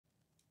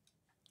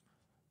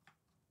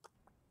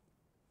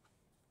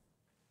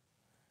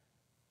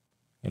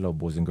Hello,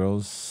 boys and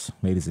girls,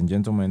 ladies and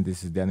gentlemen.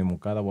 This is Danny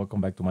Moncada. Welcome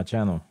back to my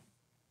channel.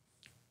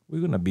 We're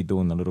gonna be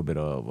doing a little bit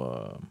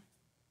of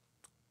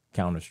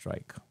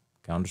Counter-Strike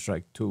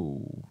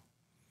 2.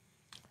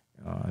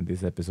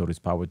 This episode is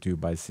powered to you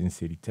by Sin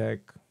City Tech.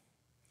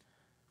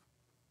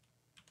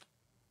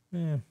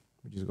 Yeah,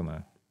 we're just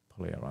gonna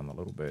play around a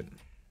little bit.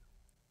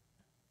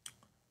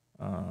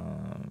 It's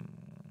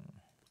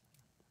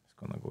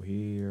gonna go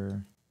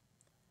here.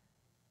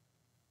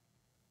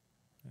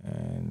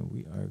 And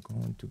we are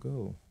going to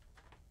go.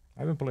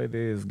 I haven't played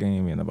this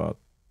game in about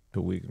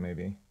 2 weeks,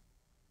 maybe.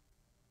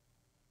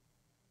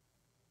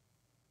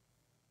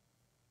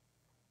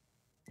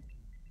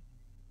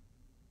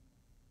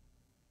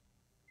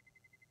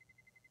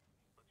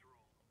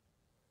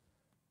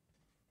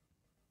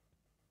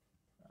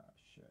 Ah,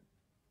 shit.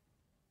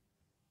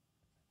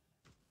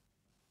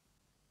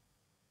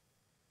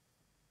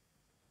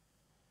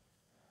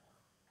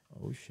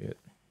 Oh, shit.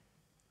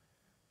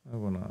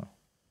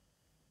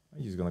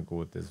 I'm just gonna go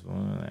with this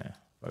one.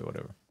 But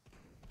whatever.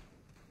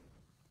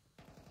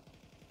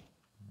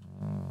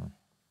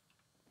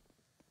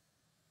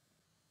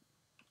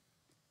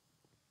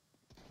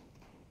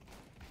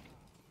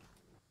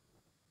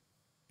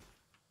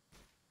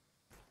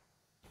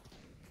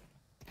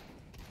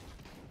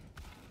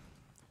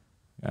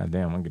 God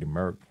damn, I'm getting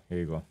murked. Here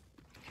you go.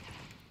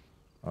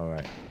 All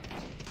right.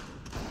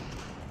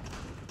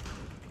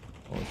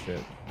 Oh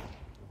shit.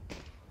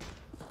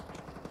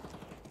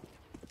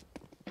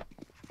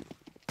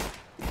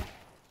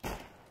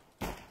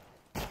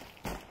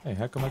 Hey,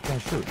 how come I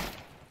can't shoot?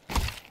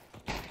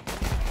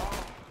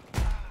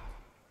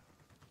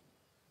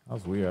 That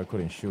was weird. I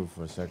couldn't shoot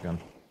for a second.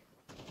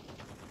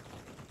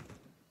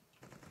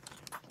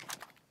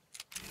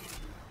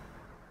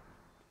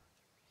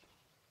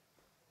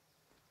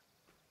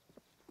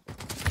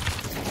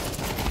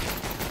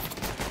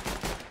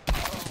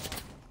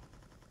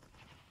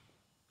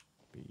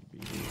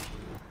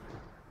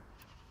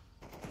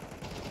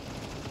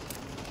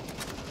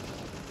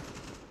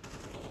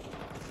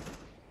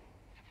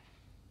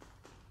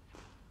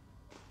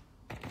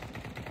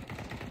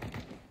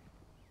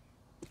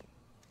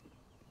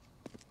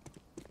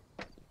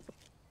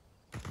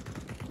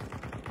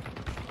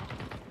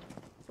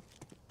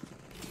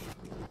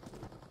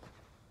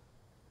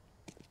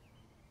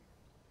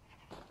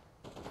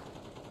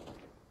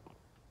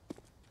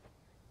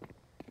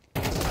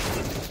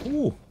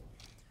 Ooh.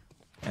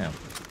 Damn.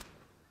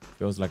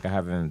 Feels like I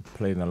haven't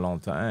played in a long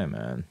time,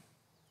 man.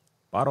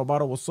 Bottle,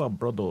 what's up,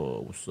 brother?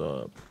 What's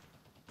up?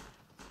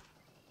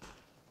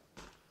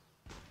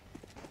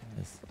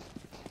 Yes.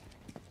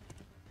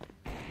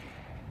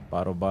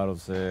 Bottle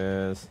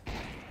says,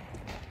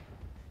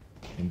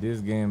 in this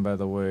game, by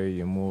the way,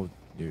 you move,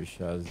 your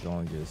shots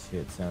don't just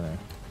hit center.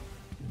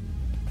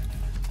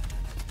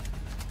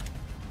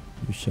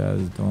 Your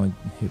shots don't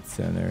hit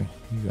center.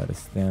 You gotta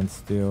stand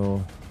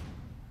still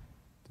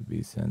to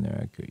be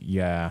center.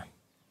 Yeah,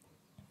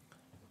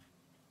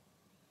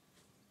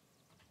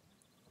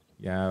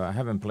 I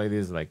haven't played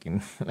this like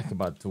in like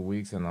about 2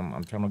 weeks, and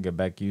I'm trying to get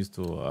back used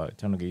to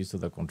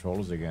the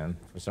controls again.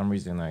 For some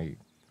reason, I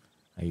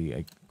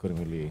couldn't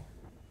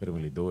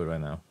really do it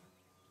right now.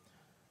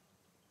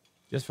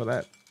 Just for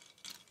that.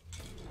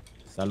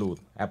 Salud,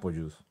 apple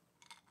juice.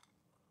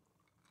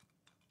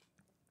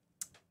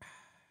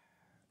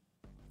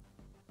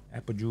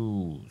 Apple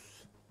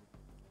juice.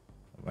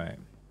 All right.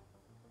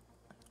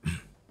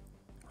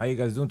 How you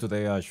guys doing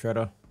today,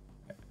 Shredder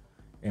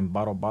and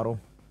Bottle?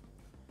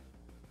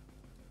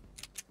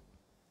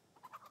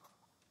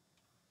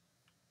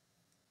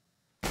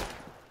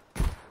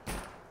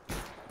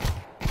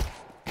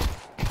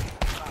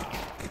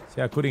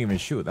 See, I couldn't even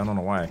shoot. I don't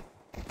know why.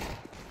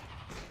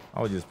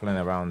 I was just playing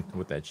around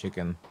with that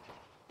chicken.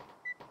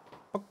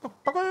 All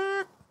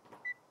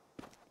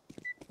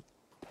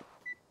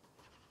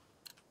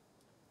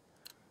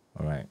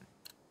right.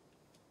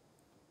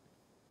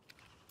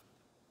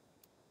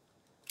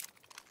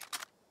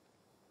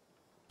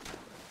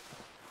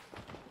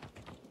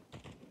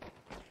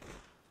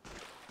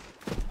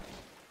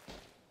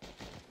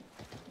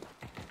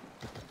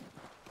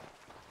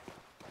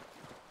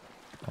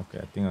 Okay,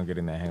 I think I'm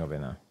getting the hang of it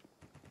now.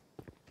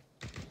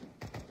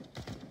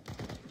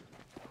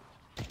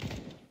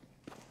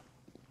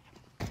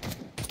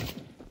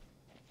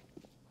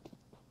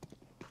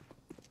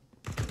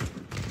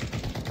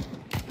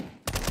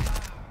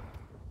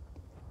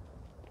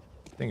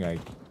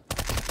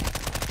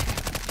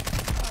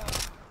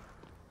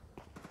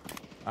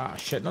 Ah,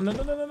 shit. No.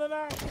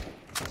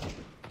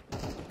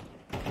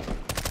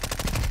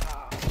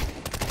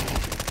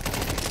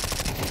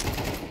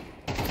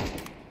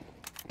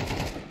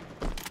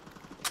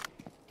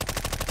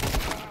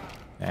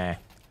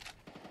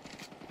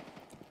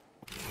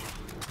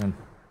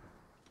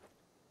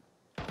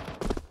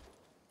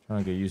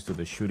 Trying to get used to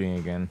the shooting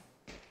again.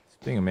 It's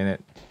been a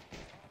minute.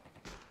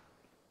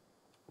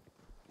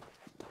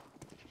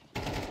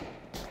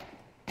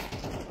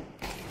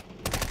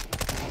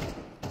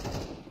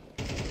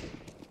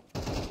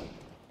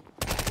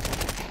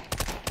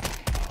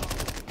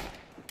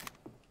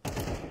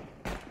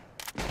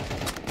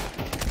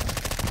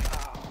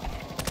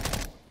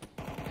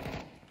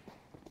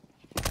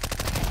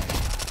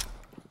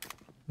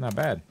 Not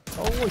bad.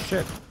 Oh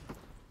shit.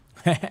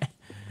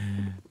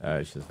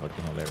 It's just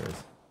fucking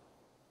hilarious.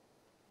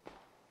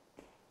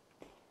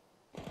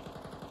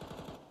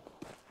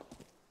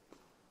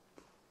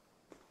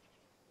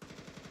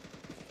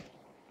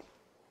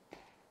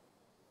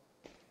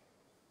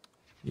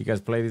 You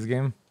guys play this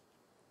game?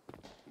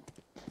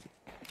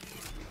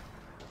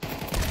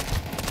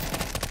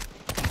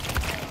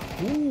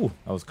 Ooh,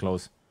 that was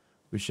close.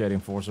 We shed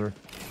Enforcer.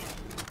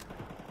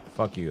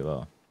 Fuck you,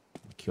 though.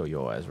 Kill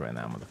your ass right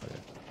now, motherfucker.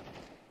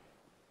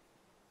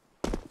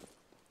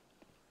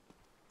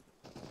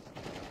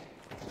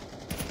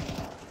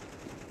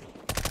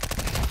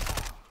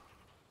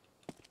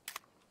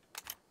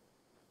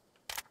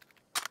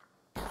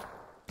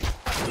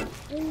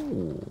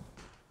 Ooh.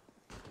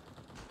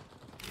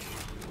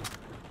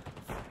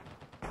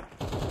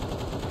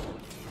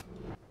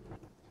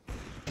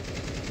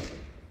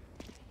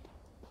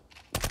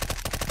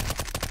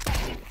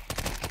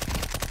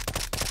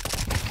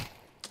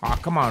 Ah,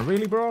 come on,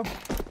 really, bro?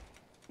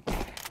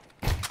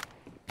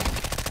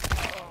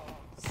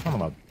 Son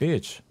of a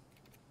bitch.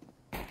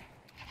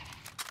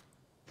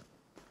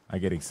 I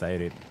get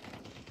excited,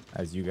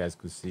 as you guys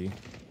could see.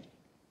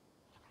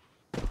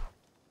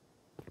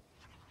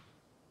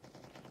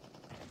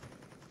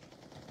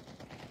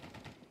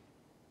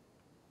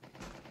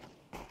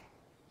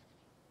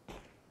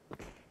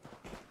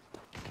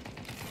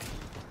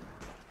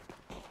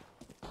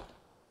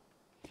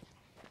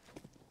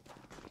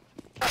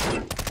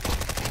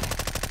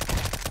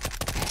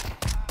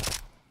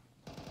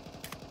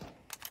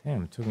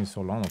 Damn, it took me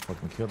so long to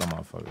fucking kill the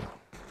motherfucker. I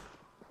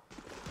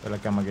feel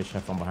like I'm gonna get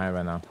shot from behind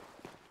right now.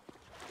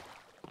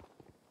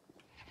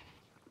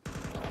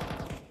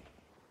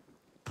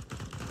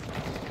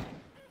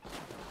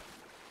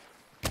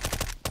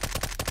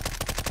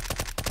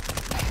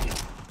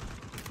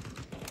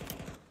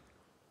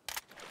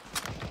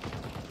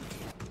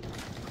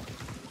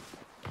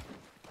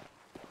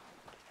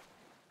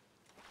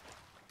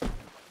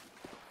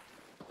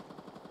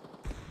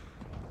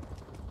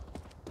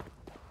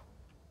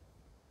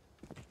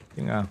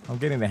 I'm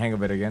getting the hang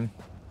of it again.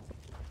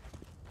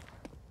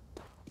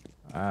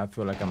 I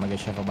feel like I'm gonna get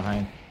shot from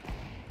behind.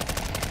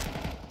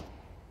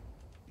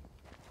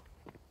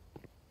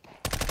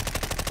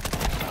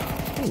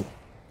 Ooh.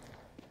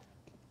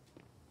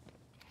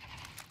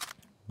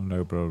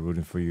 No, bro,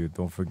 rooting for you.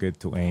 Don't forget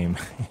to aim.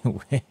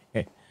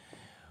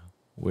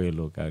 Wait,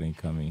 look out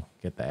incoming.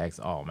 Get the axe.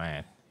 Oh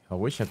man, I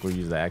wish I could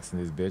use the axe in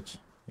this bitch.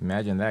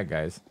 Imagine that,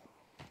 guys.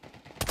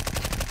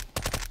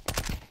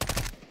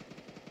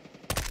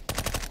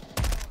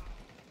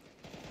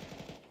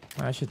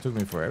 That shit took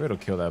me forever to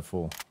kill that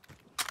fool.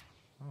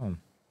 Oh,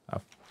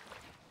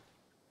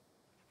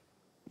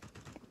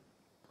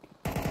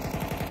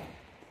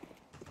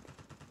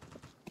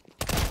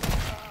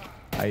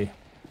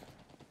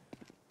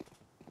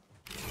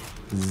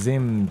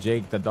 Zim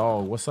Jake the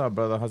dog. What's up,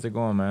 brother? How's it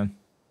going, man?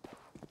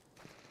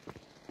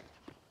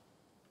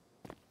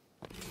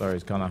 Sorry,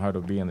 it's kind of hard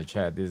to be in the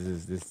chat.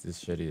 This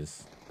shit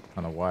is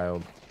kind of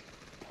wild.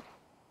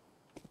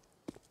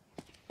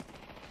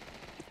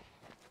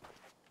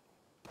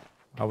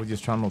 I was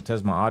just trying to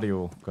test my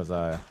audio because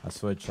I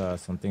switched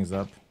some things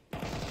up.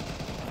 But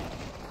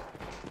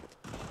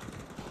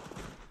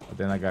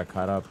then I got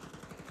caught up.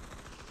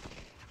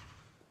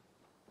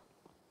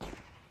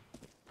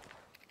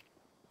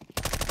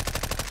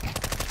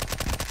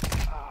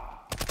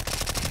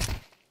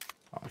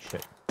 Oh,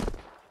 shit.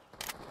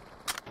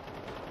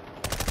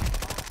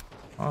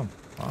 Oh,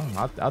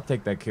 I'll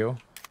take that kill.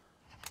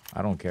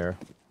 I don't care.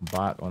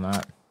 Bot or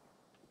not.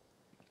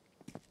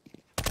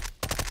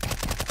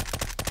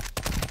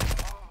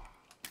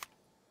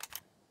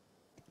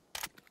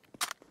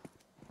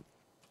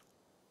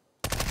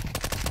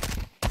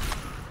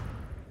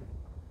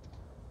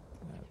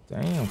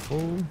 Damn,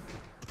 fool.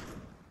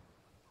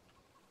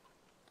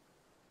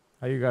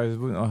 How you guys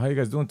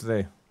doing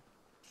today?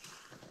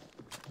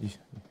 You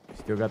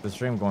still got the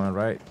stream going,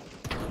 right?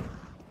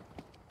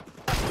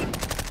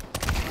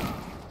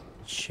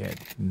 Shit,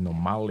 no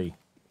Molly.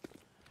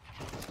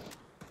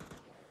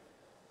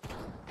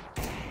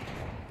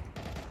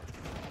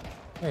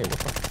 Hey, what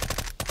the?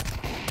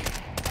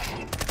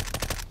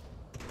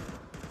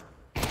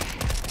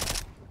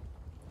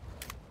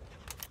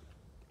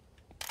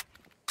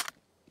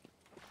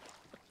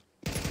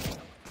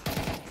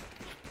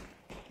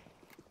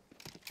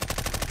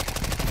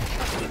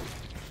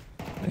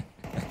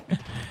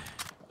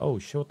 Oh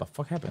shit, what the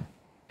fuck happened?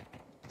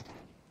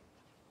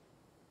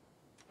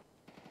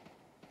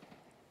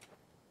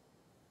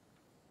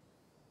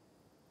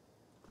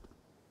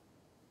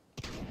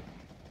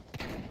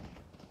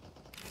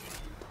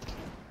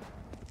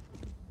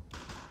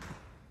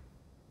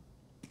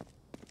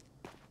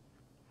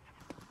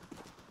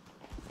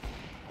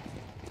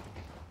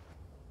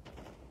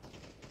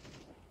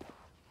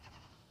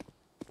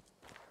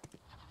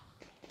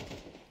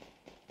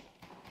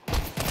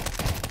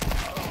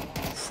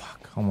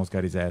 Almost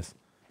got his ass.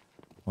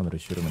 Wanted to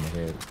shoot him in the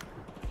head.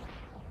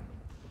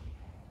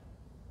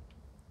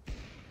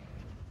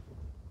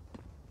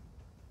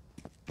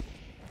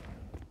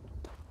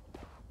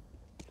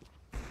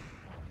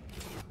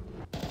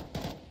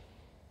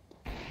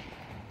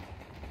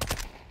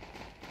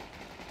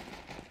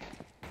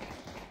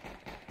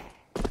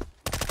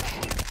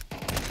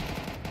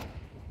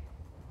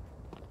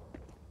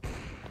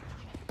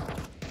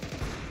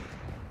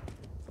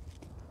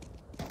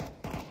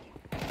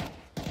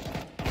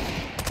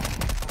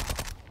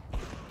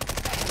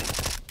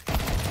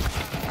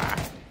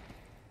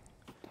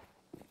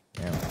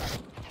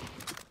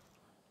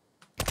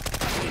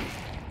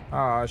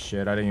 Ah,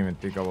 shit. I didn't even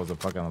think I was a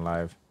fucking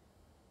alive.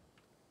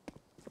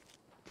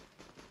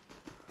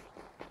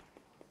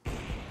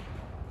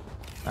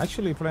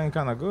 Actually playing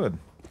kind of good.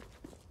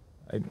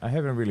 I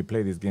haven't really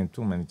played this game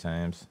too many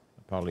times.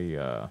 I probably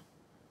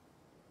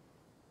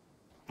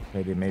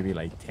played it maybe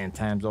like 10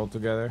 times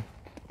altogether.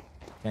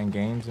 10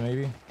 games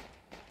maybe.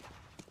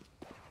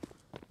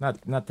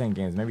 Not 10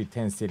 games, maybe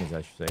 10 sittings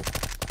I should say.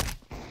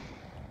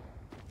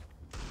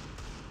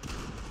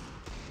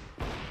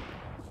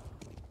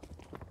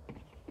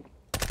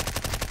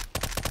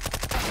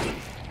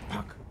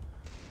 Fuck.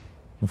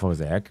 If I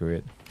was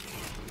accurate.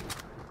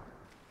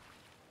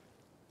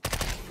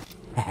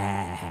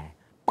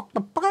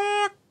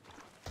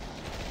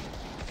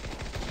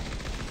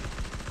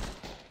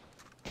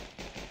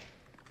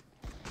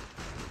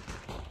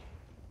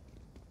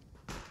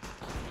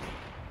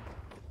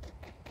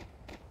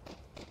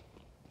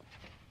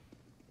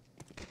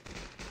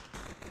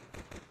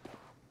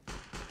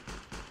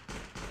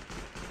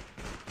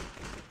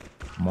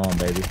 Come on,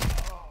 baby.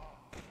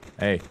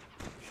 Hey,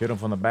 shoot him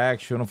from the back,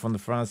 shoot him from the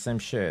front, same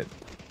shit.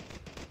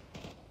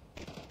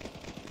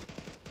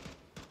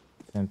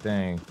 Same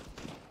thing.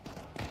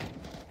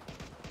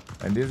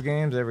 In these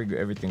games,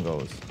 everything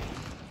goes.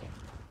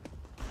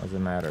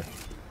 Doesn't matter.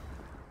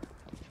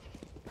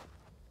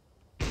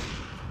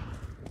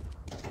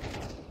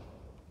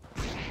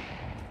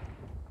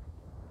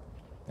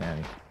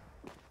 Damn.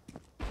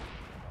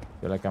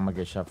 Feel like I'm gonna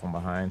get shot from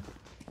behind.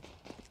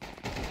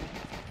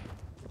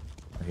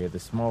 I hear the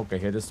smoke. I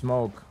hear the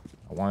smoke.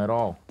 I want it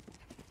all.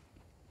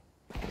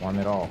 I want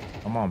it all.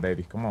 Come on,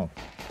 baby. Come on.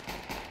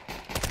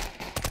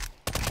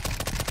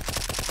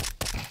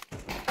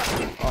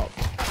 Oh.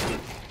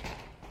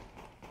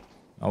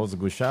 That was a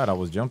good shot. I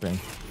was jumping.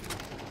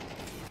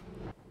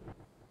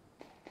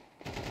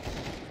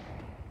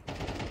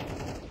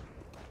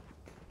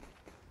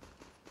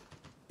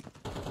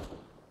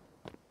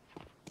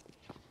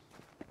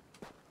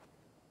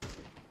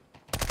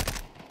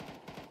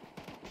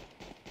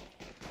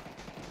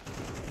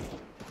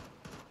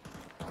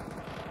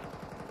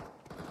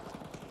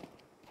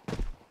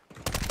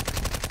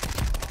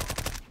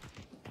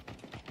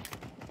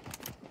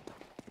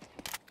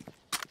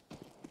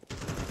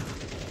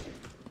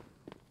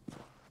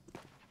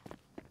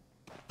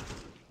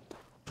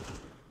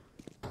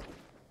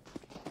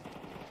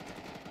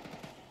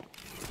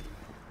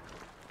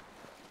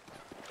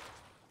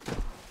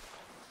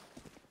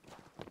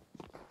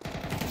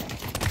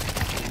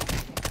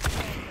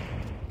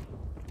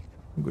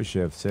 Good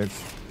shit,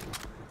 6.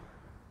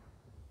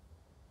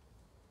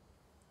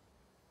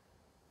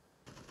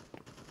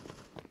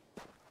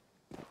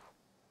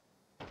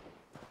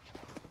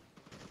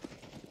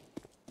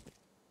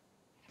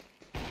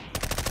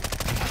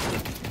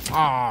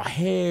 Oh,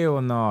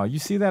 hell no. You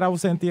see that? I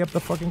was empty up the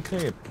fucking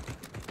clip.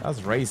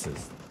 That's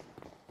racist.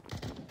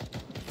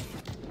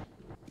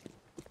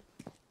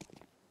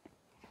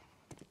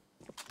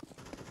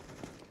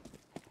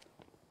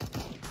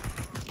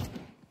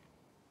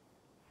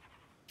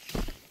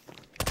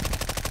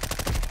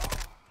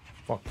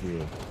 Fuck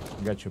you.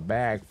 You got your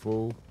bag,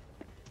 fool.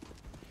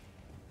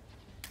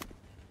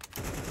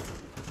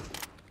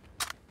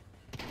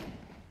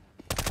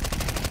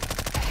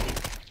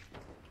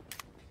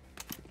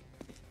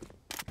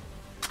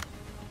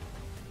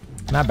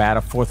 Not bad,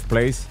 a 4th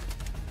place.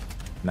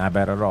 Not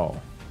bad at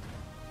all.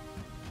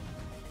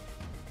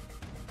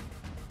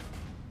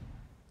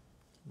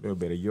 A little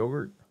bit of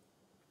yogurt.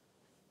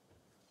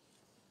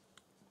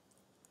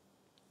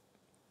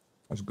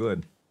 That's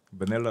good.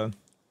 Vanilla.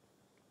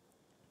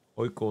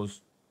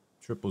 Oikos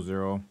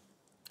 000.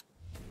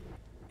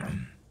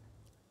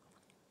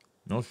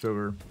 No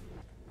sugar.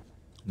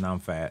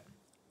 Non-fat.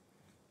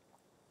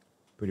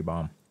 Pretty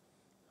bomb.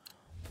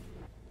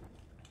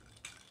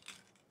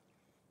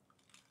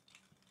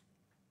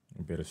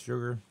 A bit of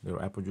sugar, a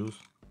little apple juice.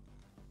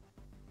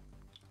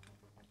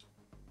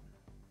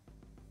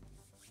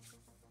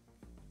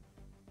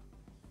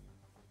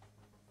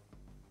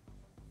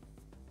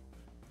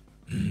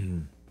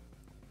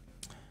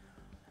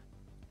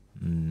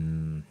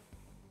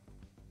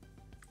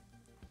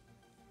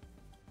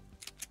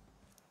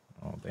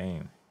 Oh,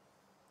 damn.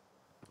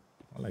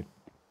 I like...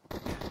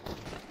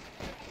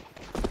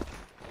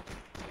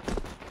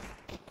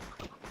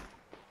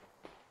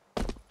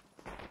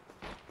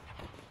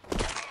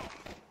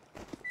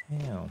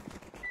 Damn.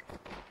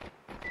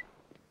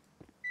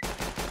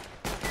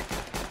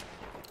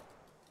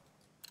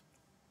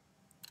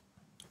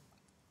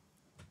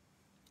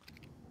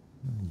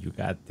 You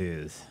got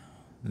this.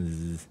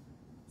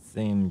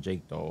 Same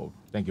Jake Dog.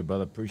 Thank you,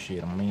 brother.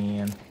 Appreciate it,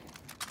 man.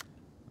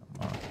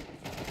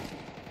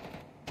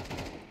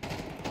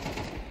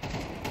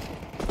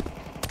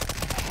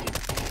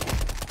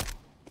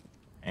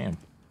 Damn,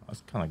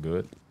 that's kind of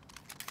good.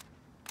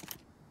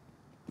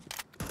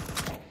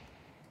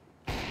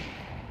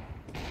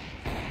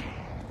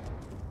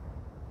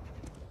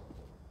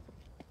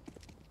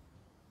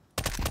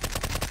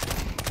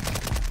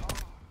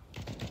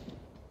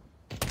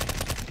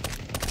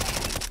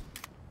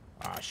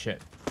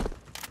 Shit.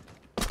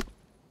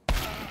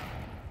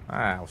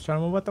 Ah, I was trying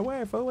to move out the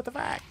way, fool. What the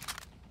fuck?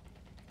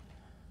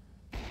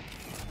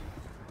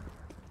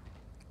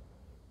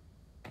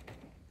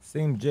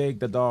 Same Jake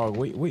the dog.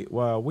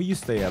 Where you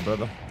stay at,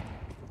 brother?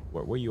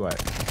 Where you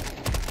at?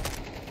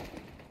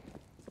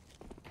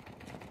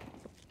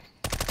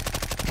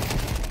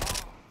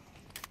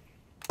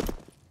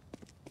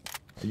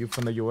 Are you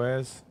from the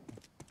U.S.?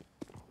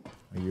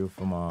 Are you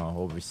from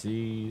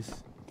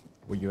overseas?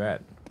 Where you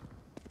at?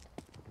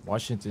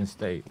 Washington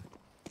State.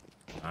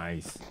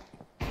 Nice.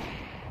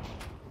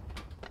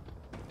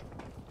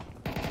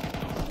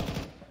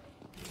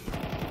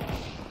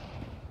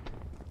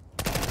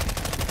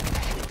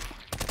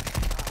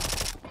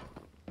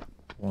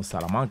 On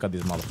Salamanca,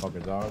 these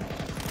motherfuckers, dog.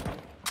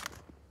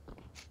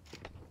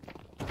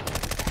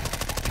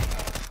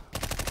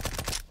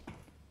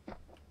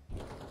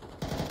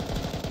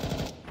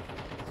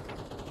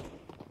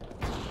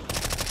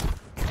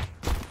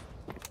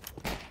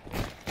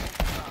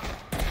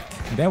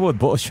 They were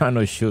both trying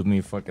to shoot me,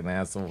 fucking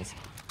assholes.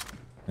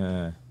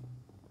 I'm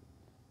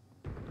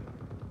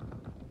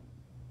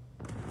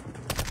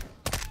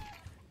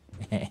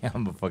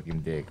a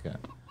fucking dick, huh?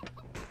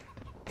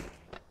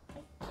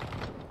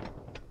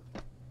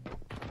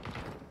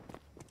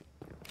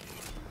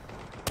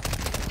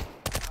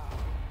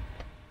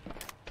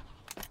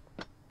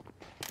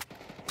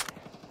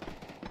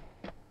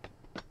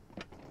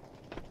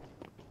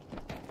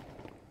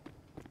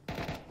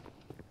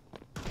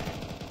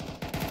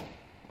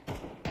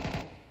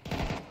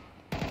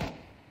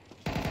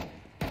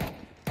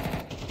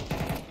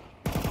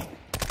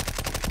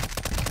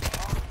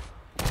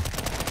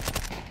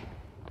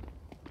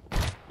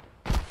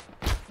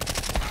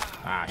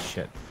 Ah,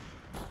 shit.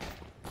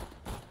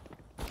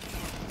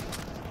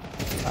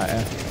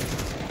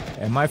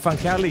 Am I from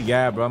Cali?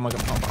 Yeah, bro. I'm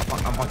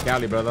from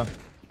Cali, brother.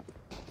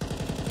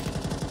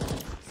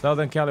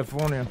 Southern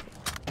California.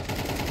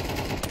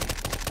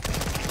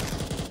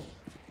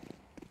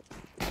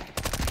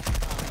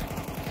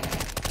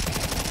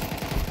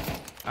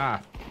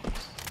 Ah.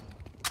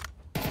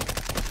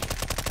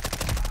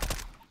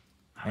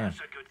 Damn. That's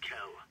a good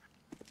kill.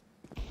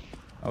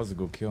 That was a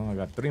good kill. I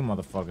got 3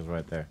 motherfuckers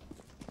right there.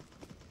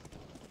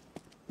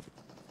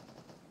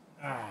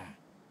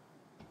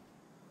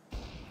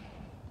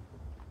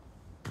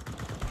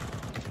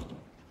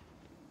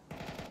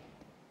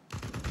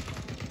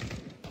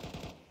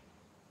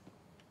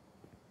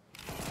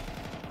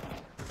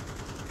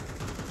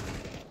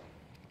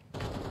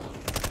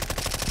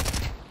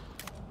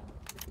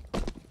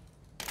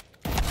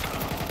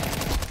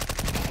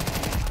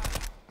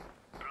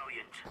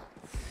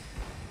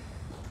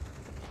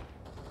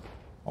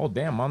 Oh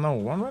damn, I'm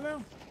number 1 right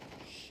now?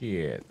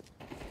 Shit.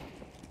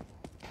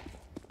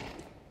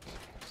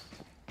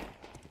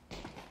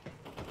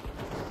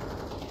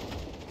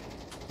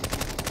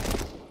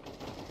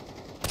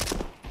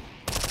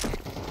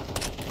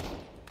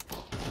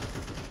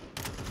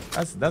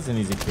 That's an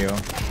easy kill.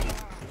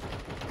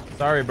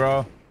 Sorry,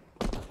 bro.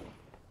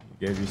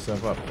 You gave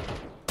yourself up.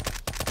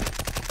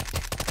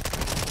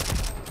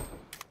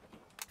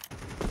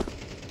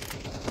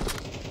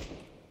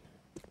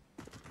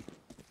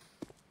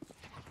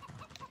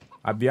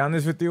 I'll be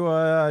honest with you,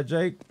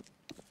 Jake.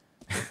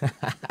 This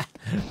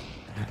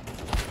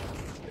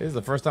is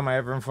the first time I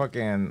ever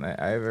fucking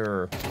I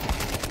ever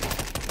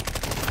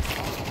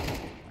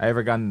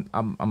gotten.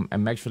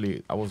 I'm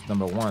actually I was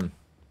number 1.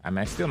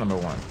 I'm still number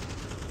 1.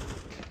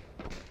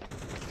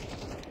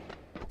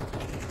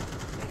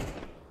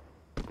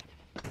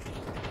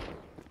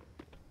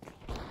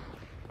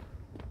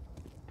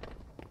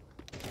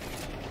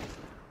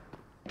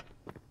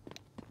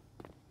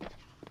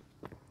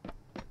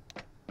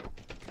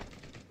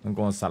 I'm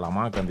going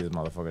Salamanca on these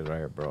motherfuckers right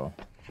here, bro.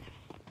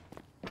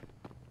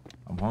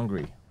 I'm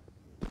hungry.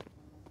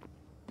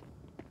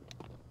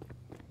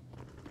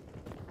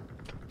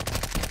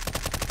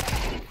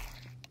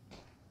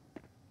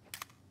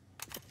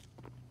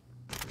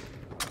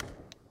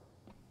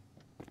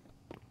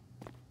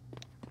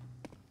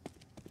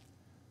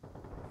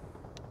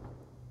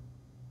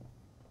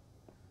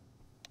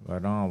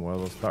 Right on, where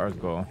those stars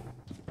go.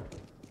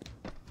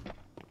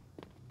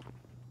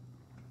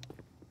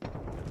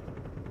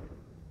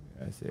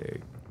 I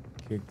say,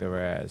 kick their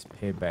ass.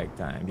 Payback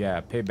time. Yeah,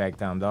 payback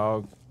time,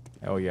 dog.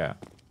 Hell yeah.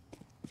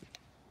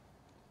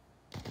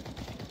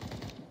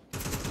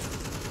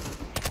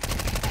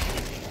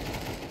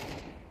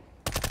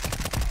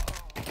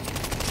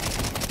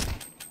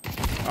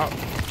 Oh.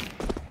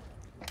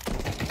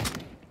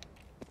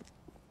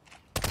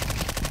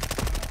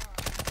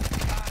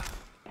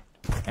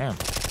 Damn.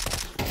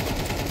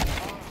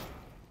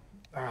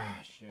 Ah,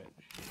 shit.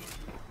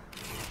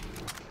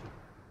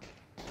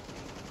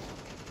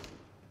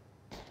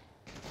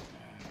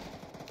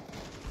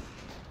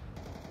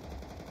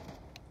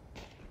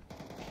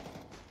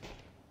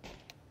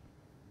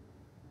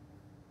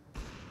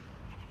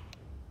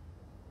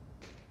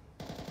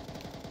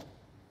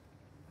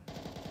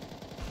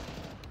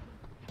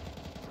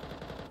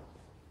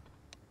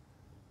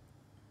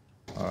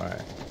 All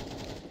right.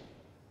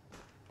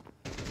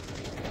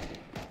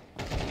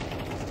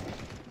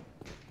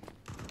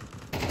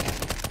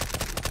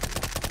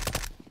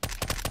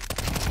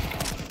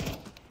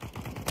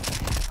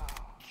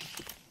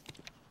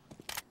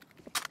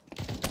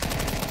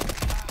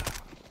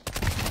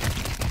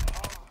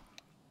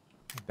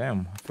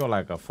 Damn, I feel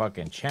like a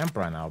fucking champ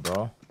right now,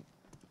 bro.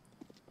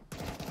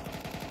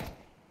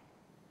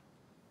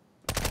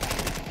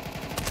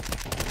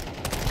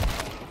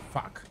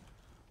 Fuck.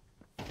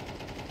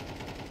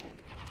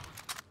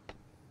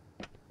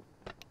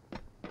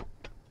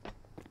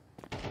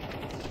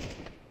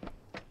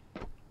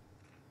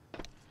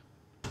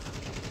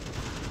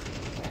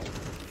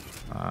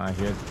 I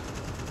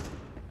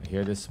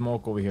hear the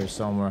smoke over here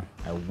somewhere.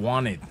 I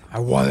want it. I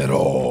want it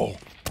all.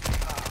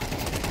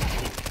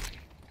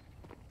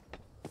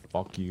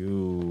 Fuck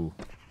you.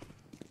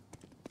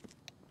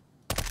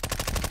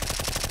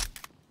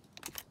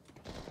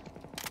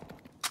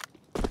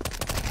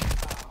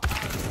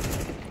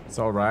 It's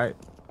all right.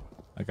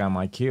 I got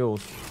my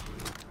kills.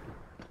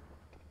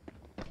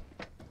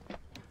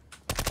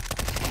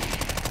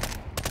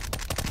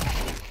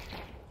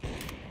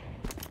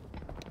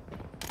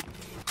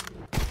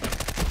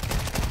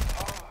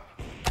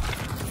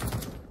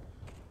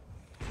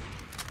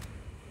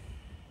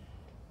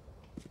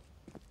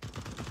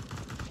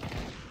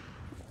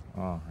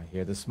 Oh, I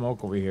hear the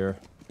smoke over here.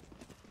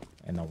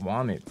 And I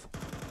want it.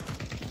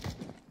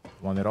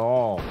 Want it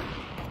all.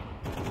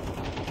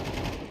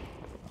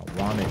 I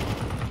want it.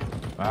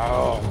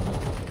 Oh.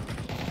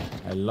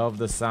 I love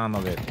the sound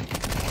of it.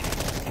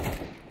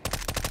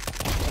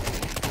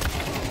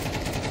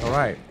 All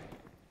right.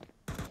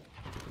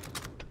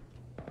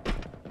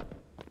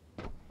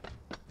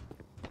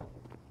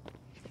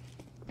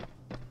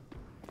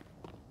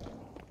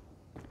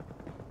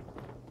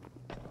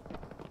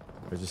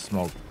 Where's the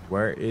smoke?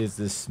 Where is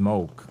the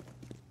smoke?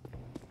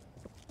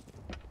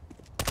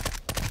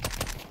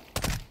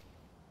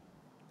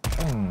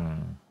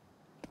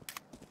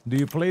 Do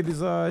you play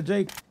this,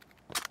 Jake?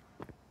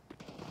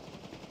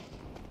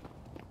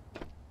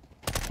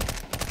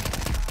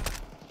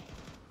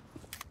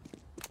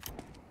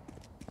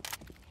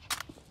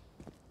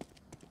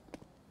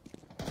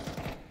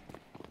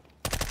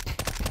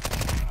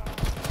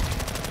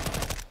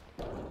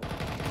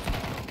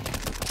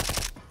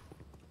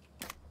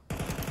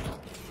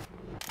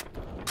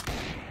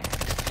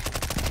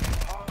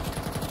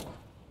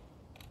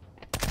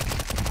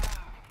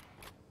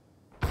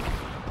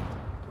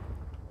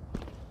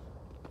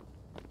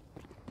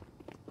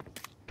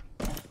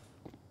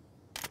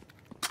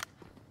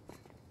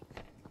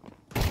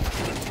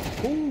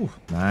 Ooh,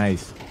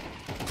 nice.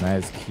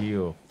 Nice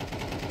kill.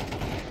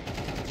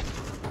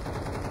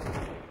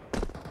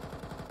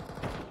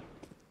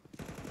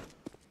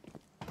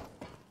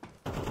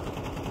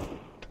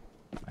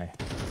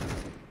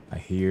 I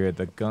hear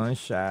the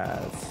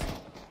gunshots.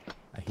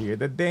 I hear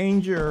the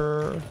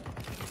danger.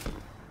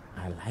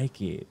 I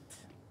like it.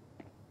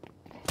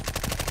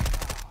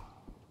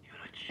 You're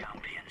a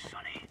champion,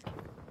 Sonny.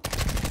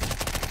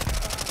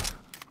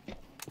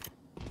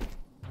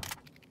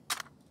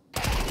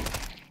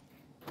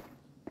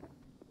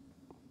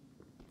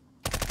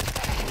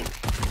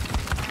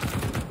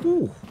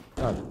 Ooh,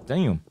 god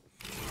damn.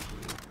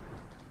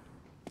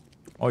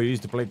 Oh, you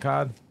used to play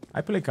COD?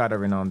 I play COD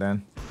every now and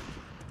then.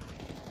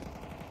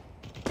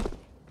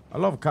 I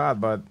love COD,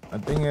 but the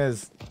thing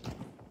is,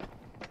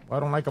 what I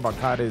don't like about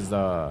COD is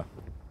the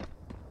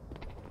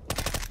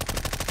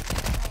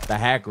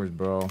hackers,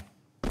 bro.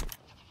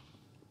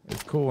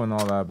 It's cool and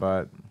all that,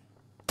 but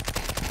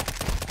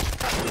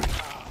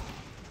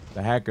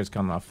the hackers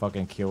come and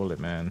fucking kill it,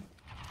 man.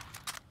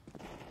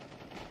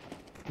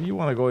 You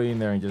want to go in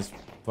there and just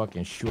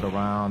fucking shoot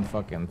around,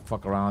 fucking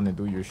fuck around and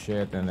do your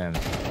shit, and then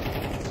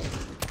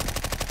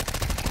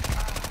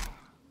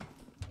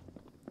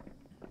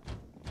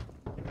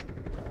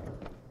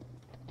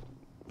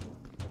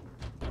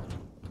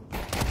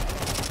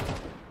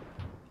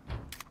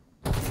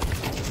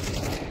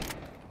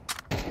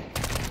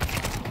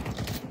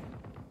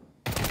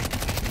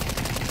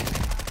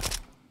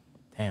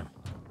damn.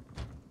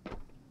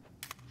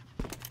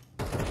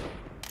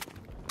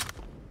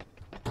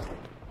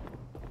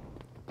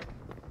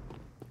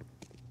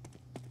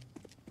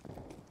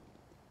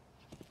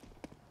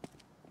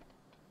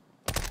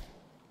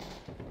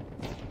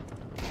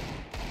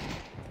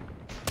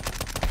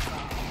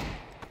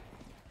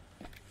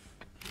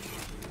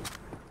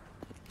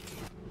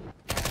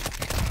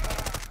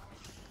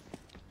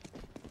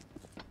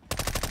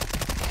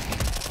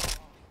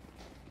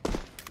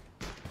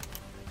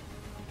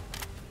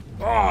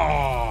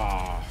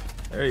 Oh,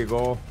 there you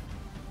go.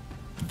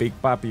 Big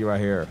Papi right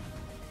here.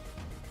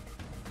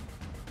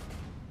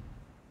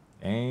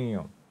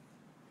 Damn.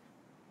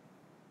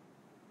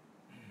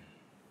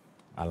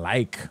 I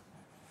like.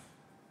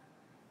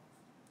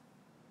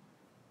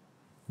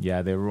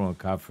 Yeah, they ruined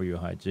COD for you,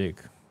 huh, Jake?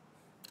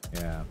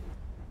 Yeah.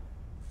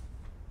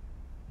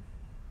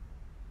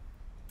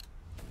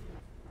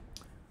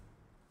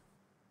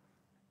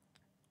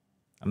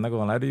 I'm not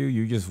gonna lie to you.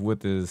 You just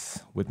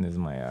witness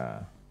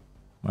my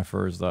my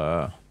first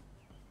 #1.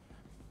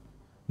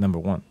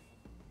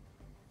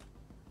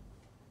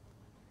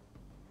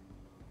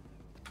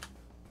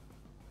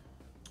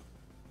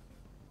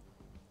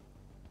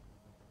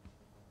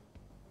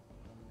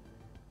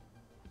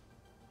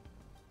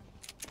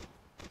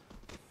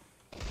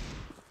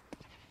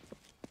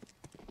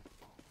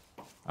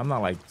 I'm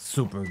not like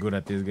super good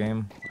at this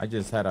game. I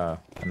just had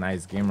a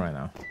nice game right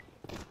now.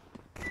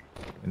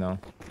 You know,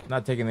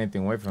 not taking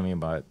anything away from me,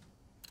 but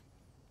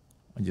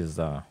I just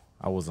I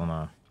was on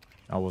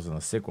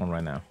a sick one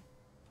right now.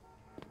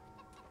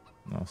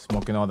 You know,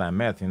 smoking all that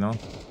meth, you know.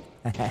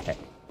 I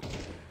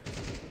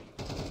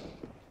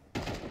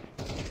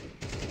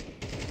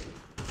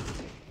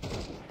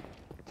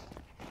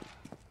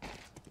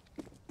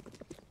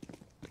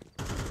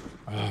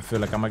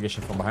feel like I'm gonna get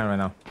shit from behind right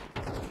now.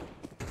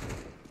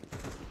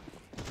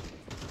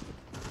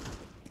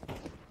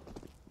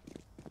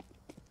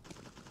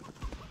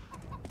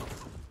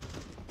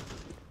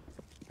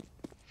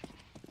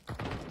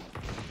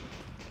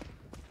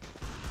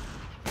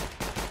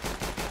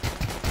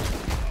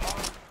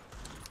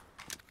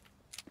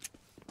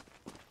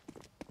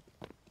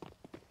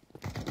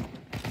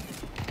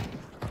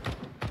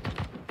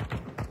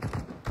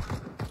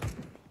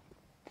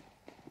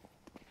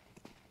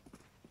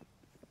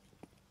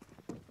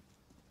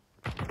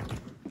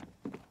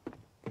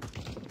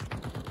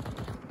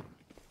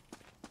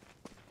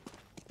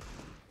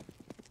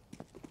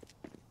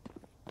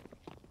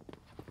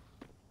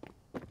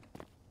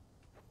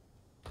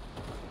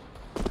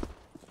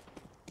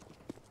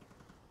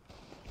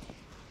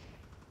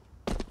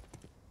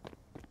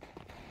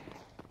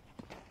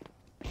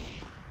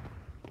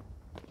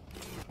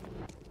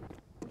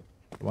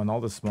 Want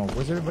all the smoke.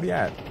 Where's everybody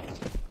at?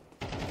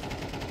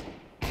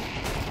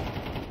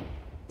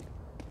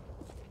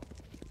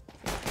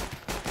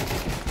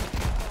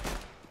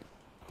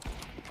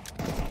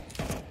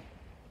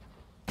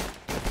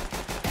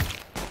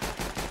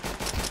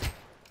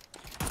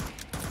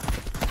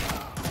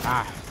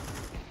 Ah.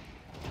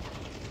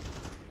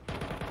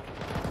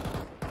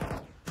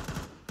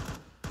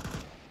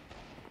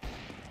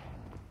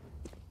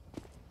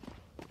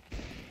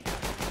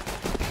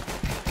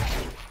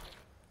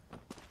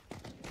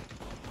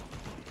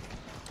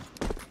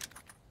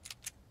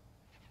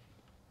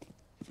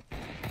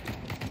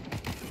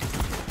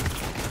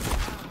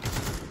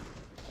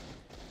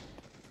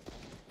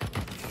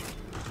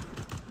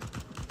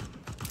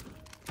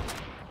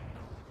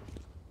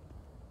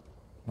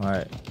 All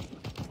right.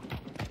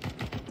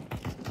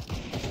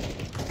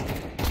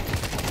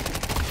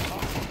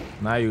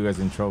 Now you guys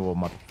in trouble,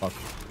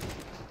 motherfucker.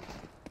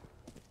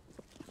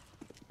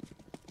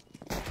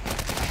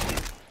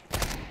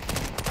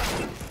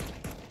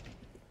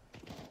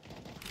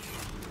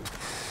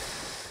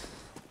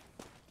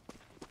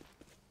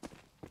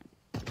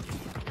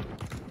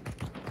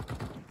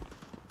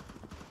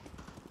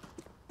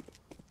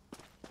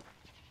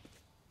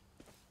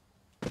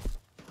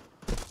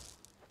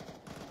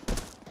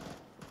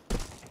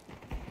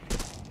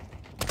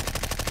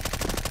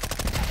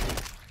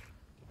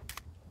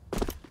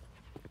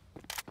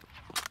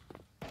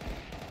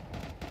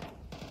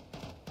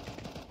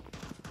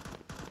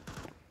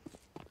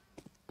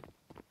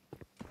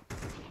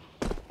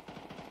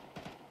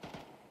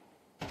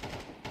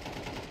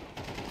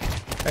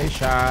 Hey,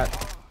 shot.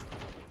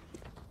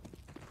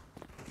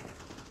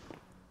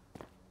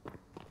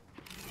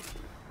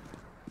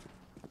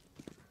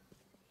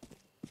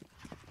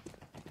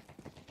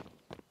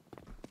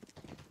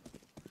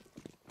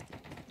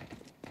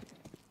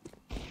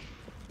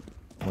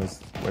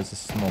 Where's the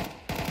smoke?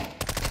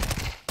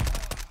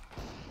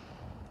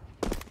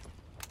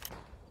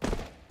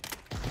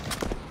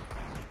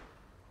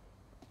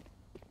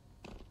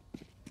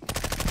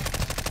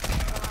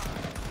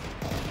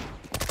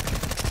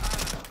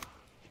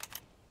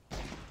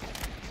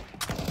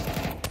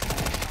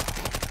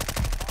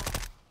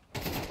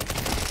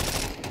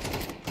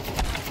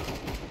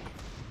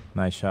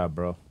 Nice shot,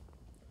 bro.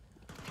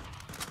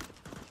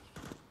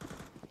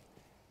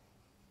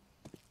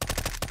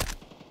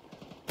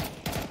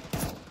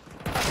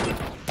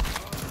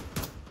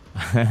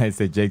 I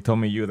said Jake told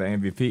me you were the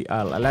MVP.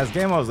 Last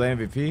game I was the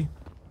MVP.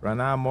 Right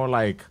now I'm more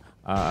like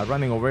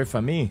running away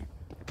from me.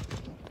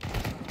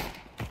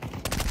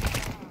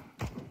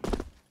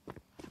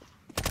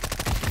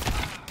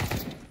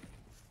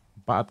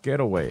 Bot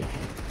getaway.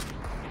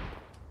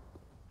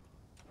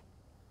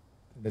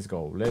 Let's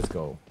go. Let's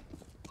go.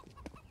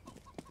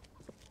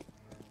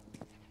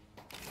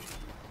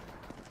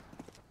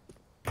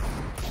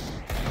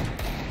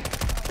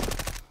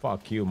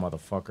 Fuck you,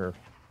 motherfucker.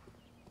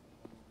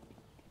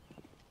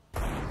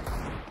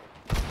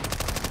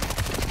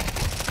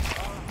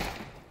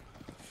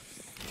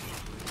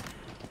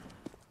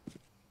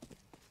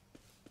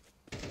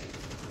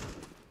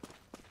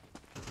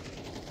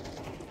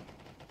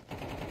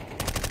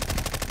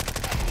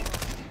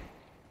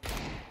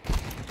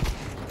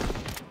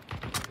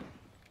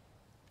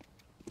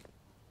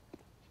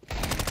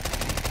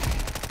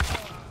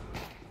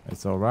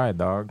 It's alright,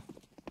 dog.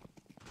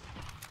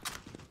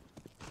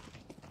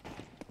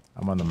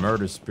 I'm on the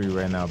murder spree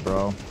right now,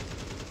 bro.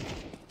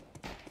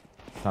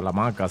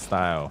 Salamanca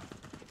style.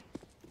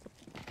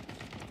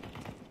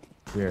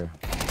 Here.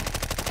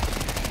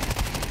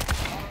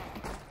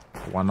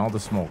 I want all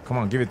the smoke. Come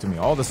on, give it to me.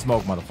 All the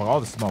smoke, motherfucker.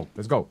 All the smoke.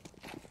 Let's go.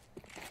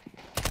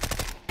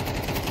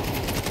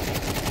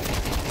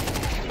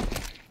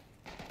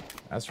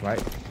 That's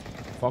right.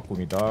 Fuck with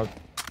me, dog.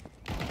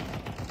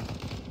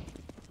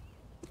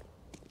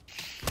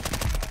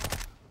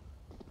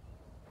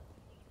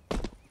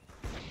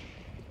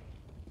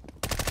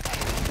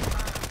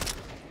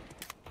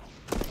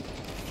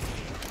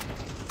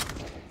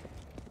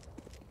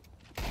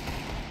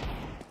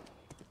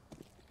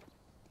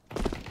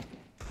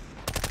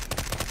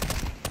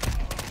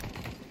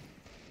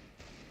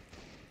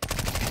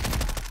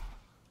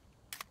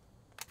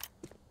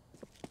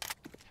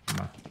 Come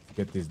on, let's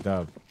get this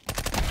dub.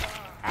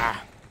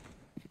 Ah.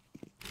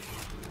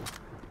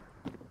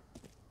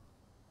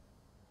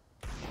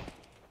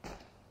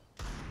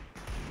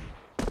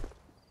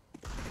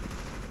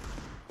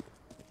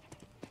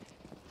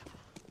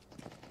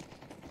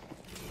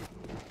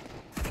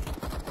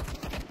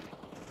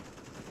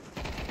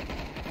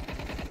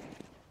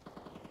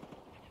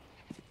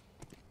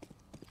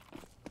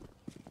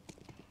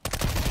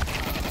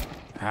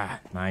 Ah,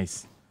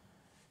 nice.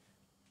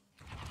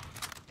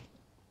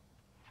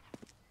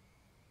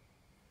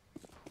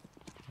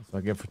 That's what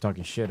I get for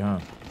talking shit, huh?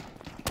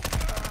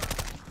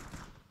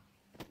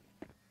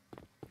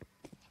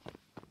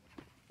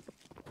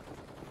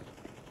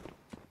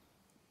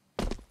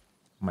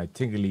 My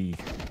tingly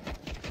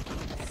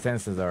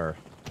senses are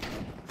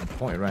on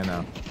point right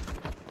now.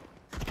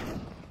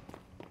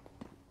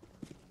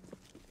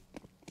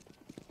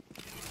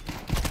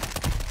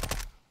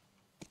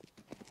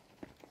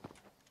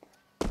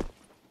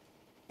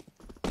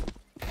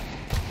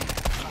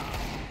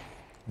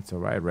 It's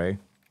alright, Ray.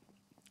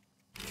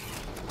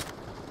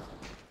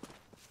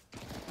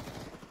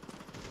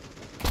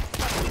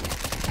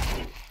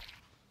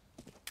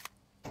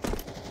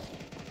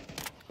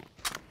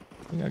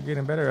 I think I'm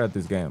getting better at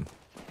this game.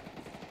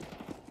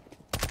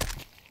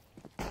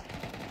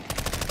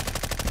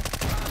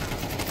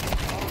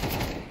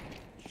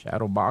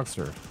 Shadow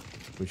Boxer.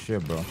 Good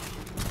shit, bro.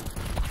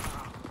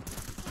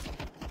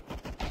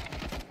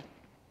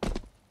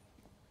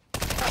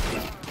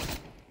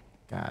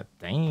 God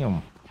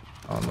damn.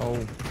 I don't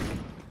know.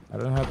 I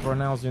don't know how to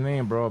pronounce your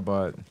name, bro,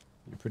 but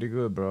you're pretty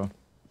good, bro.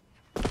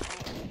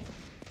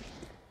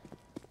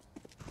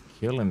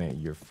 Killing it.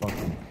 You're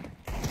fucking...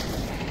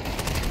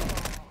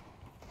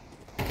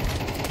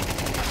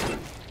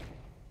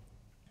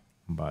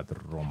 But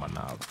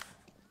Romanov.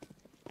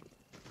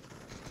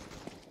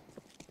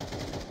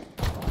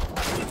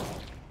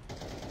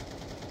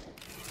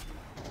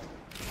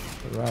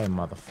 Right,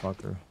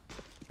 motherfucker.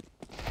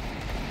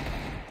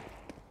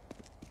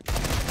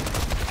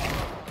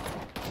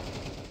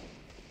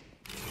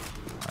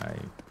 I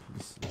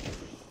piece of...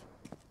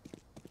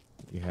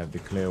 You have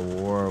declared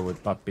war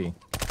with Papi.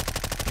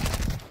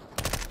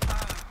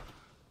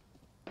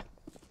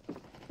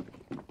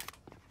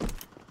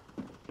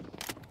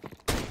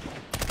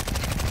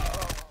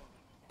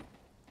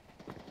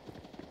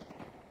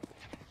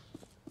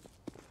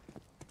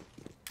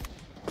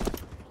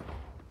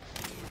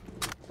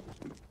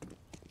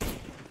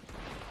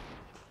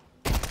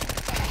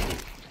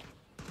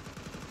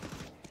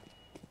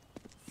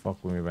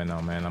 Fuck with me right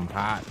now, man. I'm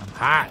hot. I'm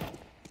hot.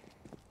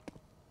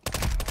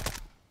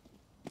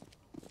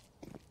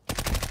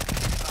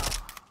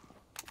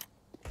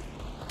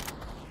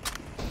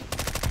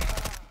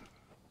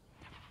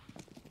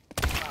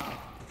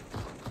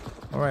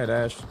 All right,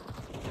 Ash.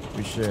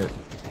 Good shit.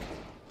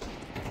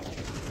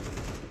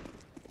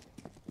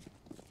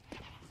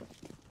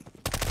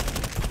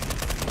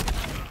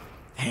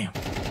 Damn.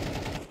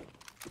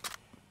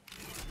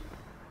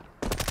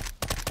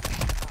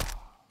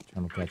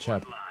 Trying to catch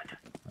up.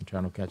 I'm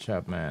trying to catch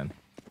up, man.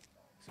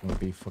 It's gonna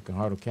be fucking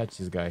hard to catch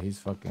this guy. He's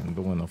fucking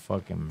doing a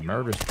fucking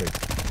murder streak.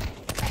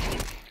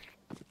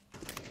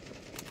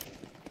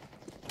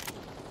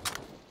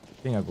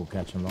 I think I'll go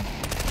catch him though.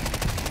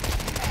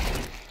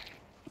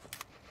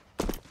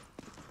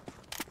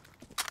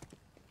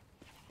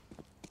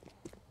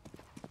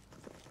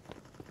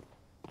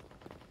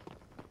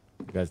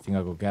 You guys think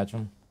I'll go catch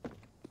him?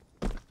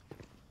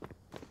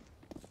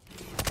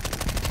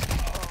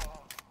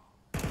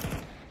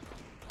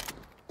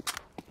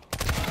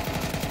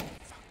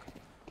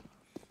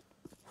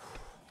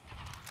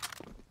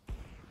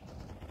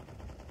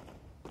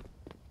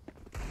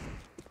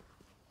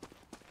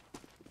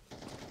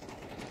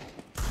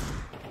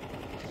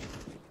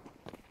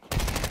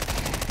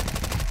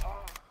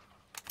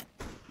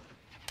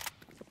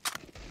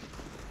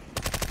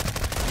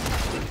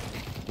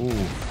 Ooh,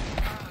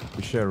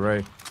 good shit,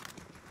 Ray.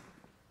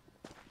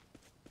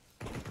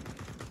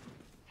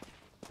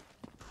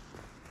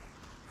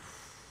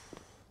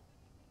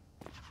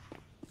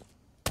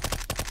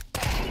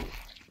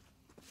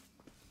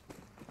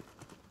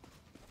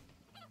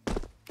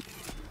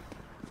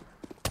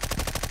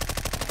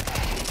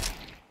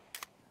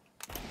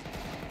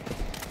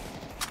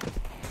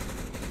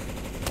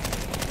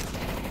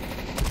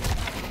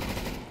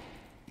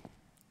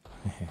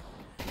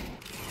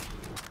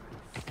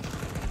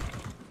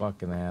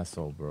 Fucking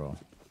asshole, bro.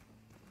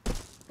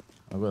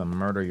 I'm gonna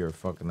murder your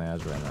fucking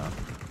ass right now.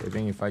 I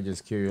think if I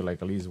just kill you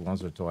like at least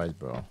once or twice,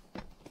 bro.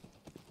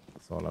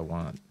 That's all I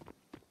want.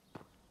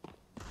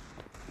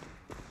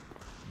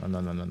 No.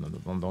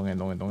 Don't end.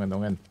 No,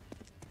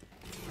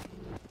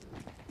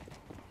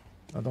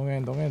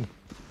 don't end.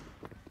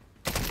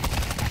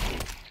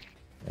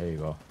 There you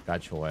go.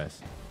 Got your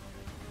ass.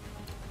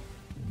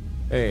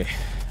 Hey,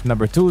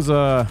 number 2's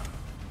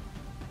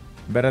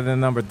better than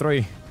number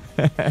 3.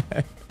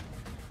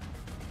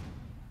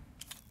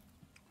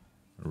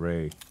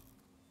 Ray.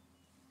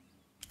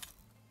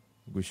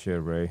 Good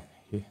shit, Ray.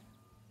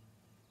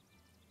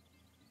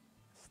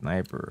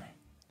 Sniper.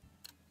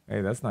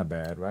 Hey, that's not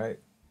bad, right?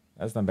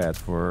 That's not bad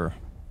for...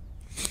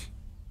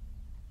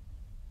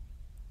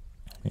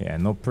 Yeah,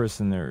 no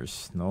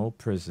prisoners. No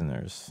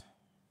prisoners.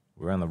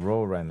 We're on the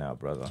roll right now,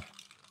 brother.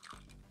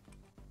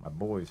 My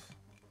boys.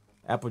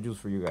 Apple juice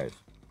for you guys.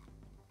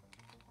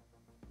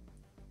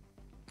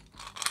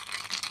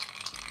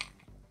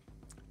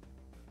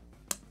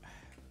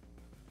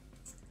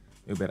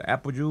 You better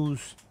apple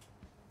juice.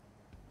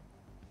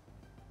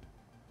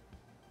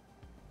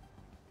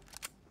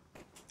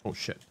 Oh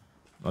shit.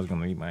 I was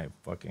gonna eat my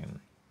fucking...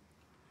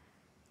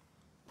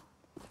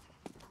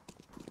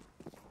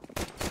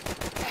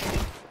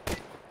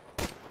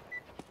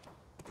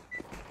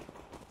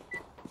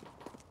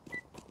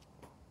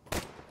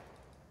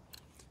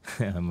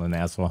 I'm an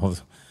asshole.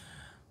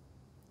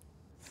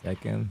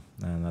 Second?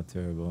 Nah, not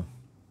terrible.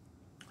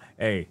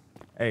 Hey,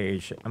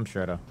 I'm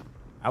Shredder.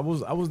 I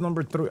was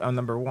number 3,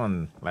 number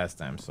 1 last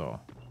time, so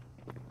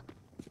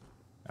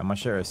I'm gonna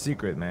share a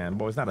secret, man.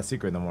 Boy, it's not a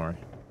secret no more.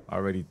 I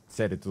already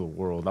said it to the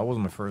world. That was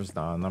my first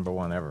number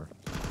 1 ever.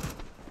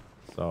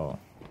 So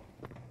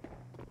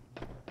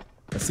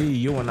I see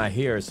you were not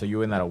here, so you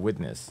were not a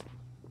witness.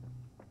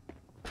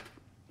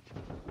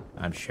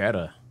 I'm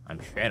Shredder.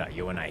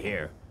 You were not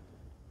here.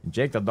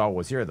 Jake the dog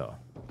was here though.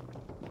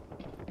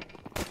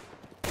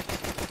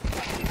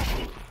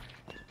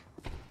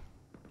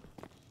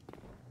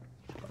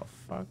 What the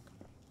fuck?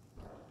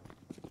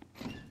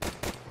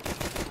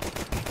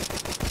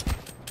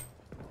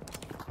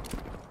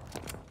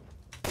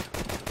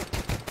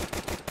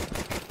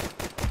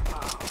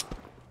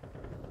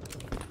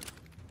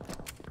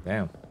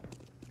 Damn.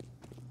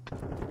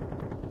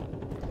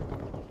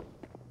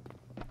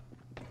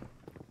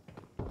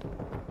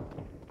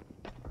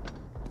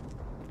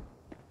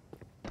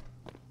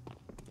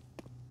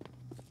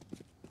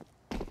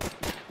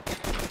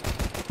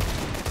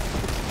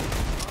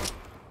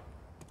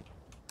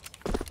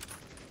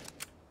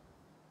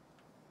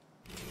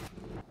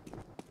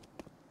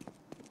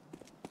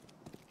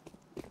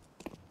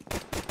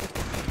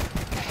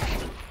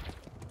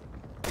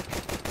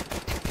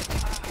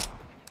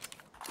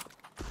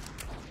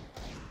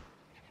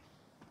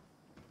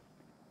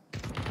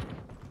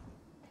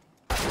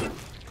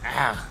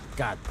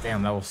 God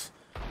damn, that was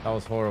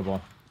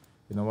horrible.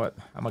 You know what?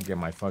 I'm gonna get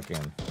my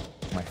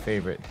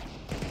favorite.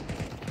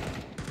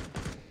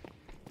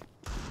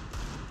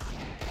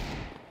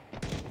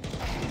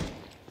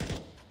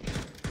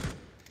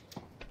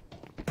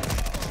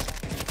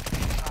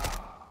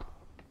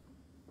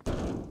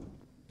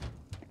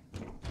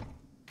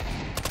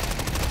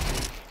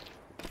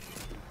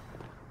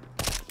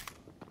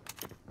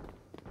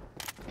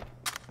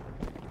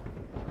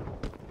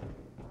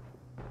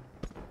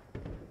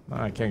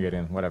 I can't get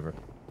in, whatever.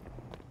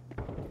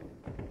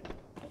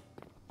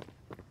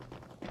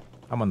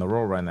 I'm on the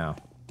roll right now.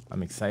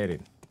 I'm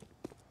excited.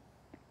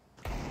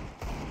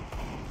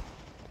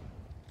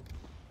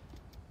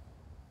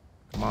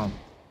 Come on.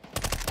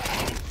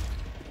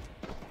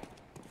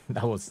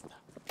 That was...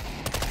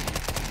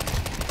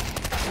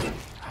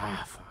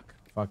 fuck.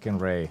 Fucking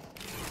Ray.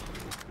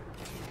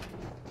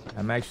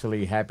 I'm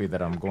actually happy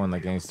that I'm going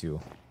against you.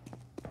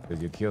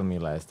 Because you killed me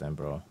last time,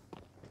 bro.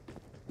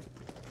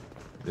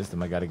 This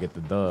time I gotta get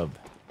the dub.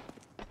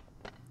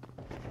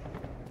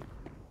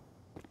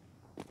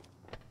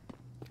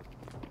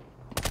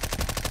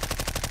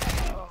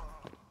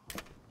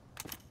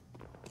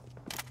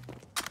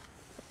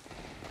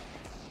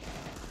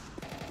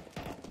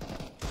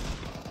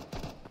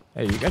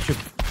 Hey, you guys should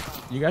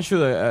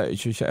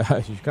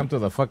come to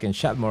the fucking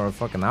chat more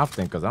fucking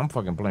often, cause I'm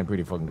fucking playing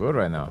pretty fucking good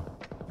right now.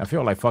 I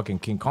feel like fucking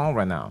King Kong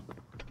right now.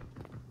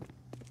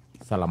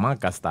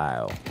 Salamanca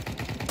style.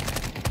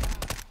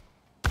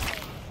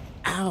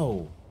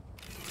 Ow!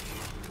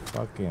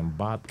 Fucking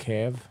Bob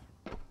Kev.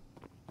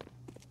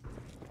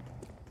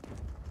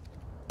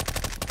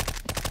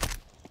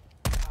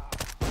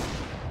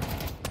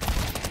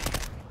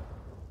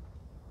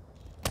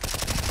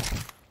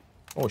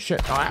 Oh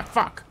shit. Oh,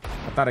 fuck.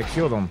 I thought I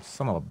killed him.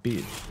 Son of a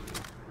bitch.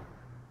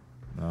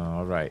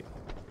 Alright.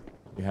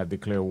 You have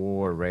declared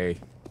war, Ray.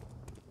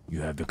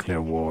 You have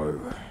declared war.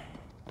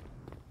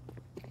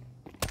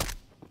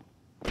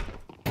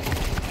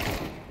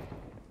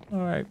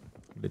 Alright.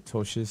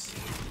 Litocious.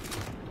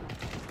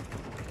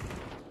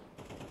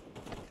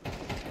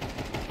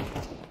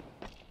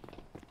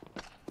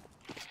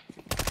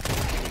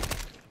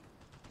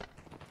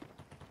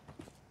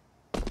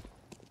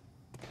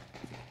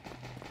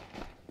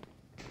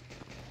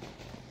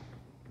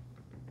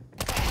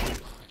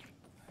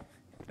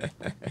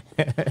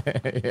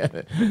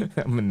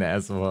 I'm an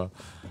asshole.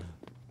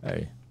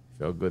 Hey,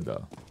 feel good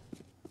though.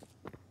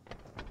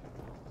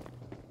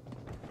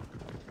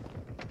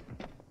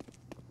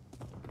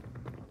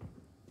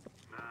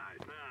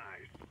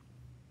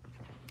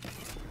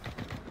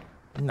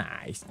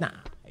 Nice, nice.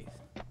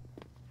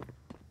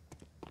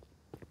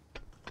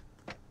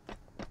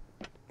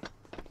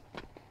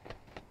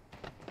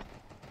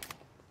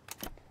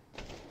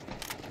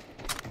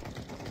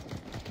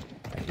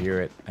 I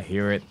hear it. I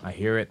hear it. I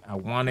hear it. I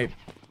want it.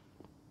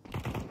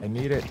 I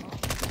need it.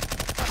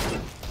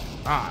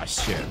 Ah,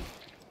 shit.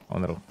 Oh,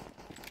 no.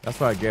 That's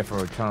what I get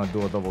for trying to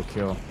do a double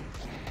kill.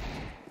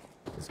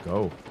 Let's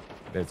go.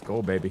 Let's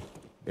go, baby.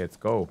 Let's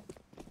go.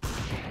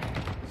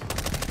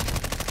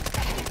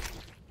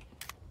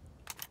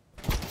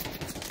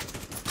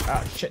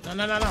 Ah, shit. No,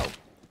 no, no, no.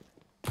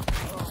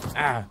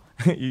 Ah.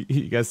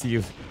 you guys see,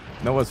 you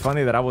know what's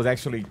funny? That I was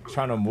actually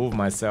trying to move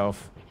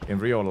myself in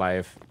real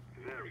life.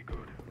 Very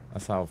good.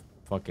 That's how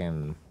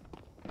fucking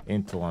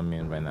into I'm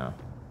in right now.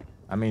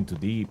 I'm in too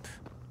deep.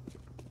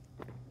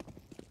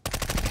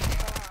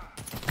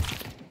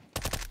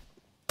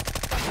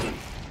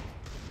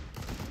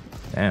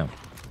 Damn.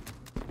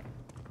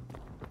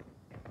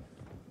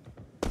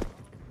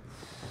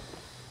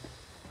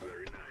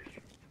 Very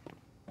nice.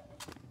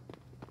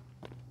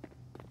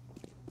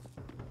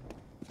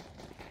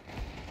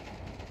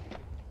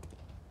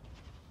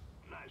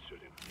 Nice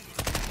shooting.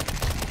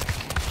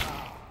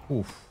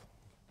 Oof.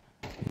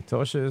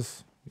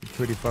 Toshi's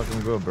pretty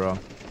fucking good, bro.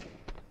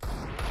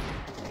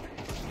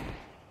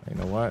 You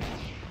know what?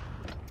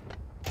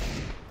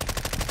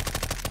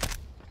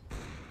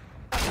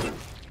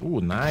 Ooh,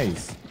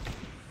 nice.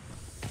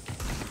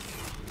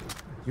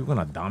 You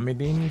gonna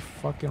dominate me,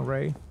 fucking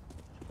Ray?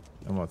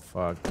 And what?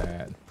 Fuck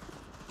that.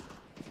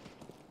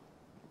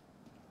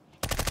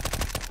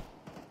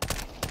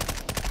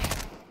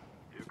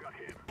 You got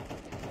him.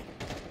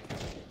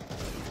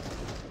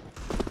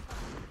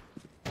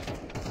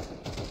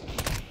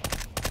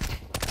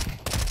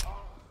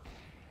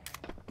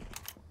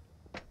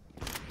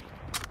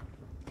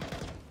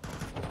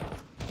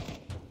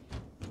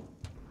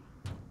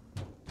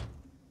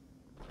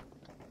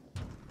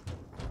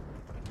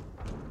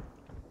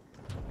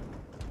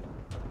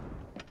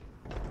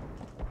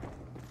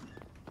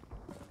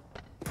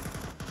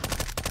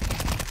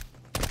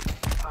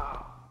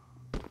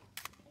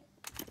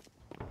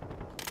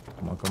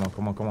 Come on, come on,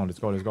 come on, come on. Let's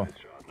go, let's go. Nice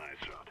shot. Nice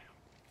shot.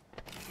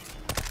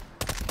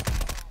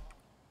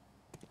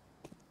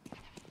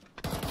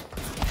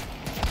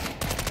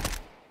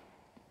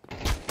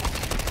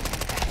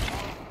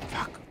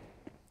 Fuck.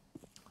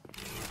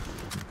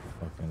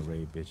 Fucking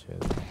Ray, bitch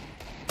head.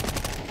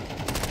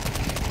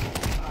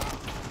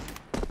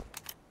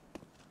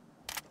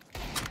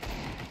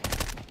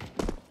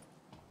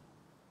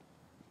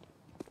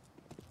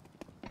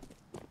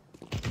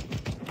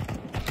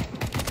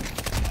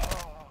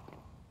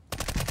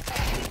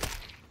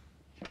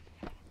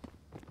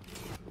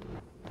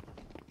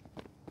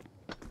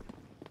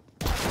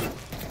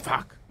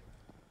 Fuck.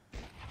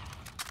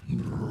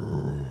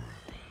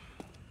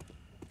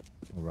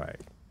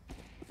 Right.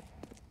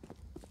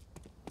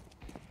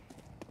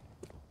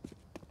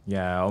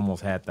 Yeah, I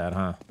almost had that,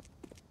 huh?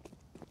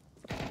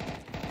 You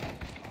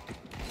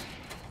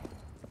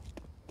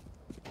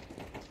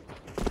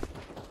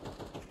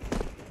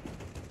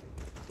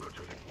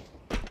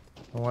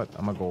know what?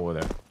 I'm gonna go over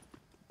there.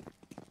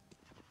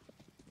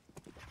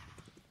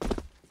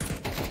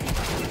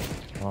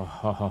 Oh,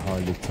 ha ha ha,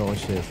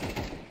 Litoshes.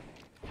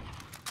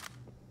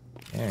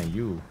 Man,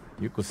 you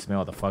could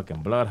smell the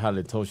fucking blood,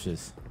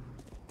 Halitoshes.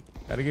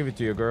 Gotta give it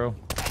to you, girl.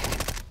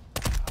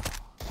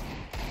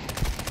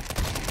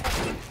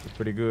 You're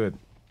pretty good,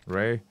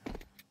 Ray.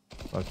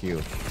 Fuck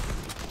you.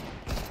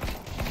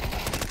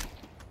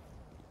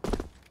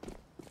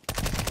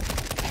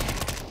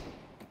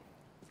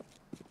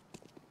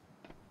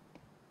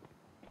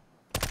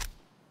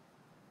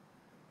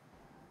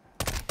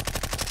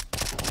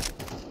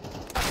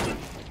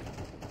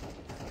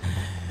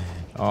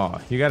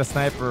 Oh, you got a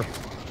sniper.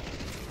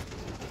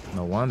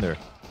 No wonder.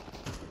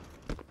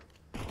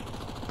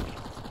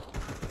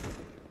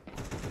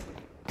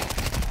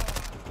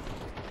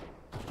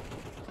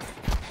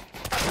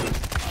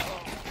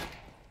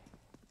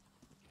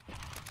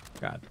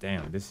 God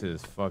damn, this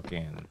is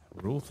fucking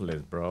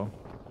ruthless, bro.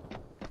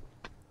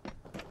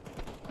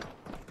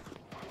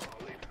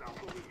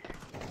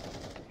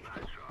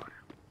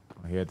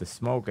 I hear the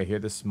smoke, I hear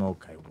the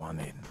smoke. I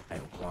want it. I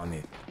want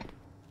it.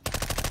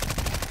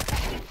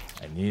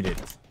 I need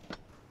it.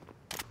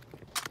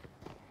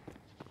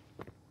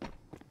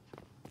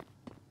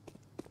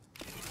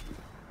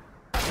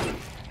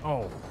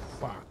 Oh,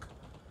 fuck.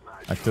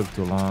 I took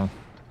too long.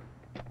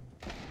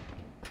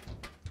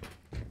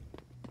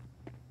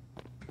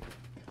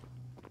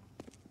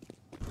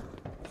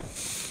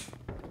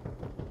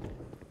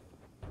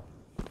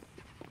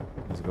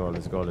 Let's go,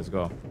 let's go, let's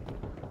go.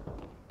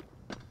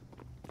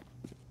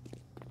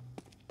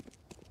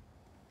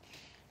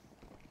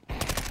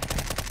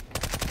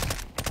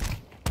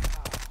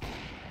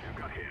 You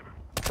got him.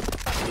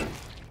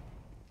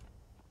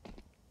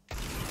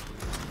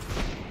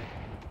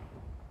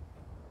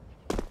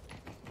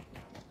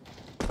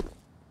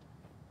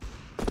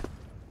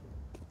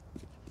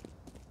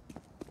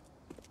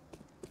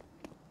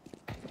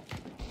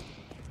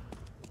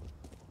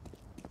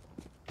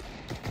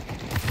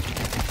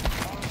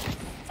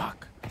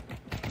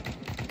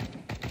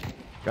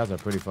 Guys are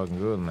pretty fucking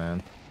good,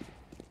 man.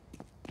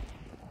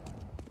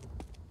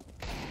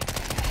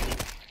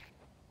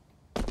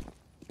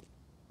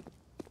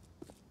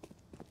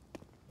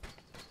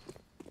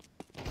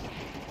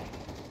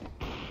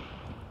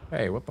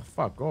 Hey, what the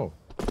fuck? Oh,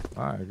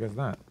 alright, I guess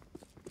not.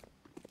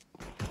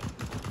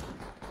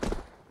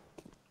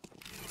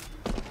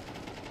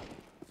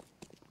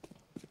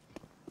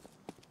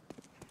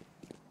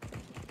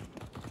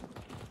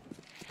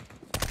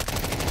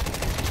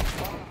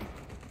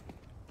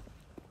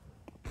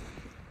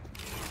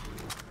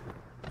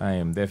 I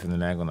am definitely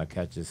not gonna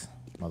catch this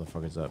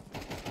motherfuckers up.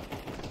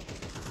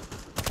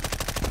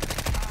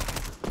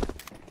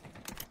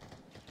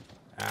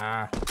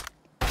 Ah.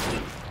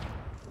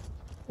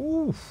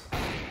 Oof.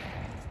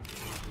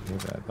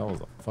 Look at that. That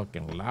was a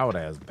fucking loud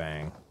ass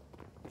bang.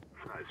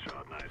 Nice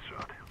shot, nice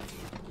shot.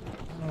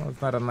 Oh,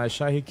 it's not a nice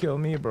shot. He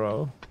killed me,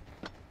 bro.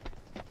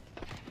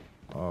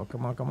 Oh,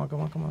 come on, come on,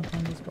 come on, come on, come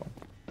on. Let's go.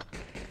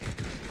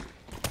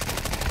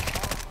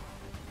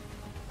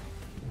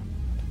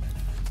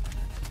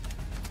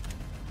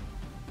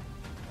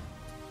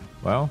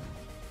 Well,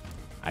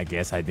 I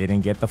guess I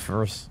didn't get the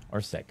first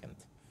or second.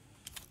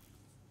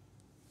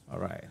 All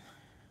right.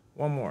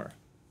 One more.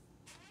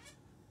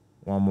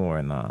 One more,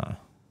 and I'm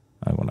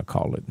gonna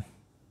call it.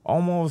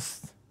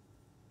 Almost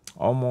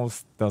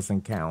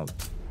doesn't count.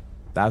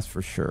 That's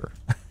for sure.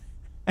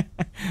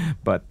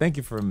 But thank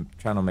you for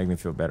trying to make me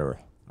feel better.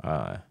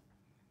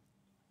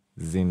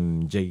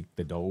 Zim Jake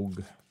the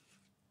dog.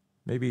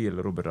 Maybe a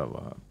little bit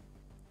of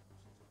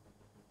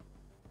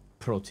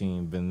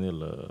protein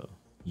vanilla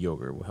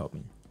yogurt will help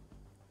me.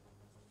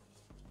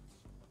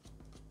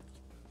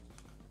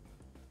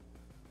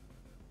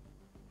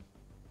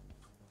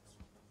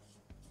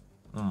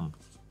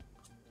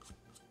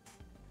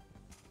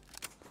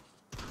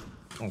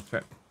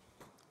 Okay.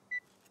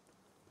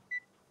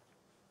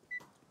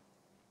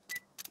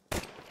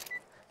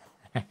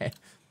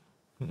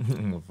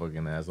 I'm a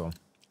fucking asshole.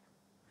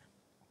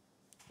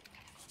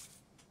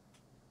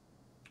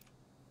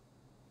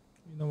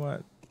 You know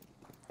what?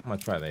 I'm gonna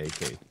try the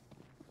AK.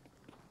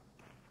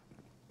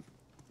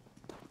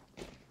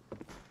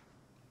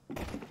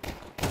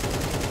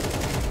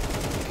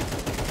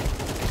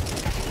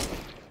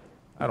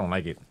 I don't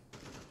like it.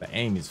 The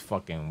aim is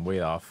fucking way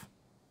off.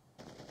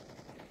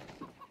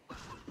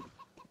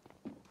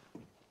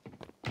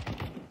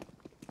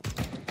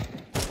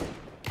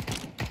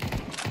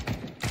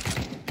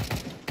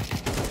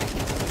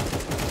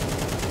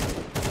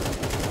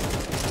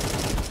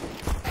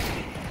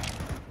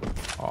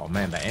 Oh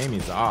man, the aim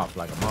is off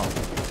like a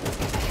motherfucker.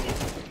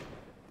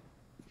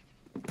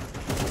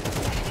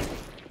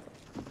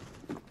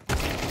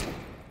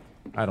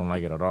 I don't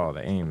like it at all.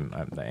 The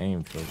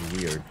aim feels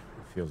weird.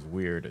 It feels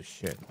weird as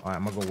shit. All right,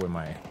 I'm gonna go with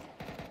my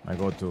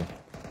go-to.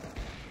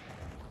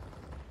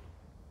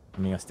 I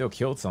mean, I still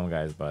killed some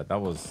guys, but that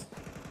was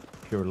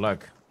pure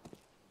luck.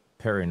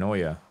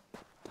 Paranoia.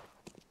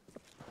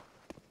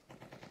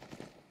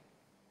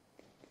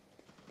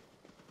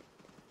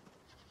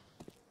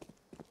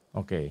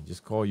 Okay,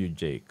 just call you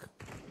Jake.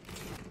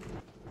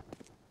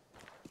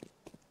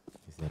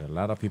 He said a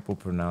lot of people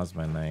pronounce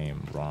my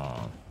name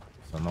wrong,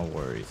 so no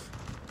worries.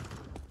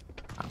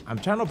 I'm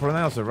trying to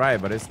pronounce it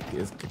right, but it's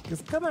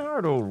kind of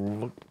hard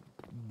to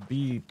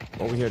be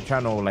over here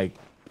trying to like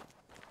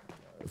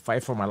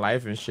fight for my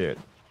life and shit,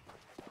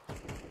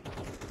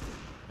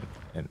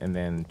 and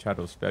then try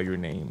to spell your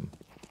name.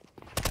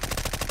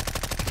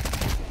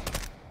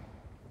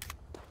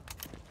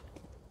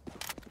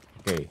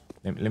 Okay,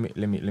 let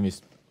me.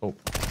 Oh,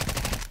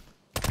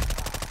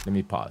 let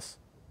me pause.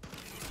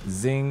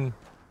 Zim,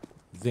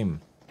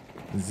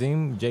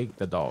 Jake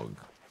the dog.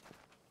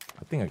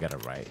 I think I got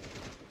it right.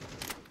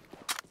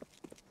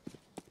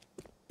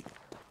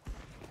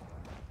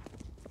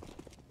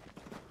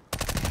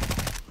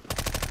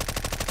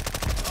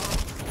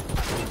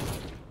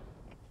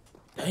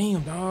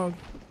 Damn, dog.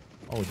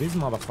 Oh, these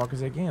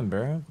motherfuckers again,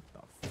 bro.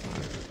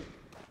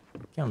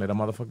 Can't let a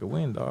motherfucker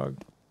win, dog.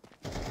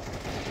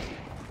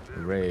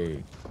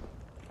 Ray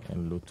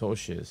and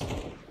Lutocious.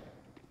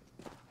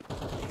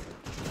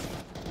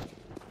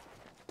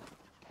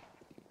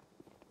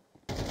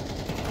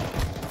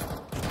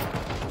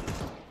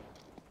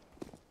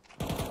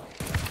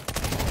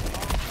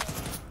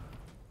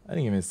 I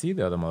didn't even see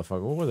the other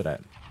motherfucker. What was it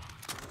at?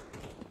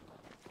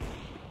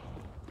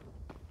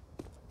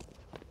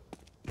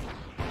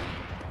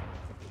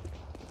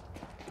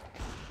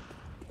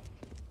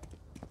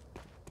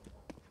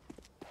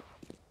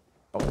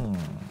 Boom.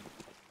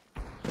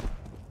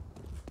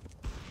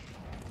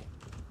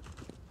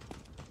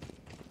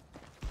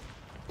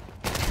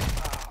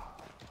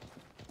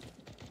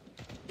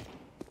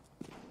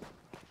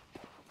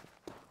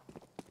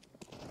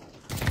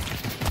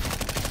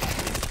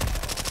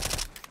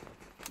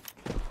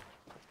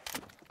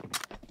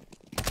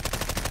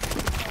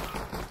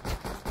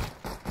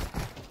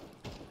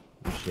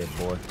 Good shit,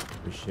 boy.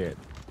 Good shit.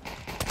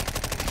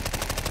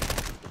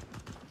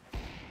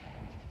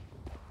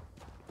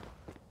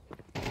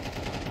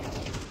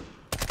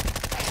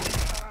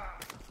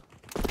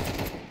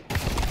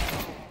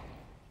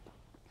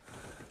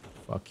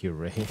 Fuck you,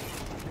 Ray.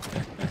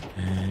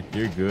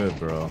 You're good,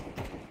 bro.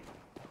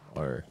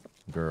 Or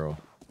girl.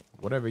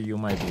 Whatever you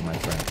might be, my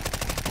friend.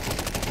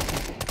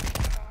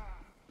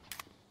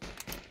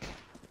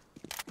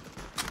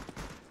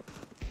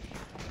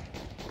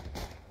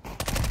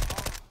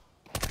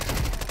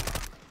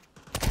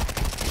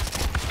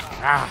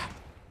 Ah!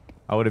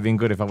 I would have been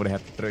good if I would have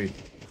had the 3.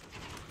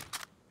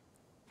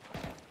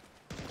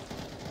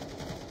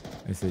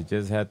 I said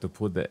just had to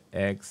put the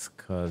X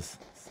because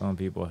some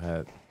people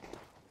had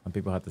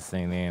the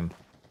same name.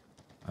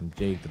 I'm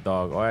Jake the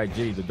dog. All right,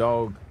 Jake the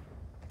dog.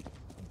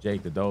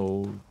 Jake the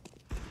dog.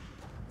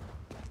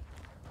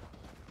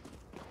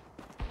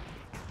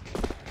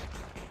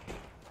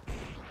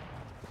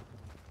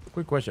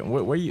 Quick question: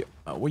 where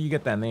you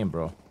get that name,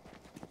 bro?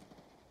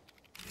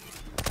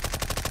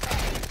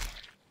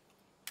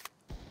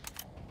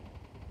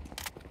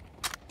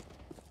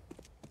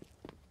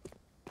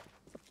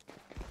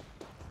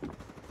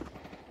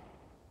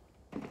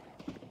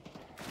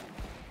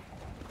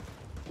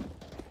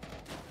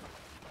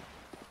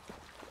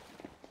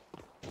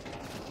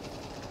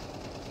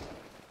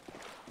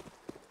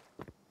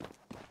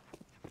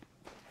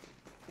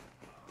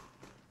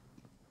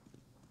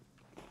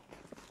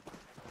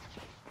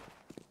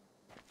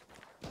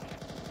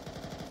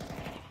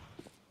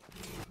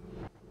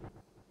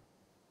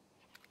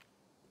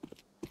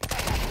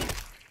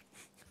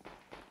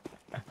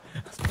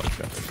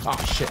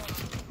 Oh shit!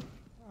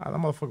 Ah, that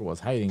motherfucker was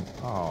hiding.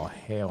 Oh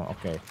hell!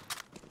 Okay.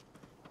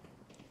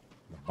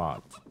 The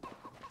bot.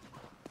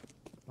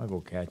 I'll go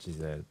catch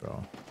his ass,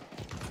 bro.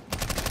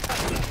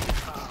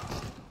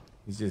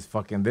 He's just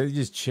fucking. They're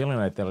just chilling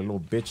right there like little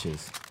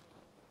bitches.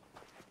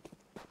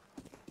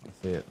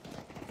 That's it.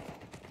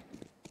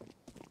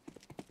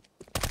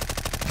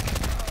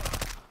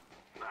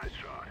 Nice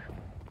shot.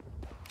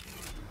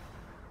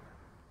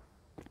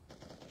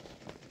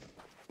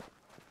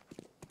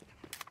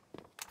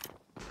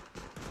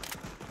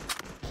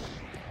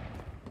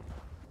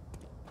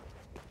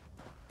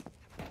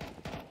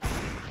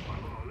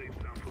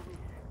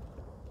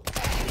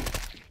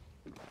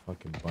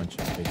 Fucking bunch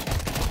of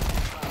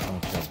bitches.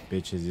 Bunch of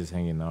bitches just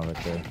hanging out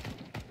right there.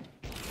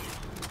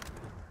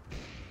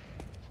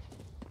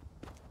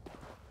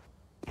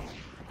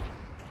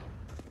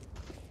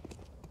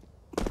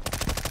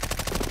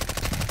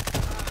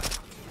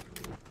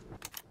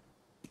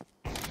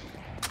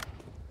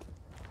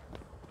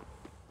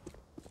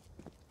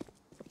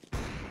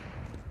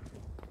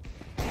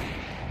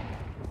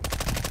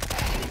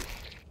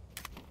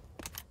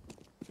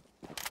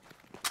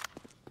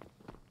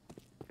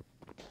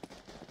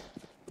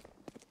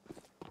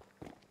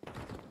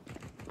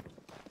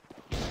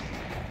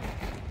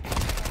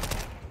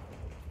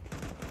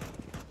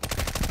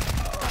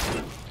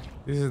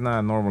 This is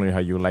not normally how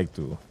you like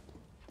to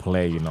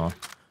play, you know.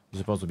 You're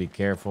supposed to be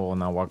careful,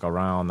 not walk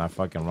around, not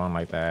fucking run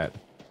like that,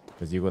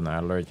 because you're gonna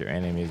alert your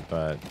enemies,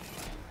 but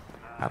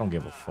I don't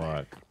give a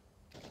fuck.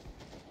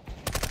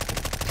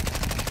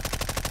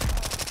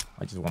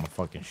 I just want to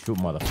fucking shoot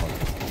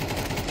motherfuckers.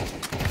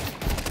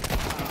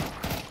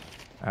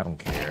 I don't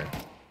care.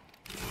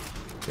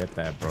 Get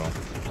that, bro.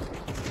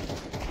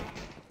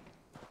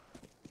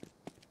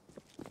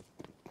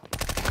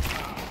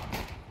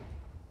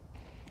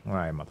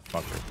 Alright,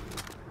 motherfucker.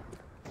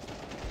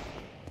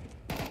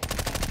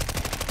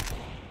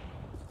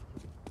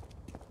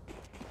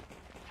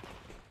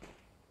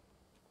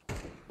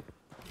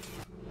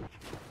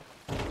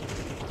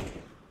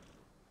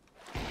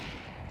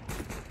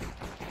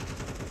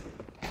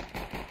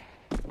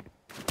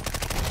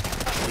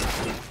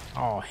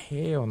 Oh,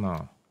 hell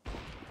no.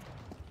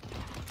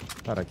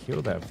 Gotta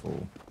kill that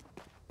fool.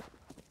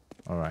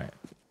 Alright.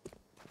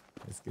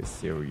 Let's get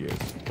serious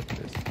with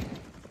this.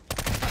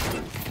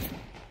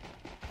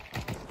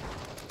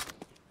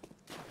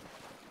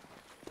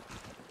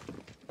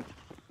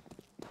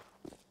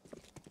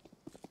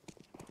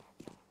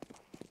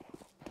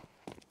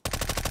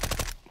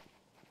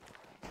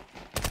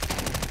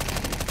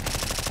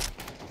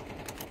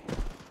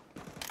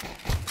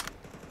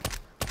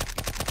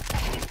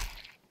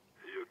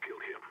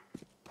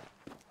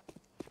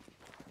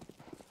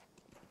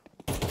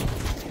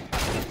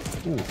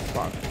 Ooh,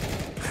 fuck.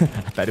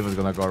 I thought he was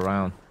gonna go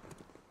around.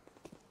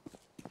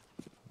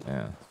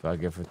 Yeah, that's what I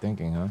get for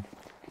thinking, huh?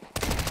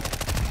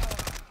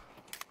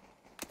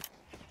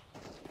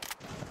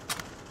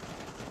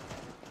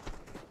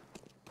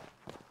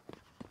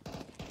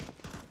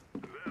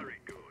 Very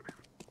good.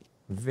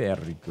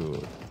 Very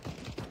good.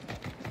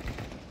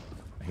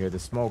 I hear the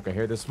smoke, I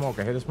hear the smoke,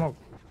 I hear the smoke.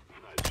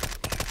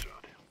 Nice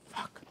shot.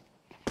 Fuck.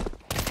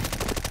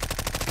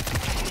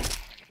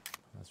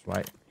 That's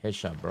right.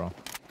 Headshot, bro.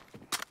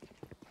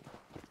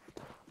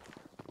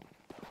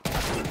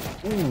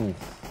 Ooh.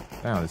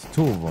 Damn, there's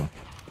 2 of them.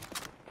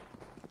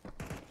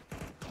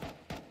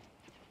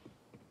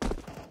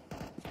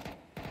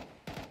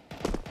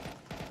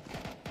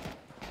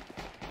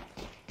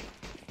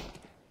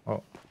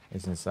 Oh,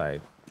 it's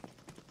inside.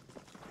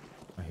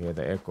 I hear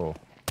the echo.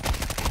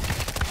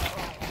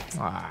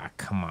 Ah,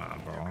 come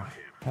on, bro.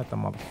 Hit the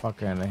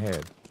motherfucker in the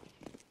head.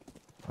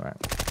 All right.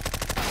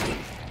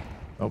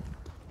 Oh,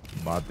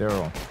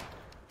 Botero.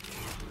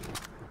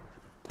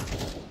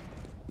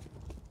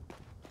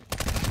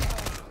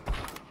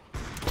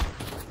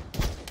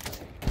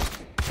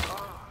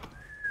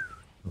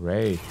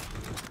 Ray,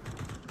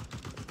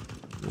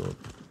 you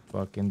a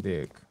fucking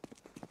dick.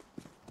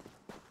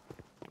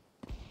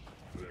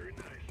 Very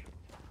nice.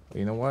 But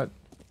you know what?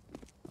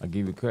 I'll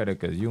give you credit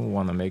because you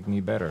want to make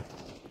me better.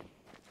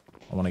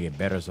 I want to get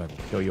better so I can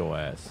kill your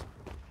ass.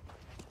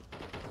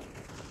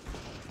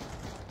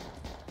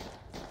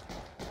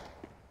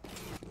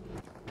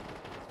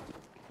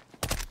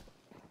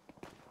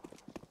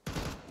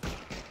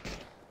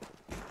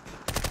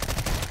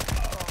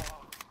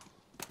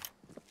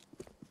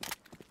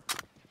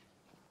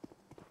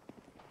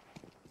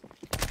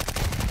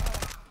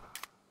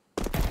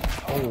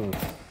 Oh.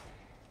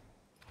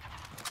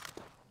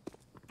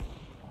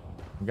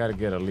 You gotta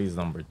get at least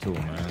number 2,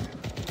 man.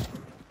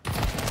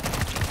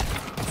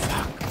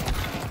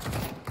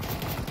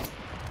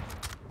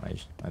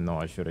 I know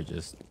I should have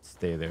just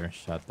stayed there and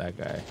shot that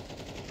guy.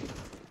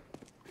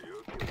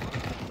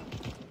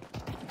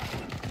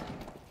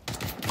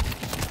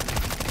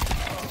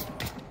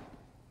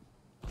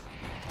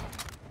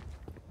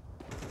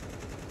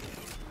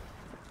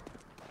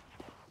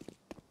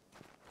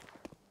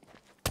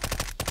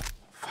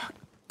 Fuck.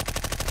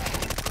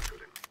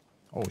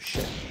 Oh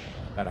shit.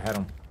 Gotta hit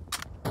him.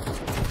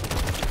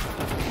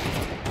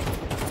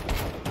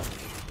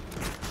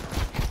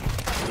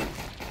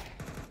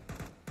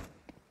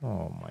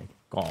 Oh my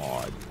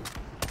god.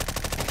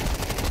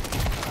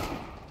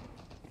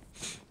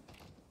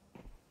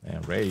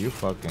 Man, Ray, you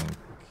fucking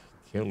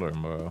killer,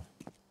 bro.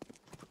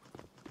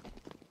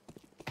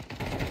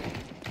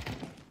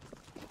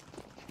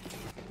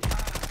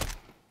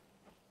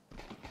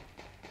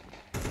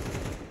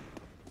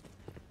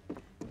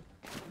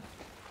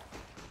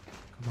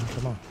 Come on,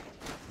 come on.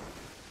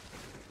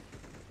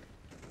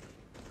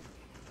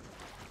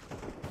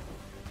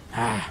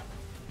 Ah.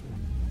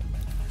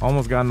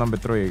 Almost got number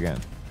 3 again.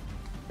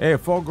 Hey,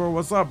 Fogger,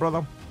 what's up,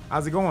 brother?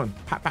 How's it going?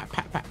 Pat, pat,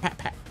 pat, pat, pat,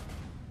 pat.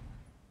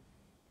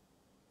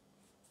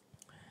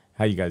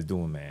 How you guys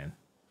doing, man?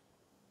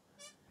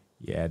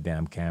 Yeah,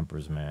 damn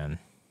campers, man.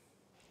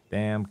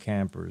 Damn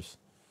campers.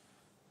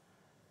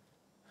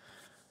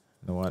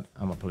 You know what?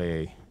 I'm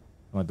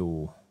gonna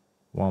do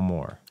one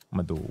more.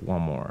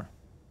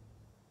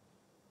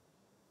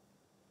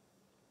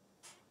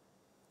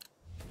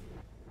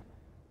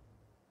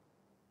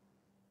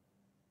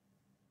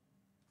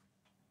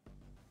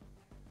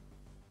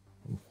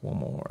 One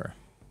more.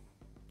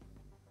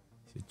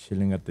 She's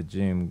chilling at the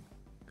gym.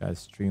 Got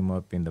stream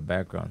up in the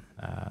background.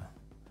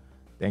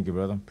 Thank you,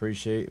 brother.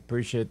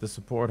 Appreciate the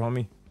support,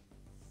 homie.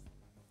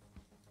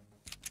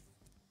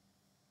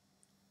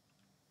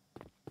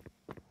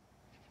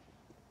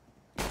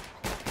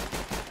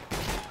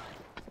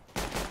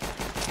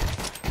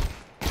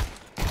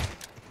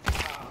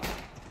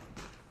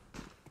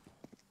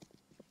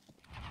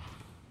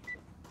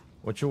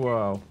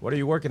 What are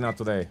you working out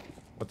today?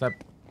 What type?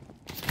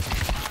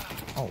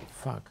 Oh,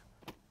 fuck.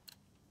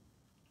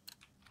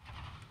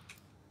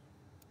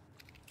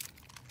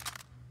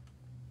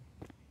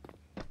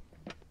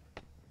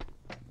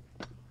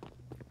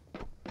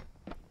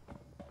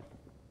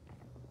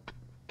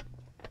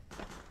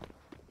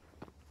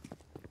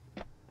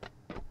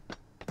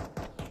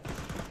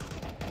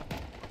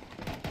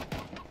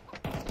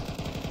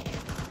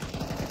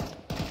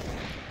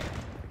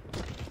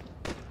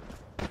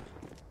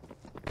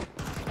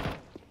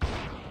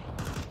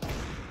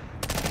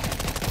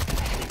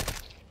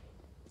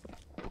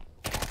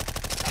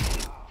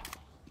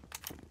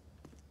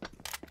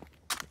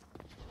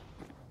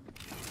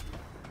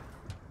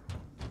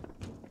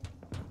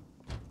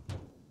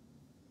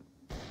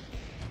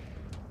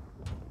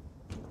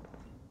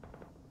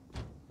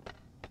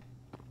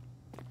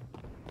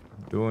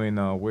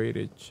 Doing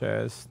weighted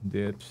chest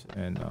dips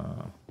and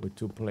with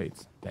 2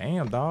 plates.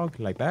 Damn, dog,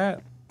 like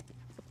that.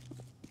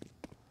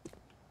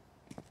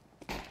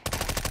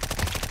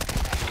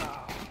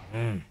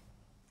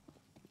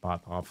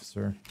 Bot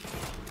officer.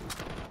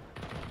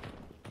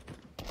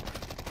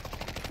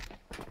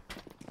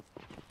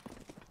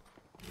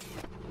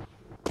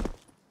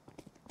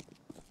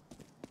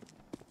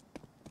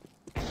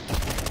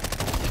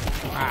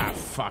 Ah,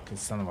 fucking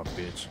son of a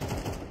bitch.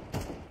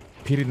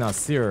 Piri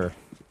Nasir.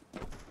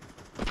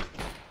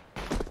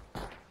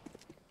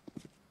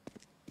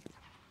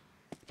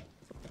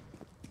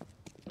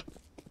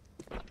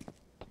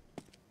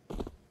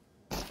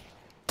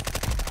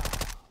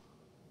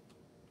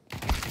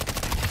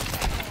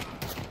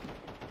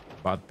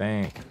 Bot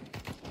bank.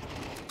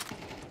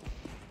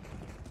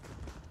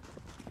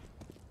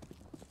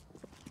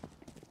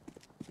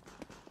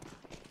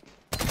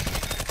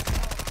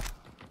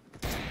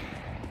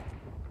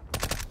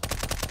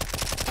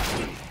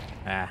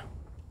 Ah.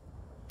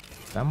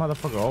 That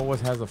motherfucker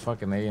always has a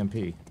fucking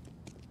AMP.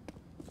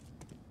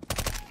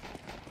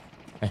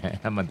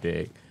 I'm a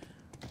dick.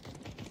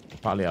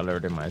 Probably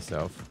alerted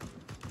myself.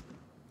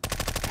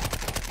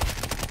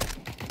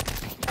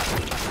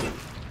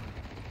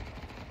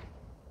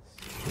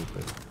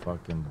 Stupid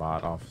fucking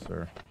bot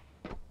officer.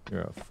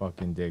 You're a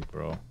fucking dick,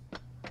 bro.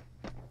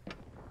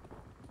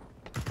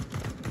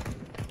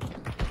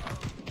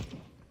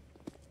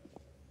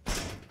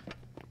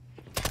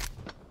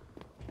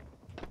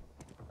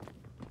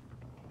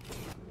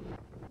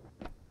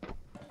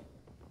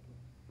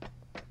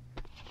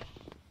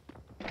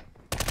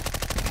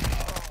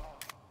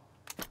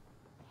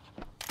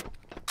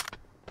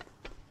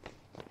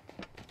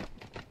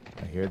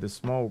 I hear the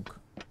smoke.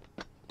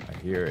 I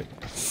hear it.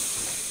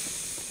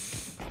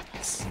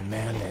 I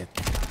smell it.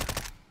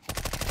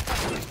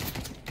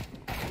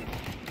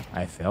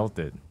 I felt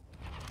it.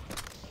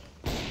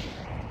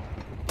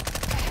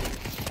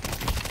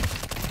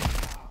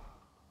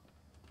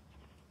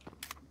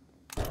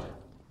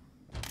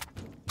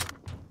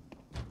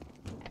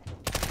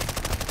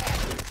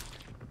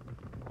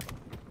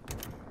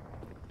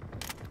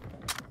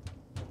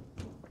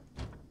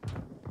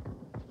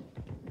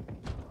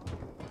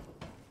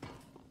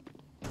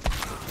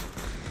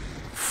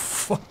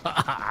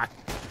 Fuck.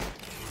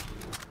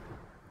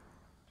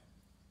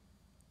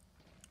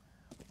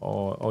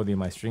 Oh, did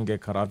my stream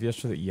get cut off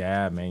yesterday?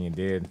 Yeah, man, it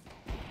did.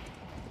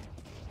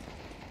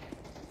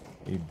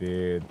 It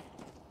did.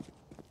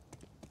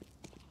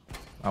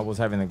 I was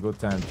having a good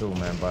time too,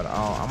 man. But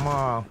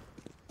I'll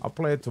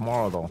play it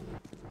tomorrow though.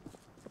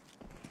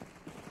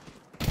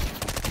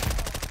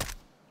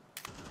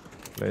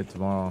 Play it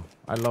tomorrow.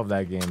 I love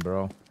that game,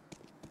 bro.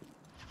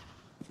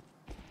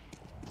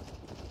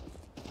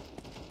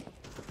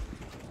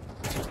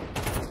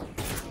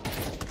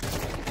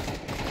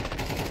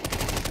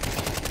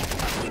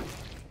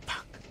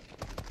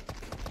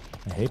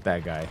 I hate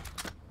that guy.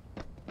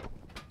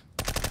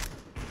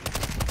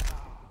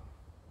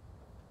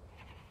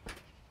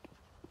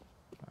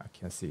 I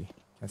can't see.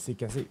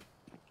 Can't see.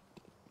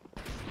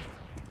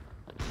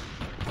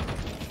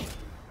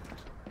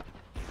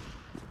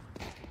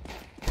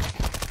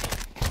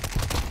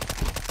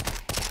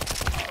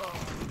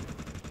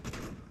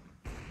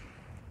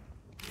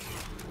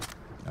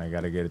 I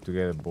gotta get it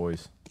together,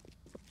 boys.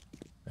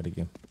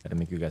 Gotta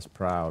make you guys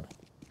proud.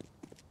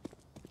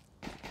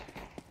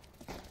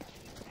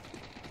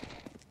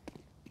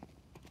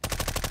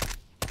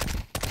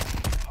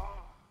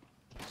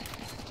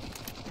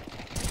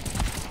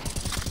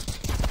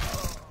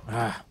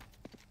 Ah,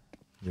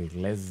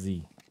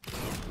 lazy.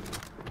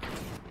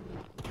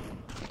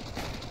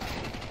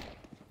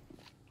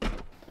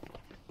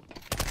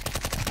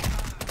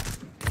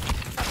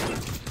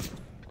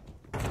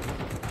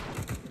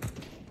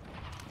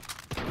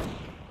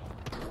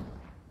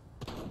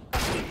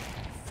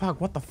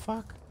 Fuck, what the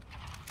fuck?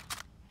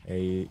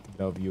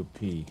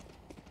 AWP.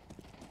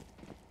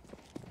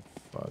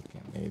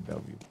 Fucking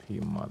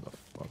AWP,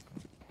 motherfucker.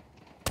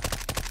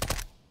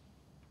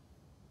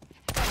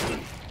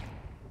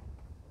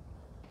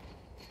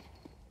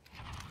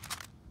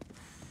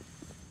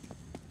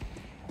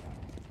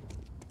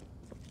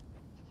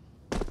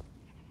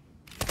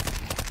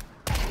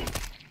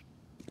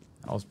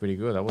 That was pretty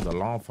good. That was a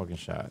long fucking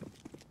shot.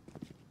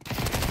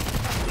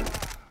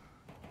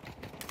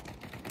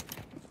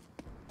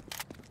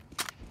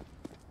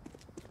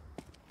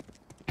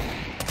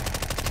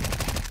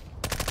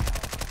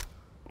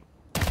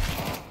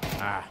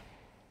 Ah.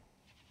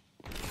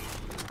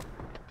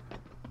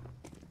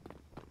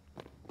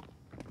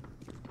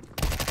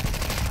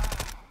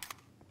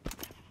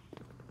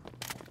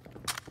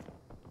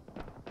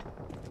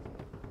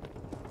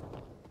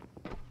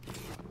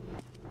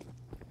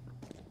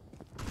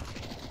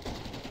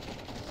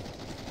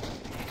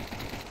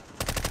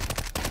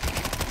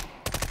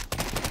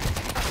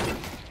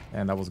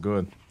 And that was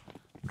good.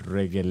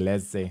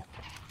 Regelese,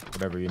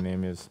 whatever your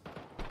name is.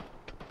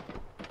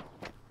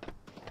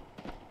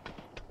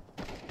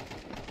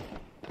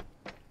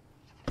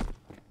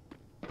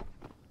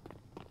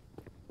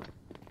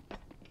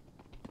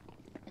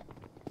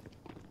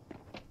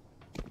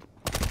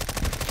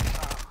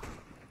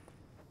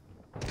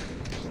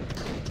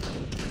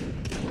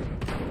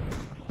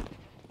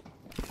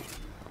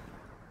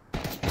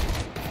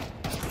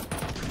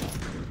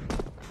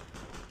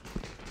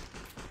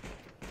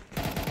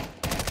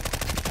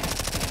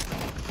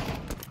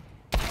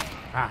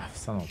 Ah,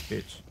 son of a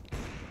bitch.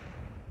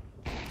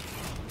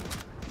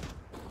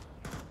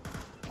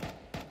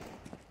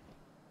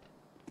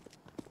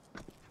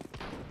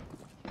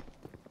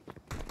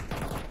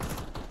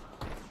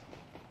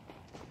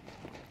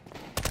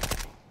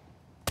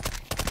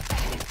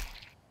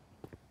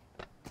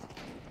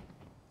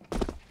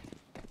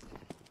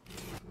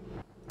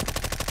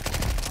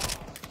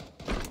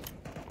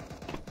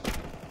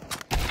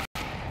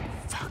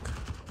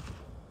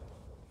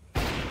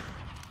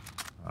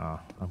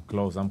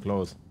 I'm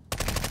close.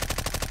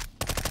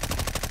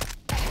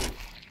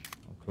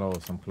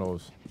 I'm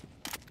close.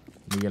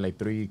 We get like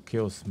 3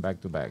 kills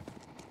back to back.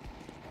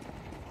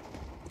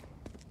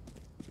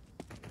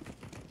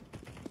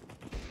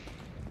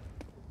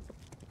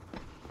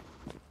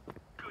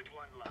 Good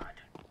one, lad.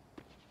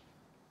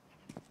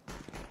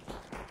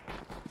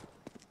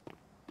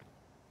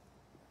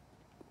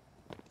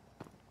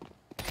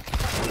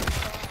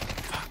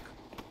 Fuck.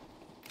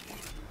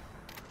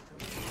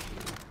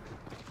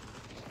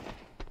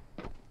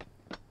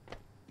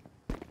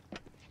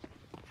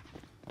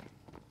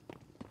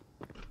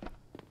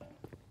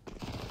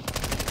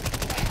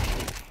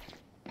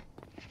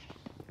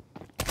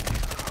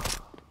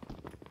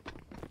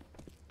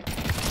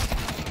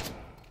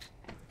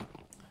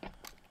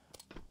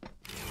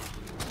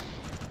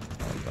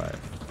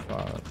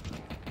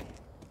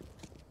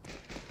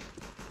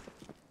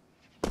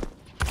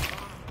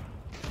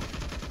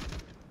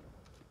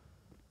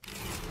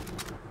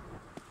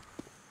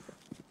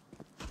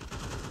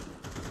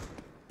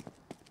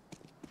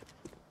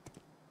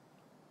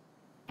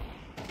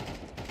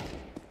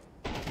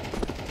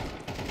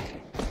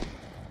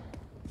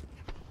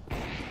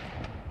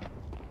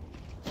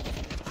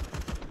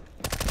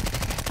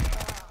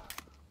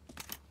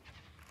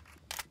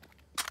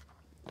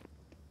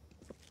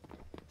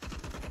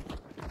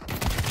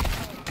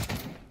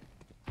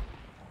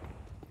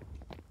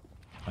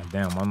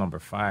 damn, I'm number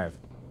 5.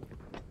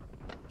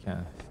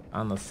 Can't.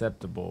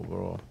 Unacceptable,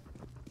 bro.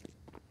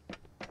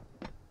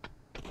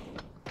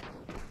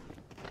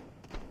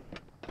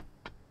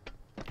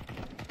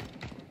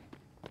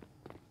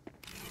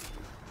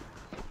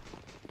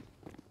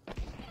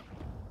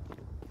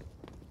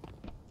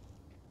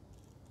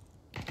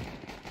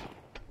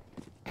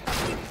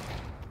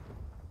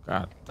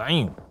 God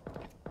damn.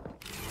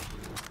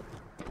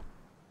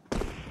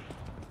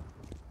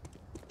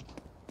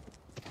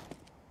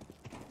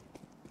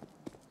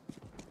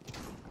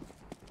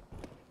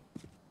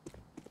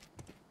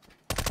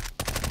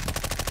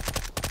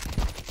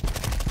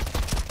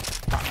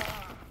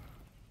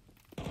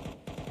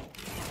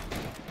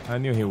 I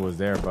knew he was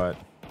there, but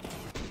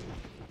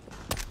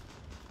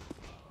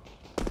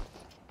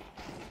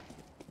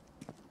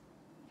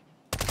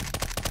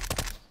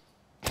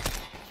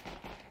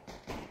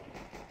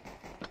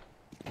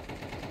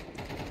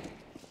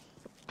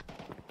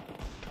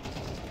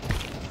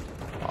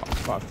oh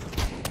fuck.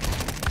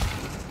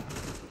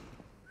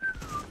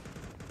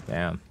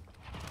 Damn.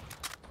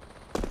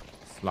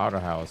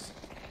 Slaughterhouse.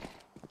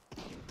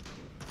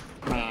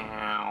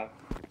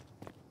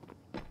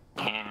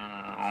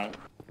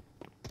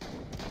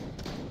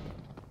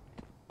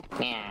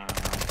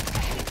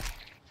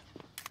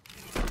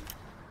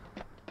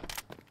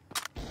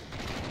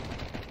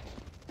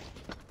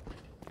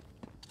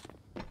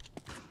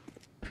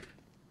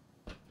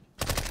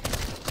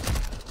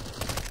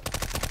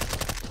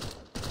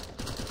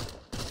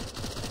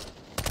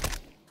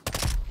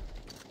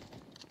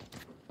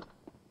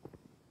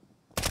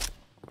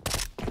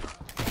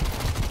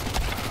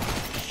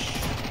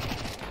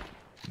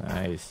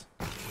 Nice.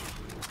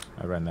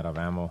 I ran out of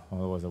ammo.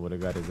 Otherwise, I would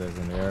have got his ass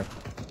in the air.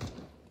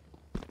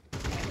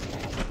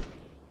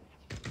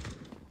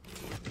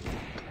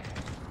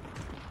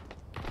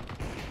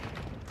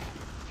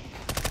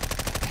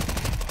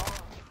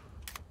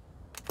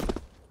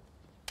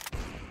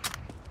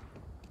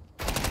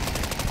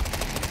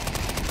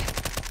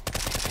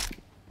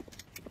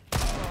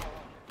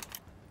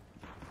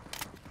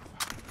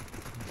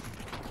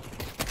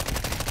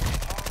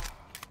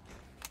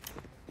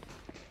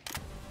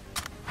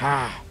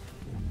 Ha!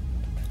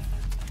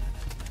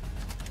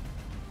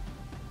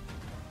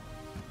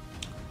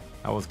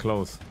 That was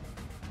close.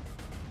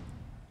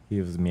 He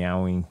was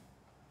meowing.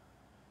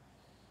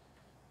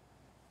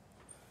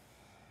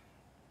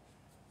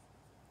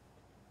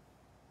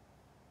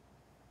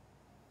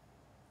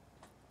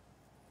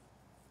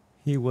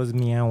 He was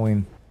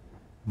meowing.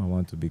 I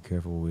want to be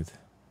careful with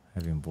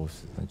having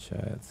voices in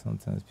chat.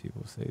 Sometimes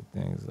people say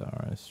things that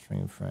aren't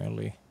stream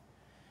friendly.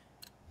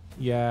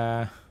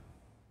 Yeah.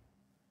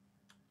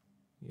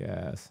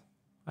 Yes.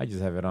 I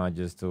just have it on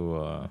just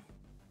to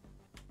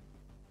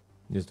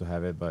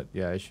have it, but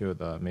yeah, I should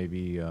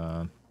maybe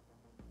not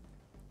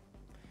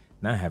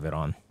have it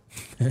on.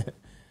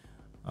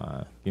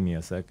 Give me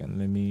a second.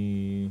 Let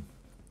me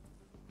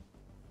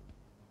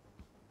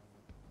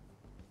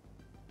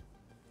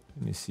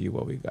see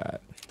what we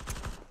got.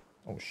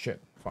 Oh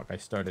shit. Fuck, I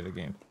started the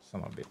game.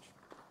 Son of a bitch.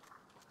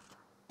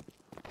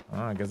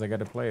 I guess I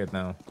gotta play it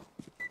now.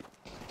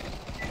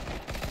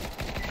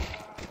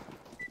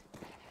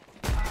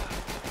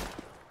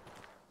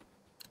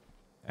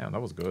 Damn,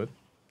 that was good.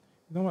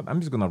 You know what? I'm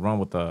just gonna run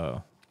with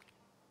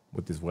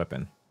this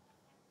weapon.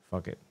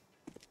 Fuck it.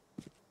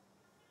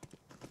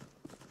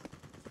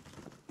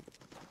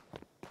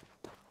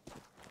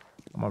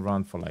 I'm gonna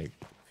run for like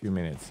a few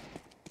minutes.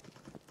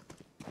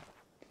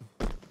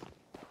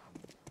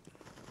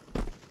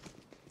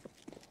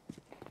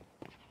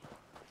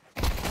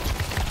 I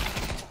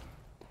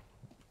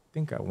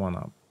think I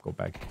wanna go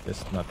back,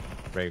 just not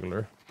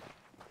regular.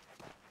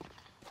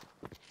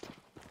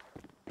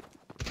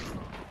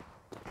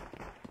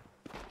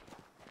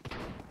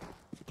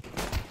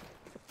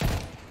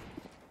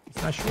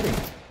 It's not shooting.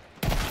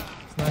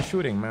 It's not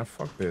shooting, man.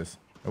 Fuck this.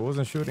 It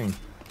wasn't shooting.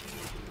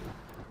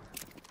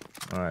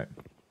 Alright.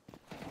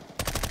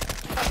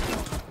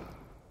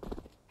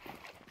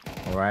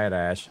 Alright,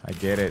 Ash. I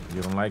get it.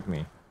 You don't like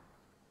me.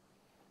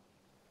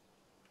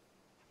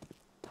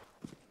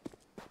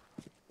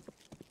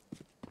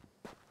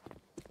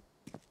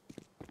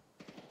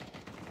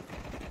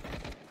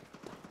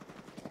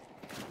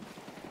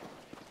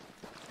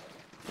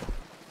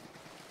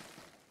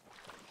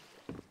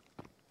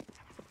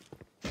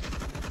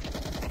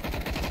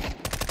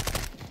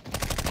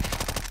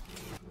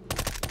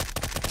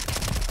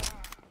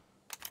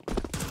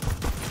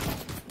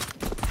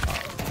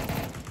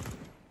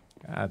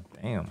 God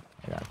damn.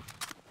 I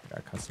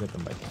got cut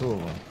slipping by 2 of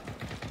them.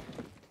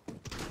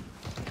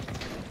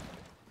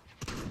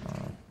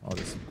 Oh,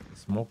 the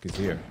smoke is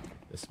here.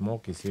 The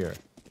smoke is here.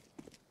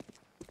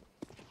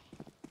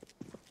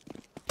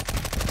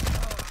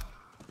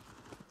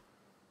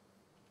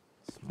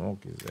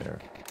 Smoke is there.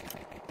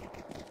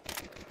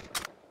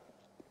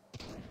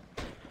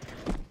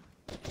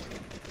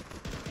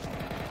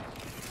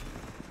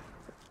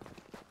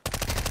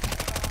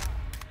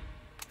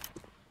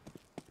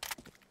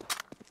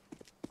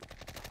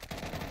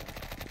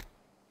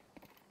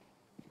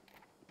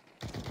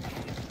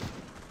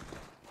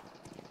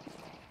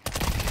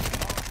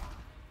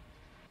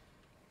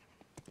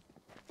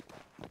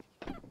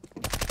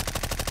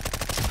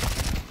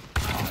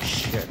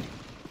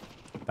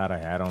 thought I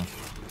had him.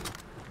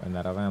 Ran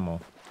out of ammo.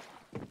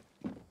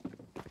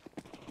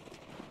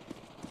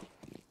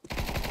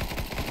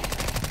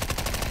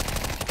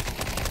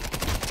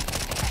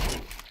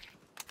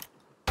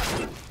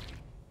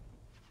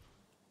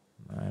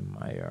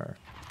 My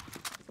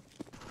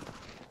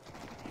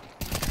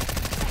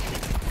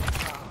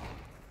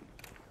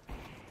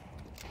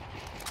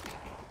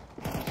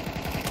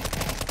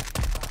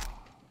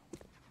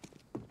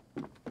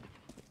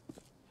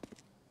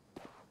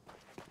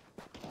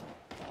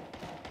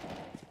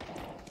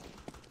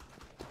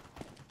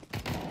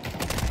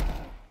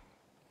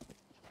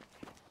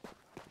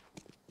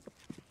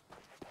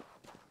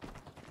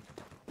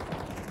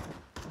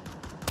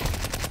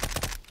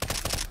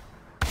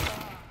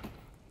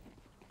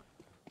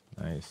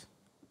Nice.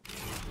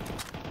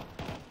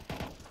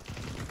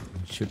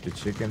 Shoot the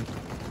chicken.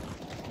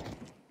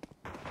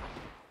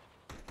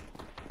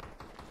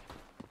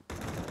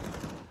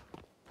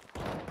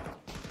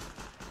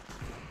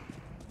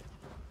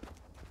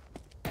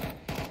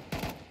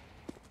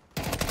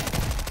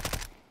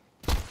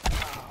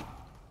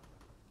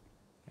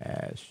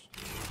 Ash.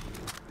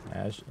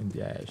 Ash in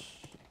the ash.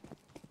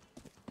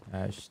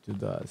 Ash to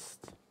dust.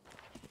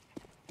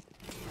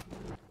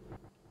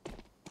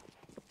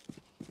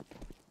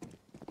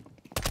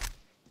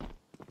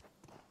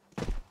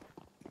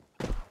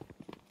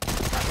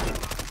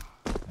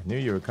 I knew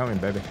you were coming,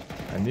 baby.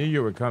 I knew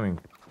you were coming.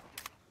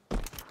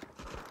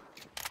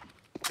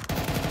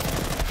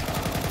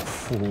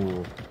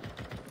 Ooh,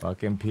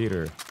 fucking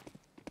Peter.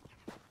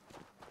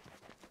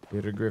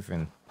 Peter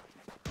Griffin.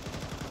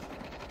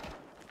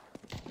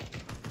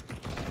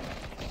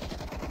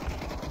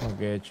 I'll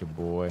get you,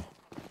 boy.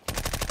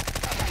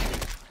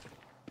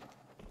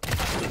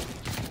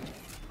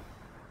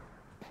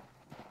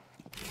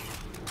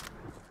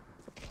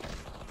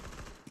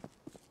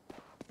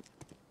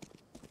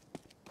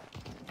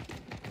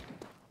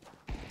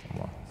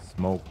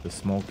 Smoke, the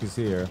smoke is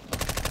here.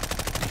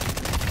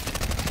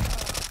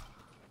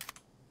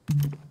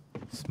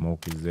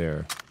 Smoke is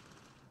there.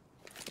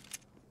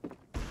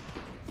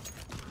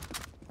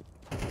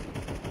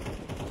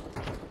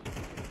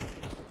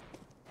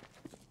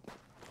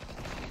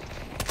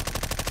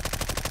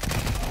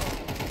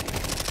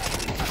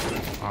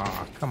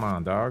 Ah, come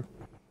on, dog.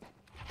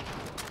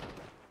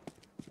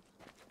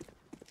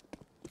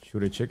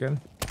 Shoot a chicken.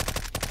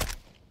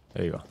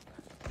 There you go.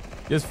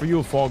 Just for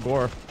you, Fall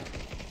Gore.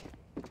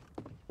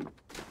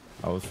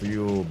 That was for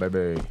you,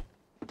 baby.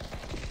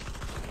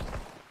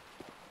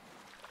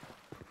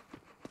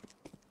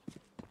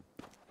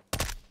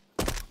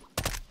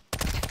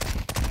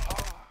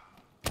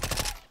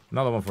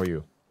 Another one for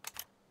you.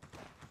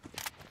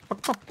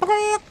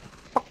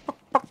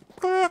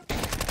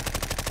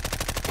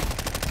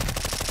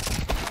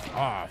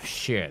 Oh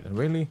shit,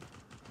 really?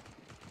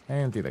 I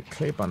didn't do the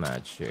clip on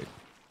that shit.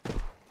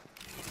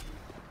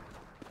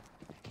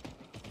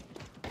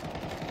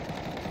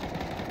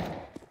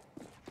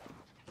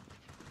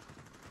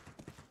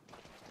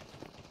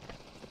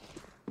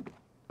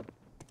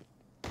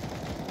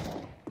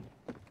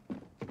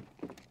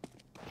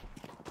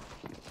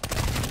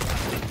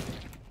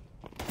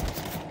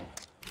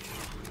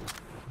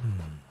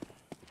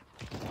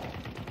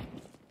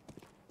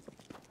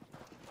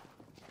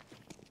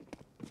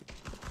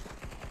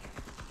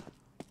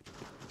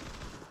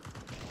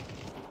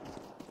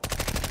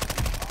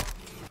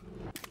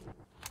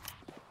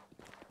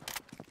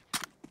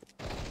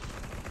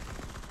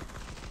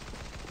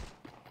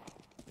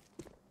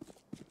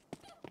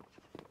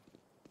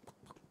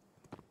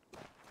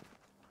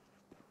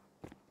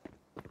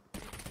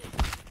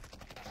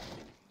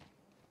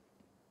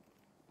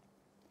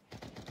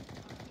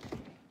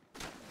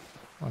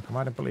 Oh, come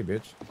out and play,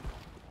 bitch.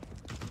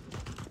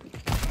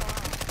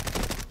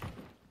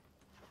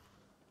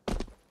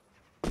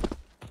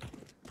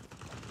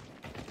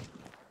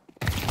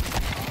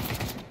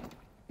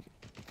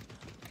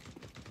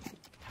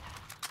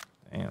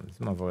 Damn, these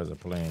motherfuckers are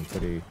playing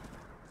pretty.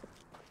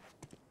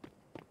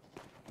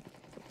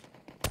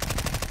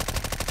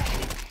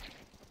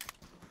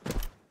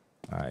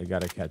 Alright, you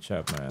gotta catch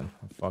up, man.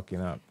 I'm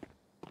fucking up.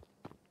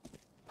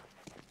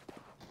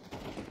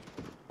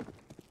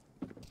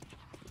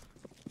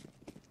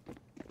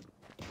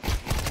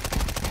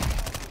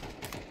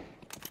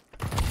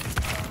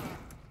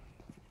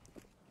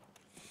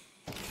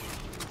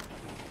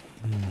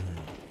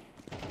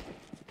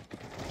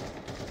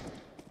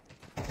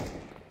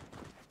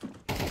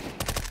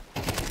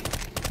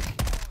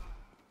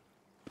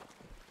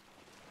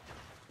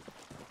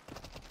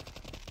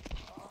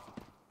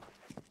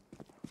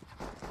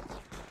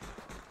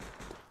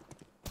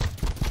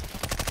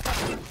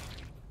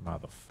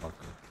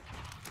 Motherfucker.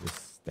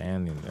 Just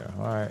standing there.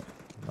 Alright.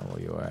 I know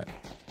where you're at.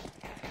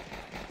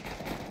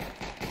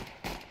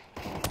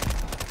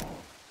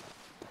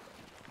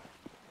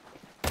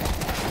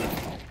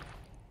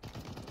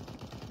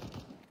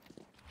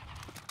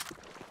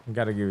 I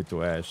gotta give it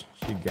to Ash.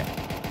 She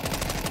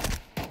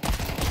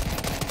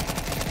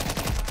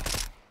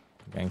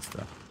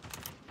gangsta.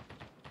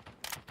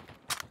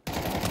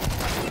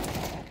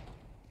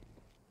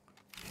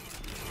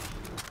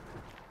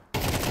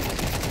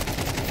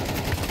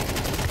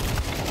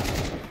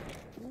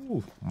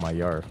 Ooh, my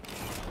yard.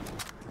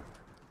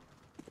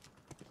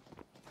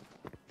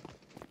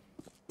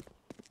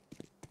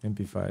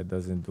 MP5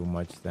 doesn't do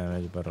much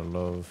damage, but I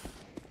love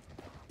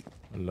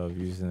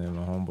using it.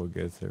 My homeboy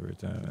gets every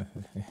time.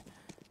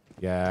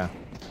 Yeah,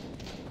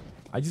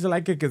 I just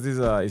like it because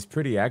it's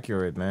pretty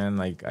accurate, man.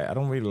 Like I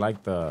don't really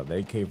like the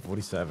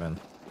AK-47.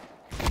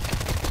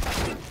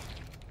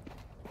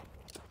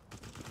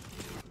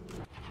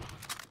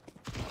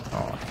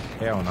 Oh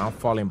hell, now I'm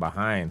falling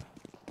behind.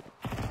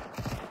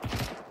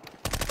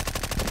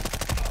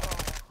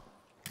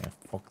 Yeah,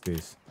 fuck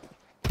this.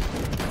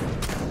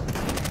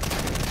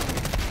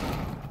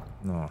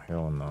 No,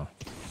 hell no.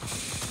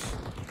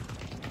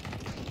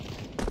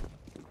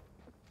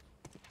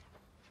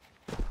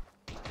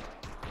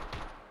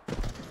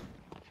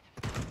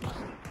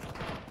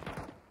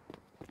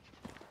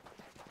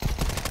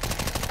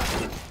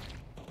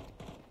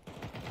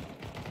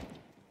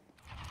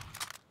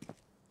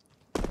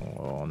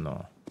 Oh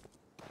no.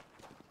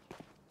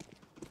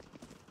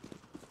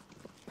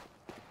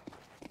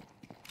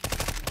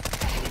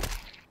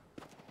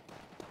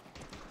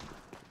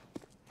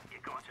 You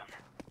got him.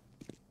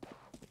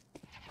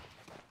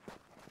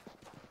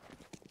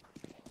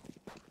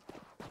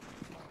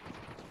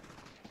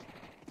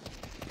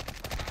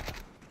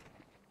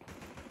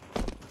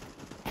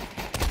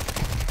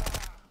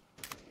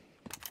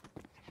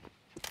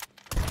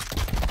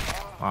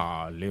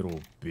 Ah, little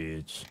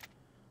bitch.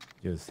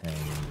 Just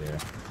hanging there.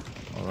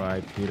 All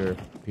right,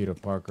 Peter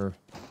Parker.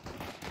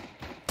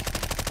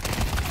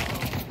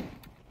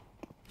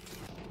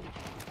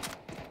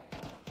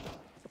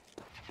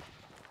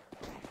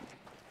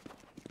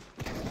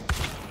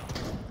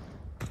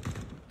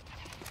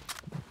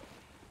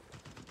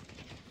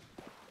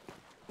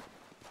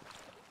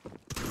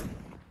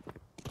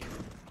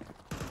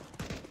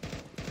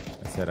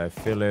 I said I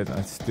feel it.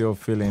 I'm still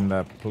feeling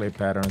that play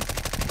pattern.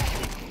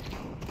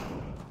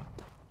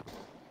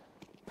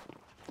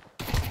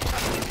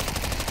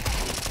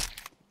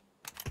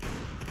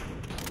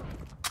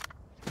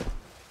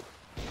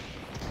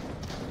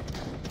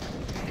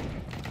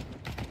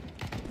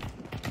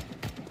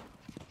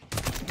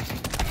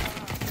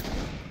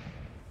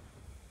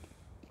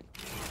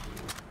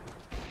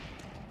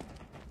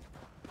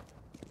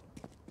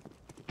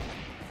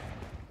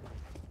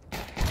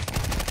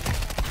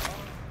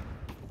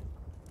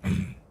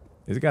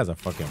 These guys are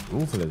fucking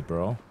ruthless,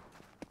 bro.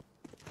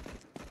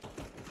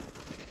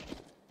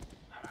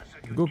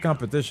 Good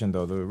competition,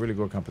 though. They're really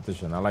good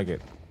competition. I like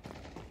it.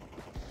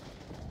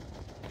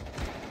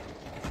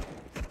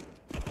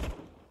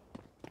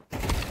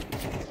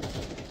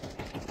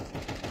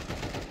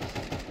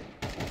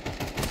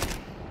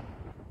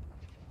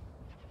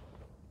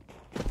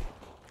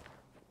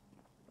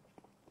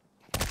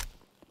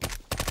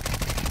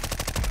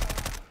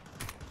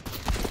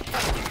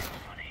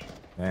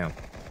 Damn.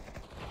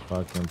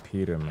 Fucking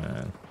Peter,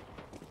 man.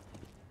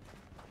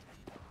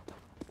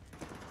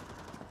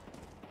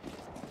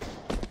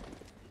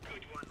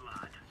 Good one,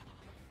 lad.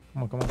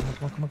 Come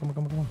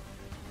on.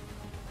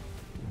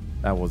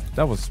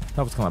 That was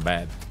kind of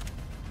bad.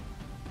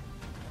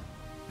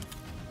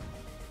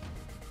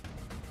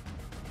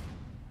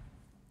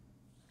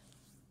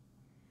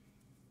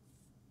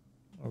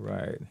 All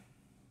right.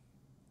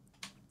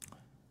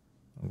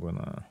 I'm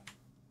gonna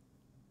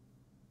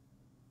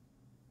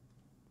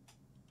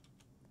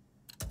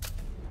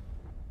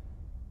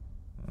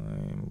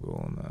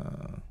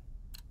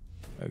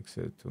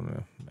exit to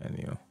the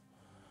menu.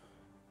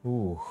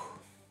 Ooh,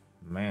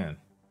 man.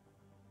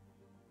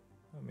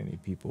 How many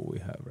people we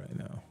have right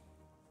now?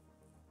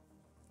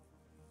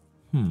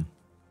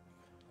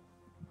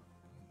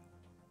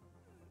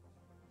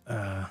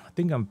 I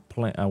think I'm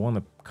playing. I want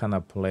to kind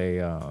of play.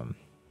 Kind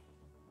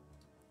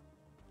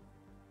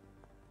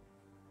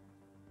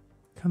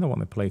of want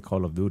to play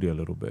Call of Duty a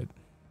little bit.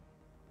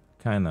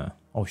 Kind of.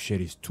 Oh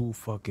shit! It's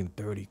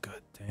 2:30.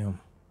 God damn.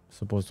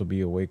 Supposed to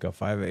be awake at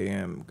 5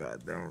 a.m.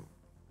 God damn.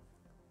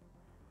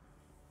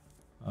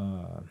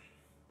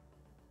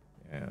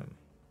 Yeah.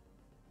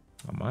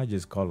 I might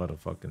just call it a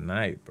fucking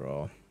night,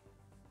 bro.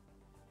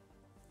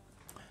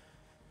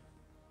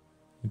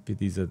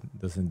 MPD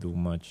doesn't do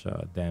much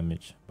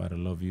damage, but I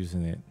love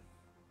using it.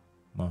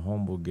 My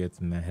homeboy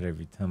gets mad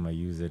every time I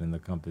use it in the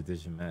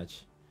competition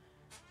match.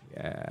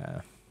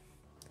 Yeah.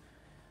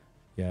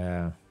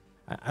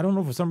 I don't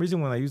know, for some reason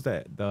when I use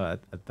the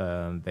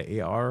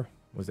AR,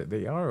 was it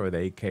the AR or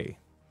the AK?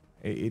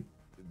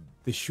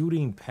 The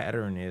shooting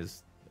pattern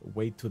is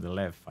way to the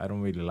left. I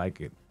don't really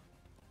like it.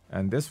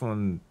 And this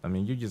one, I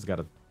mean, you just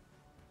gotta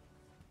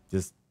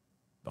just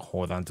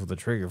hold on to the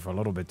trigger for a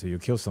little bit till you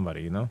kill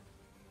somebody, you know?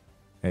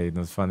 Hey, it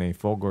was funny.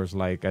 Fogor's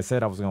like, I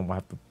said I was gonna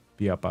have to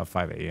be up at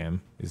 5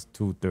 a.m. It's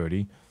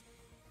 2:30,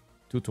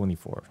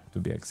 2:24 to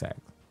be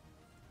exact.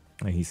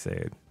 And he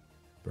said,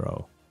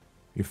 bro,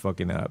 you're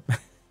fucking up.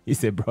 He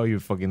said, bro, you're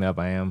fucking up.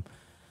 I'm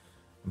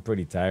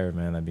pretty tired,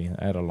 man.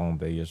 I had a long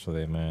day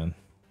yesterday, man.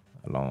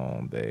 A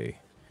long day.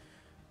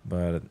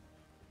 But,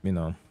 you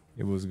know,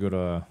 it was good.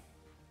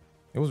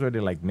 It was already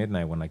like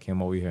midnight when I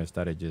came over here and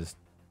started just,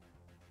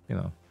 you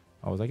know,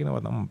 I was like, you know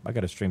what? I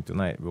gotta stream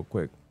tonight real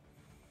quick.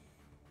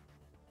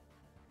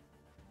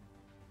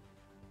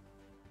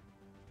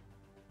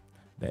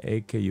 The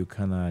AK, you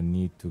kind of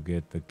need to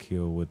get the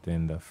kill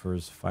within the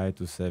first 5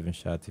 to 7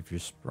 shots if you're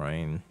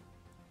spraying.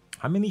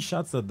 How many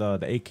shots does the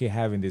AK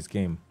have in this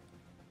game?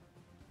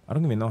 I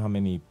don't even know how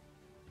many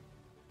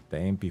the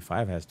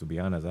MP5 has, to be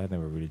honest. I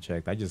never really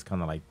checked. I just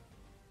kind of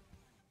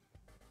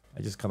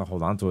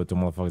hold on to it till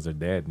motherfuckers are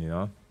dead, you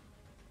know?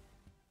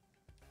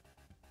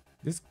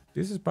 This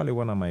is probably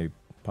one of my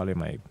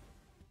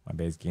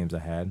best games I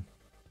had,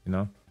 you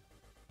know?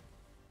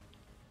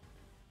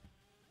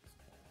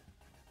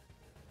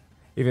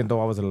 Even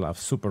though I was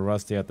super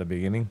rusty at the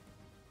beginning.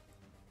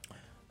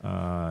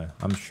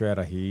 I'm sure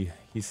that he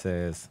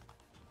says,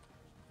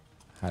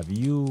 have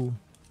you...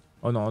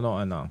 Oh,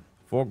 no.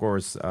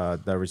 Forgors,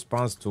 the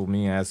response to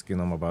me asking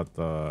him about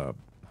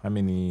how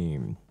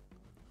many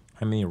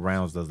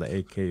rounds does the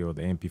AK or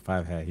the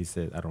MP5 have, he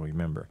said, I don't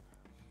remember.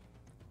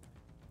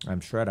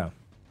 I'm Shredder.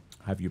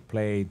 Have you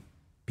played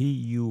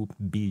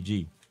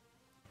PUBG?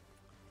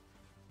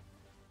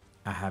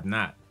 I have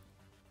not.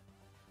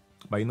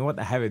 But you know what?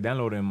 I have it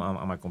downloaded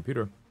on my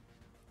computer.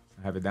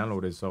 I have it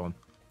downloaded, so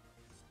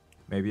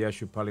maybe I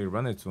should probably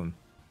run it soon.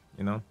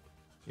 You know,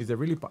 it's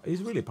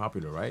really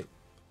popular, right?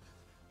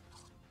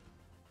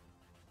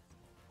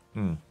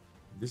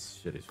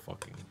 This shit is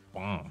fucking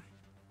bomb.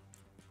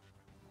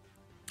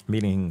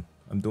 Meaning,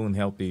 I'm doing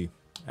healthy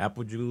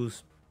apple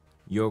juice,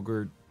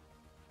 yogurt,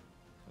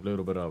 a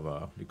little bit of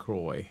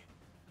LaCroix,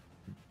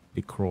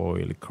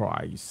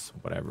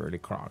 whatever,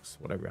 LaCroix,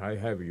 whatever,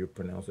 however you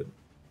pronounce it.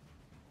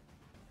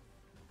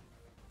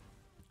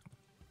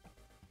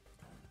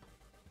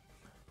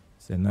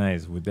 So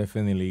nice. We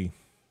definitely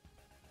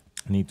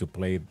need to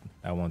play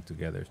that one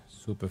together.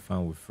 Super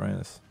fun with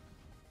friends.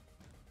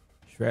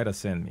 Shredder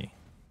sent me.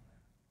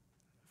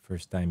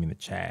 First time in the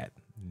chat.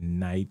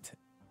 Night.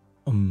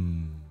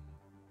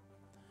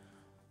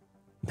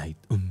 Night.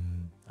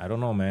 I don't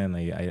know, man.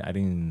 I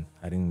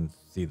didn't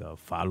see the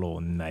follow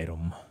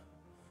item.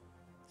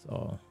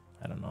 So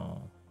I don't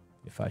know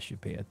if I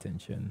should pay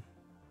attention.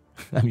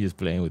 I'm just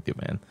playing with you,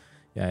 man.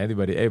 Yeah,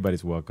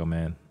 everybody's welcome,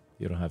 man.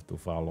 You don't have to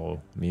follow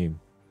me.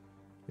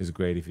 It's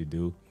great if you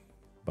do,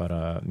 but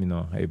you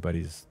know,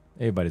 everybody's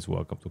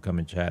welcome to come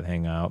and chat,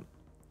 hang out.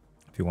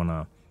 If you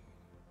wanna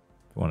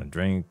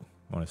drink,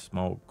 wanna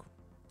smoke,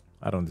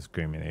 I don't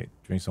discriminate.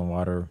 Drink some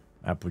water,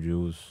 apple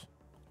juice,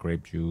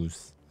 grape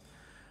juice,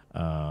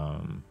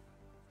 cranberry.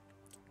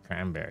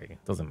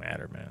 Doesn't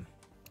matter, man.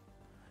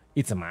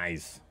 Eat some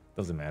ice.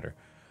 Doesn't matter.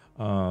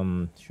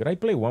 Should I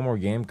play one more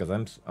game? Cause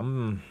I'm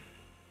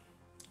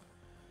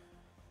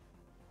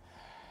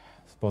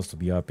supposed to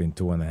be up in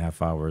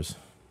 2.5 hours.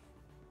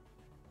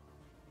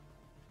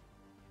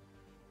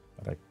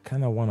 But I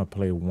kind of want to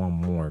play one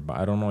more, but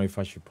I don't know if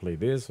I should play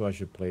this or I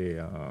should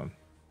play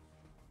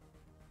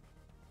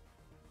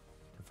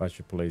if I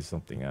should play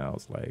something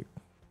else. Like,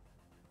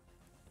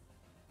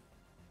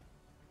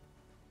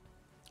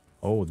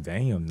 oh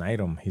damn,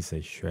 Nightum. He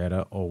said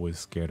Shredder always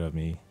scared of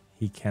me.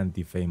 He can't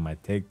defend my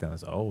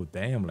takedowns. Oh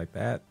damn, like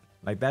that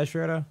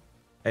Shredder.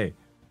 Hey,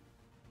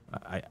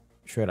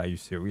 Shredder, are you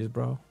serious,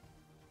 bro?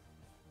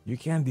 You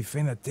can't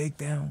defend a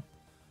takedown.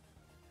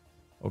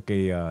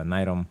 Okay,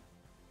 Nightum.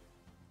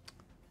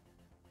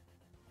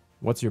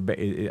 What's your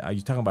are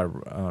you talking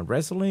about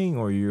wrestling,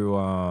 or you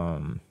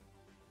are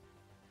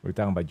you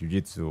talking about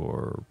jiu-jitsu,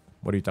 or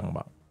what are you talking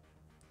about?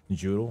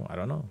 Judo? I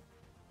don't know.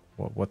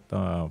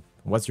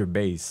 What's your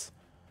base?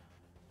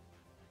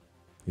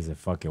 He said,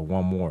 fuck it,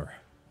 one more.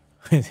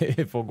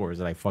 Fogor is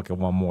like, fuck it,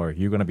 one more.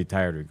 You're gonna be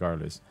tired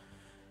regardless.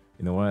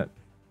 You know what?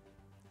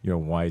 You're a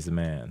wise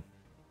man.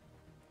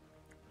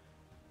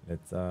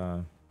 Let's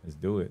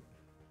do it.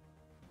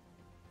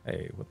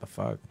 Hey, what the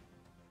fuck?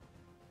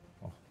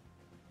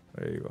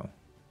 There you go.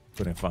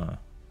 Putting fun.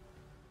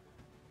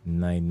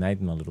 Night,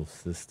 night, my little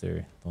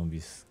sister. Don't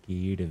be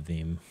scared of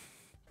them.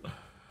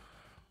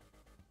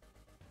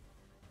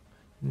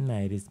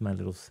 Night is my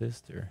little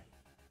sister.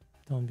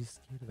 Don't be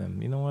scared of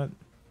them. You know what?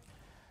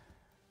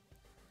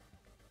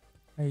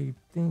 I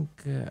think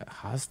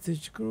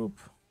hostage group.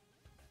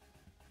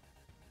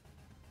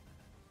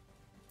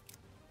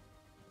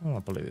 I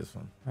want to play this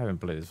one. I haven't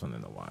played this one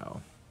in a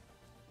while.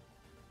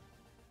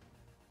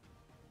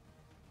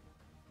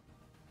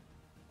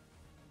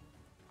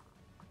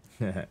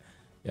 Yeah,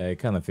 I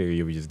kind of figured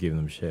you were just giving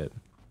them shit.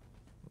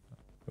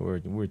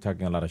 We were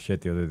talking a lot of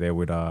shit the other day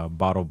with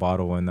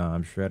Bottle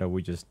and Shredder.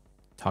 We just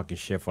talking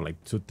shit for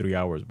like 2-3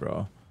 hours,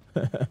 bro.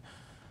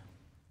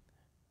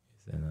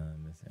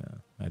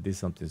 I did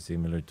something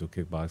similar to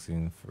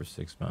kickboxing for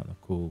 6 months.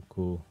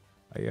 Cool.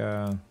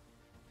 I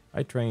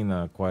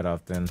train quite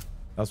often.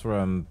 That's where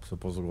I'm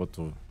supposed to go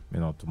to,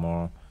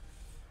 tomorrow,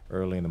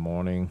 early in the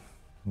morning.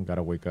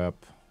 Gotta wake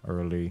up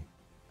early,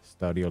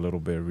 study a little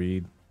bit,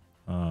 read.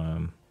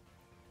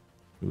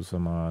 Do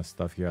some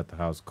stuff here at the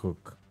house,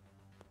 cook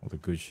all the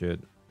good shit,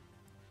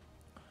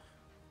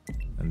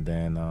 and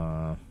then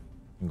go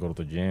to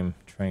the gym,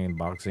 train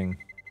boxing.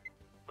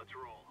 Let's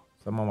roll.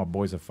 Some of my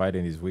boys are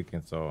fighting this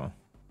weekend, so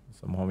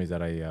some homies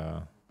that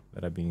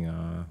I've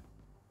been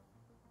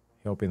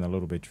helping a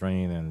little bit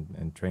train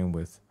and train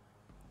with.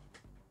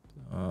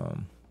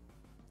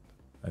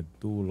 I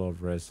do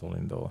love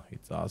wrestling though.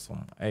 It's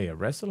awesome. Hey,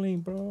 wrestling,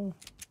 bro.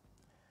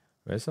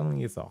 Wrestling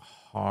is a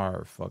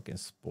hard fucking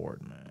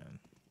sport, man.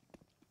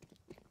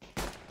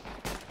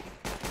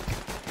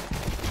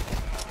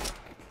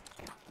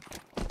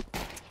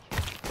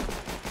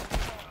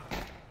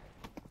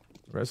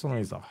 Wrestling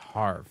is a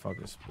hard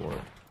fucking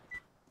sport.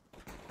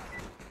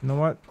 You know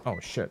what? Oh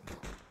shit.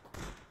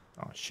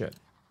 Oh shit.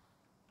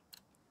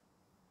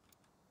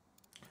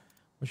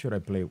 What should I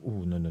play?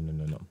 Ooh, no.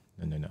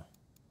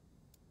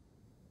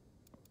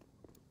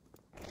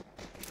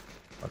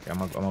 Okay, I'm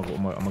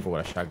gonna go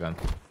with a shotgun.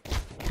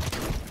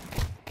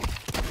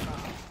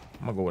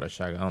 I'm gonna go with a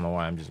shotgun. I don't know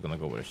why. I'm just gonna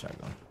go with a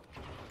shotgun.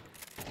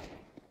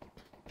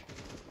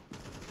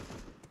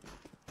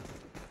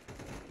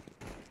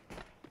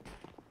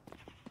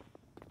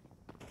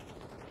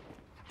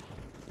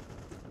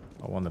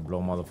 I want to blow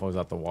motherfuckers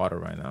out the water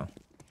right now.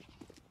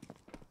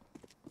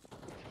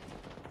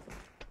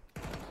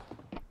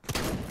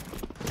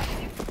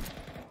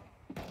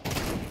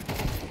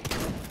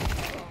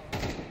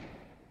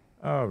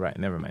 All right,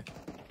 never mind.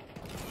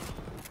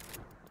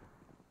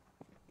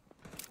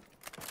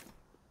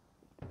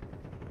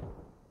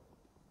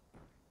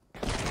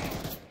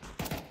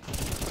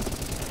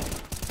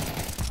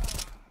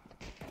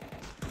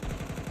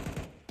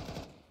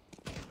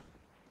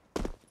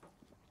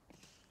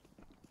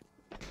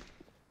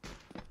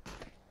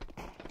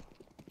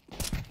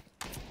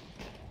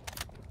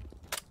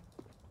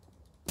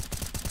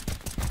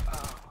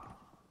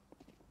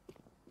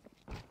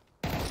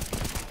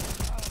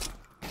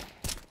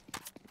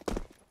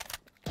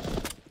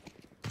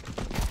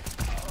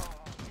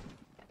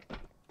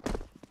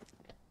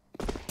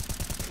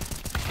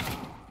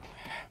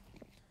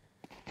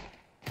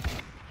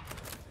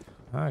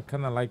 I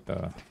kind of like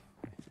the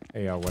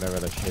AR, whatever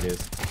that shit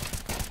is.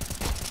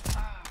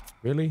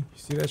 Really? You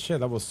see that shit?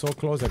 That was so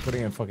close I couldn't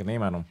even fucking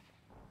aim at him.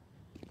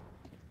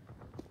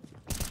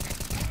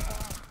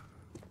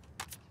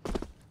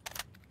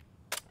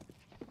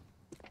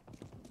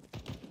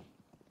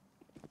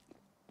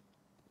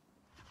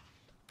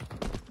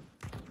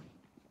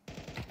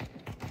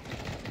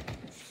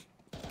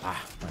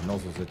 Ah, my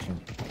nose was itching.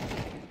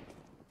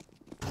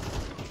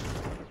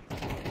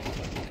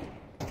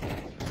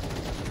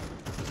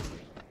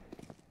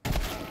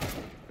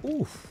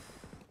 Oof.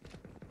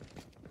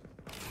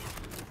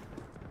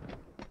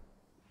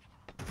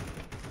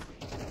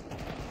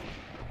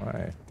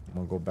 Alright, I'm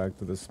gonna go back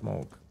to the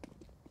smoke.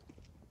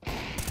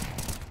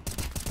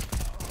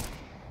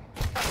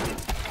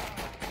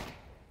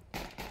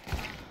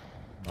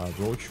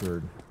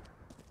 Roachard.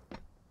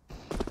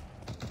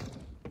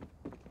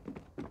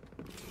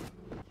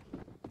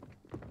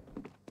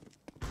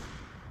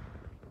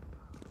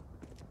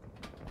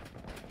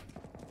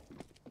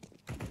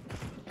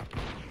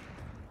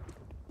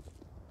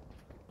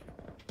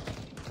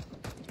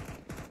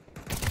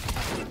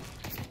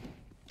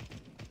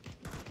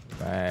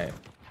 Right.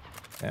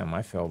 Damn,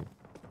 I fell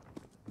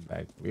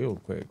back real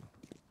quick.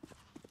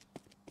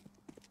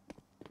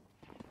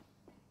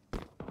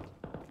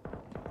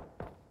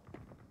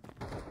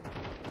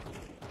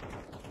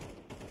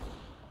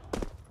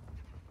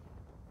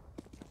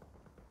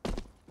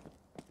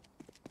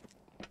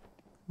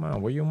 Come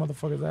on, where you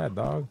motherfuckers at,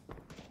 dog?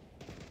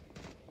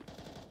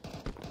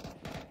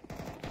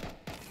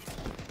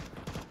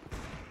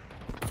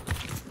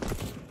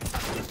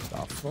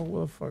 The fuck,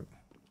 what the fuck?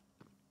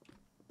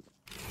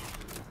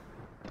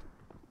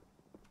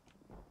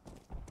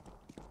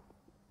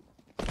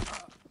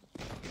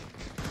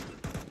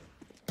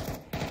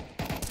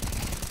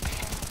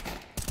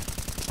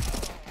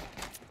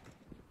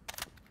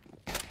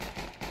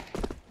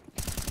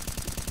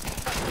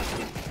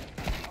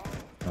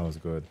 That was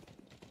good.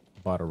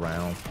 About a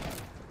round.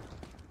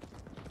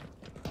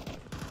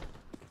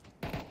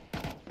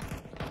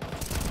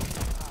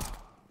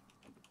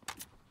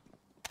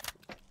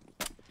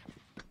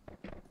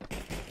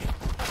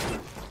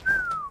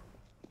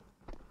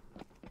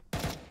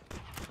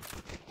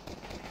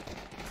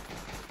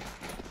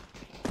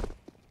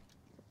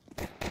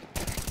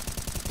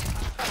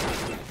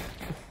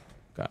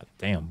 God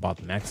damn, Bob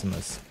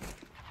Maximus.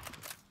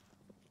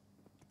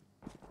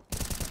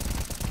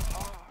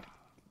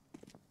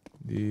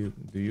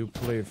 Do you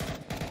play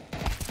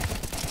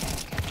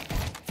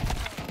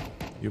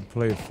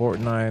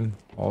Fortnite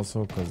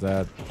also? Cause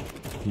that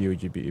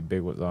PUBG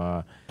big was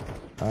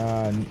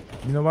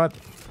you know what?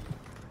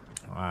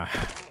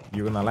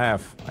 You're gonna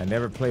laugh. I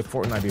never played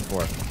Fortnite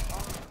before.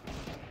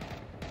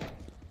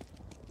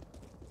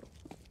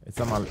 It's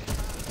on my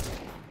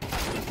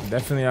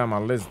definitely on my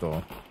list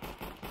though.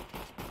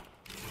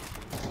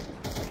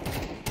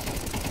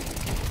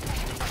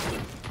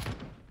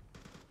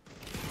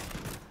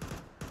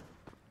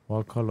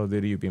 What Call of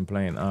Duty you been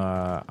playing?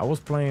 I was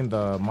playing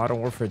the Modern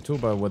Warfare 2,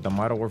 but when the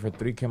Modern Warfare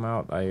 3 came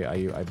out,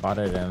 I bought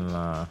it and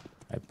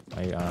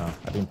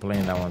I've been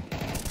playing that one.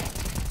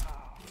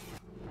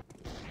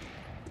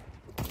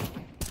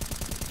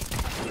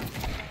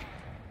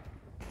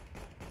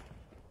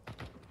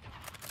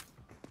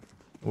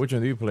 Which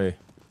one do you play?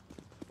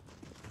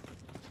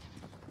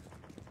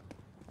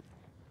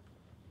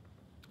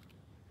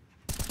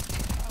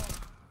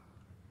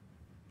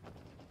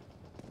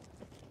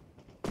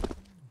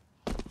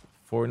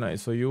 Fortnite.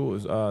 So you,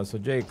 so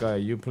Jake,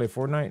 you play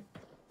Fortnite?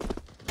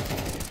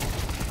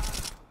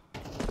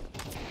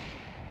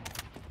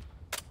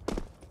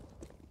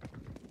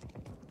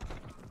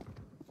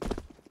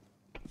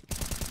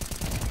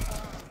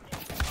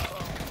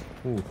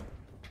 Ooh.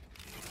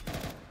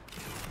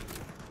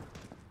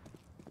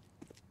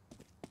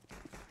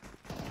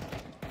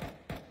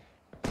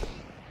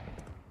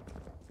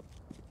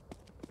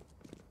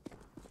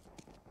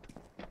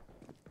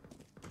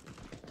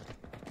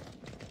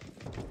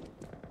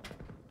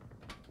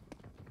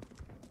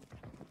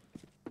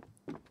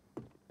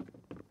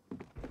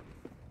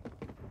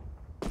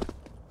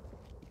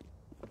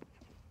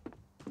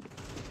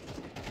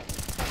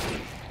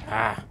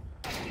 Ah,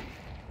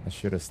 I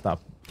should have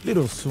stopped a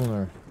little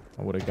sooner.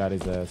 I would have got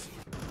his ass.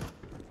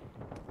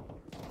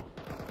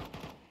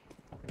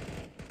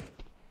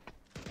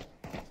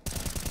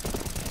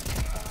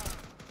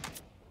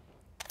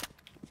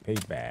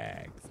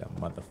 Paybacks, that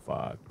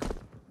motherfucker.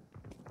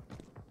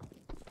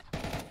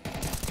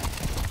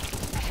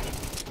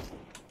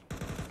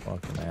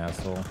 Fucking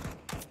asshole.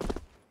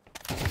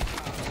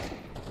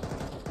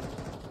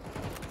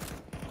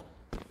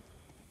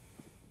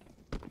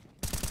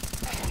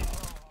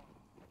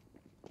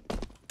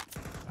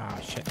 Ah,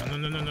 shit. No,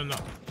 no, no, no, no, no.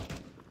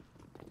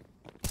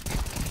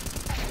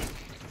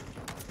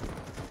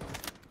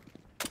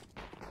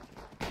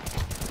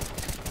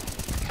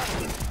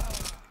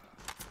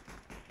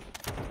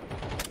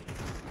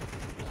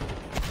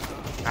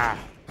 Ah.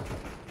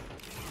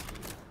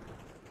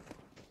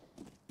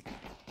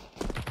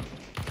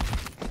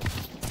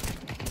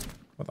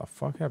 What the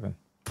fuck happened?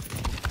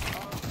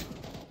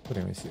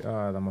 Couldn't even see.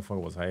 Ah, that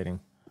motherfucker was hiding.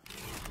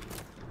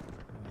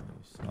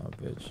 You son of a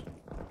bitch.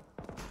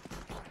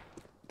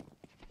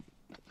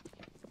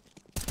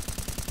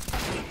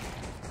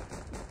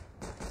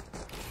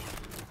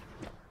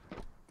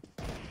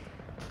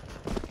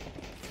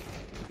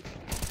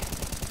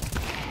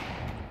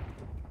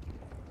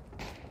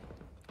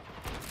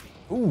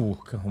 Ooh,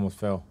 almost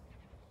fell.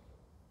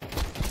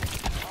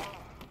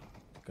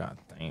 God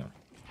damn.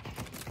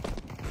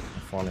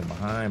 I'm falling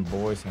behind,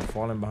 boys. I'm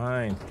falling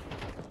behind.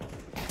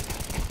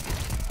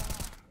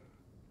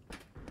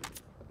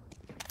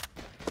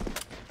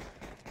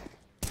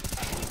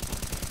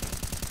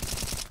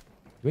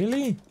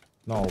 Really?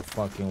 No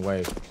fucking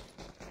way.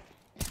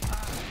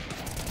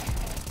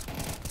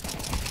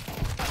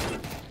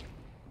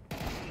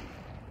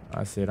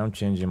 I said I'm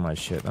changing my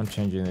shit. I'm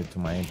changing it to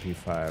my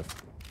MP5.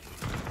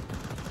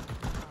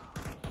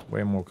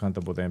 Way more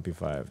comfortable than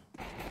MP5.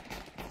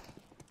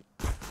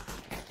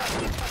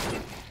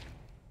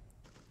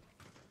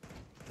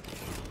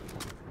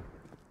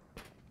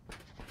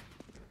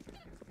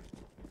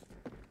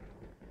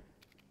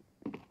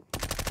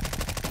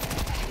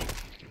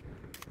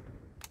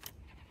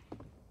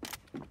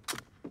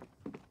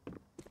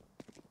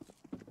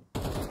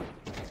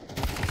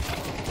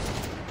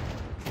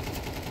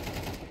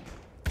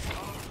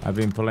 I've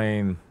been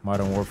playing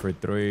Modern Warfare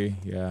 3.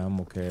 Yeah, I'm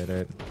okay at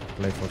it.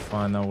 Play for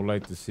fun. I would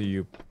like to see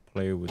you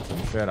play with some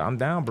Shredder. I'm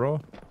down,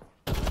 bro.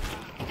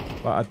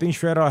 But I think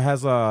Shredder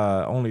has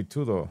only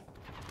 2 though.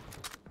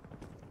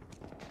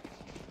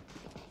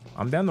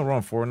 I'm down to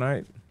run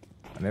Fortnite.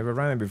 I never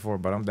ran it before,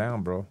 but I'm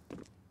down, bro.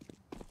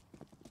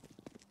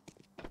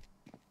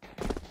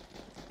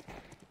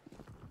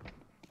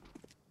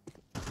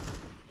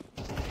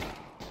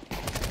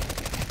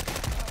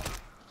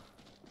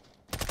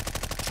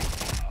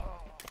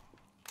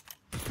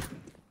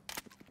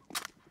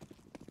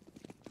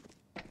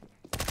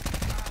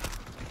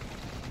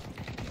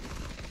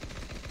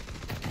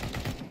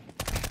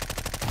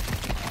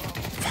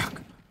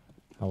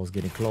 I was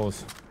getting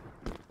close.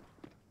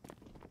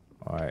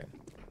 All right.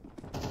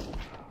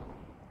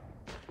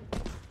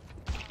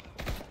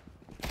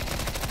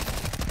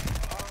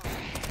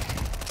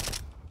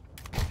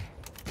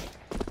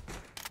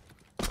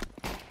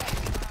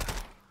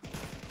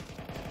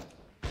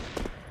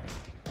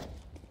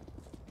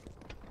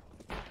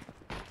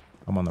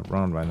 I'm on the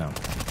run right now.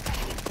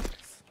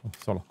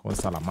 Solo con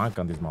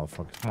Salamanca on these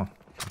motherfuckers. Come on.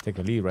 Take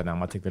a lead right now. I'm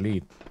gonna take the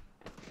lead.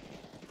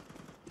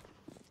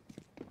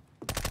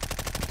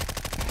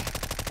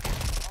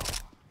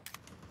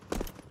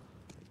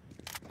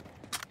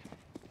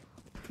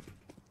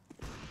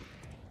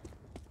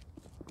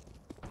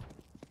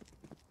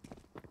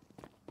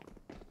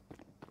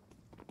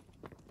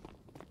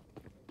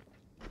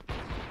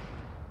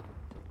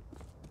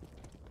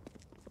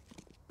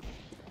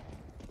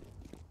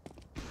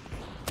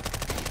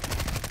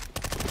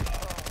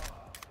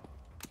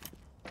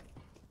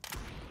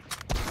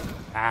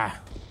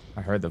 Ah,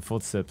 I heard the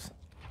footsteps.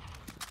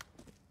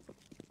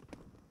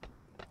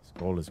 Let's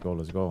go, let's go,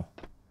 let's go.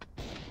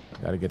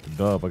 I gotta get the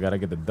dub. I gotta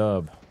get the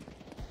dub.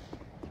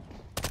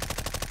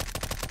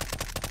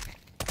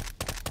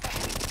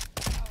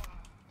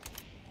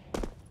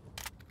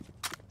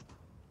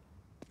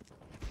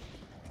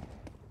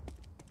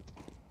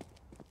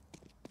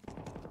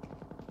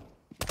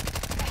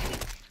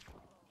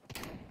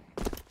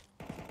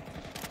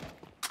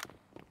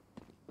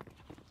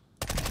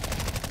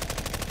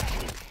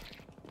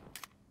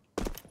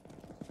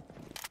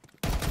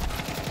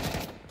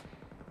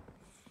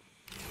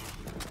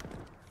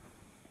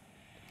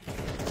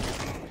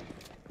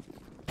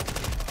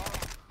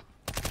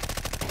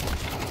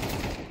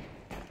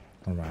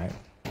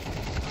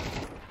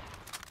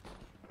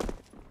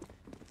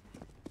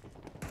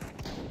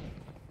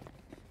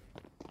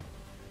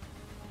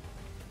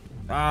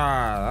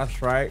 Ah,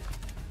 that's right.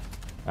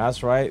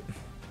 That's right.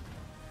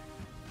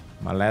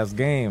 My last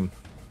game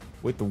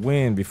with the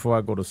win before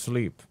I go to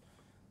sleep.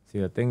 See,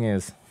 the thing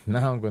is,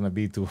 now I'm gonna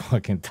be too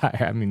fucking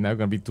tired. I mean, not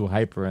gonna be too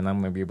hyper, and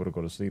I'm gonna be able to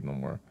go to sleep no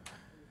more.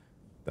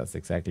 That's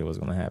exactly what's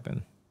gonna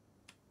happen.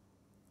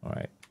 All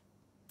right.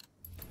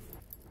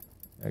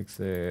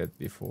 Exit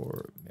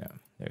before. Yeah,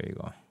 there you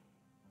go.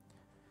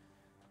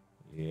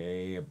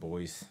 Yeah,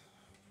 boys.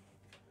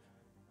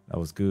 That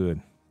was good.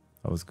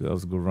 That was good. That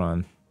was a good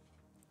run.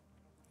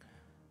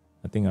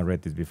 I think I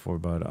read this before,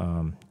 but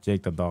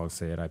Jake the dog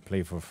said, "I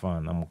play for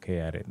fun. I'm okay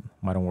at it.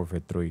 Modern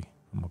Warfare 3.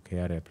 I'm okay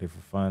at it. I play for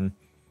fun.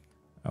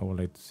 I would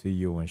like to see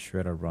you and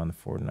Shredder run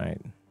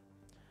Fortnite."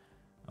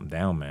 I'm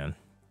down, man.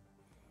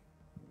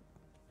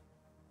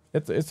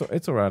 It's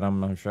alright.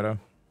 I'm Shredder.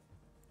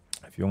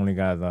 If you only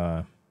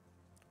got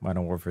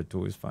Modern Warfare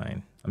 2, is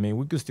fine. I mean,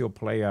 we could still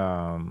play.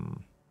 I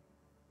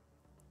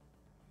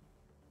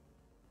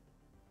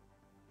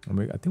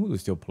think we could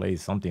still play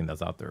something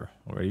that's out there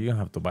already. You don't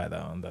have to buy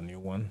the new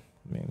one.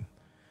 I mean,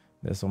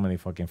 there's so many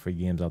fucking free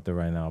games out there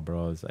right now,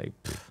 bro. It's like,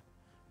 it's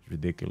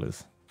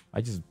ridiculous.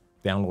 I just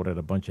downloaded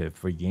a bunch of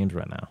free games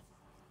right now.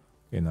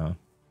 You know,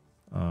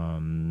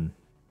 and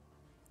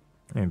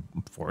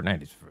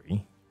Fortnite is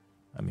free.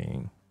 I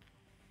mean,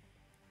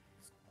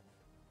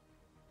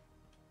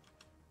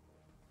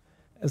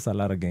 it's a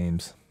lot of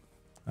games,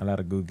 a lot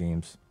of good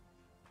games.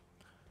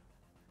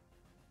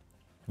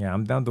 Yeah,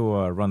 I'm down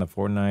to run a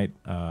Fortnite.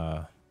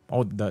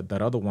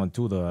 That other one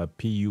too, the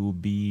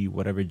PUB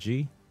whatever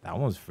G. That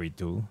one's free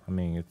too. I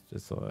mean,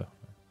 it's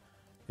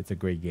a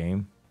great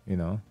game, you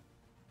know.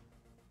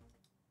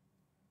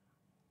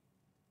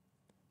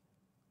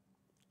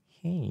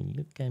 Hey,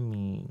 look at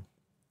me.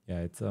 Yeah,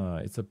 it's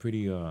a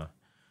pretty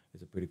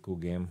cool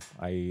game.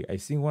 I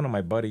seen one of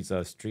my buddies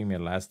stream it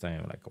last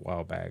time, like a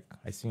while back.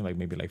 I seen like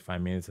maybe like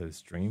 5 minutes of the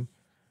stream,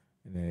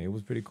 and it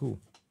was pretty cool.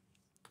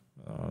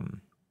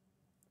 Um,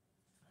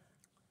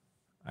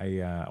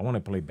 I want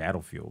to play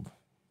Battlefield.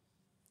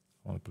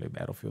 I want to play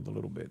Battlefield a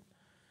little bit.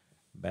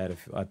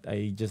 Battlefield.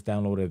 I just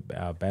downloaded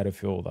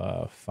Battlefield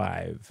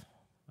 5.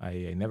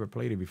 I never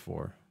played it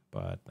before,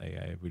 but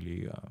I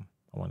really I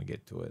want to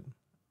get to it.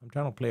 I'm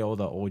trying to play all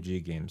the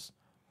OG games.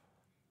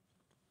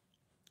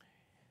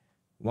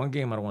 One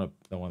game I want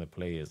to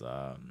play is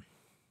I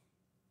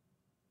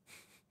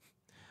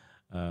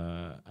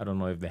don't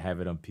know if they have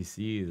it on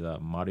PC. Is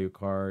Mario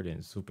Kart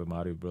and Super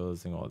Mario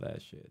Bros. And all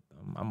that shit.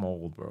 I'm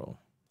old, bro.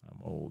 I'm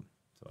old,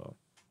 so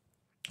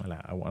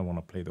I want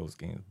to play those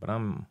games. But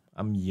I'm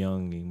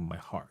young in my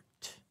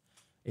heart,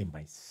 in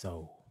my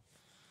soul.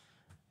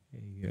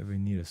 Hey, you ever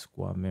need a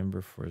squad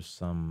member for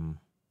some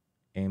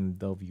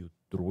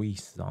MW3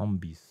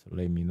 zombies?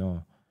 Let me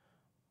know.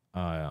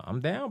 I'm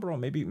down, bro.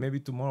 Maybe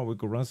tomorrow we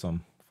could run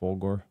some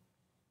Fulgor.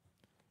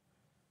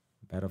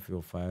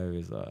 Battlefield 5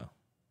 is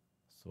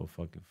so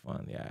fucking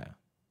fun. Yeah,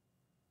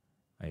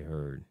 I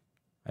heard.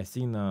 I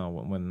seen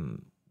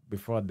when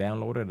before I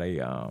downloaded,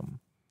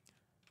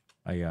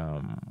 I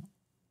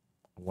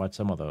watched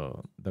some of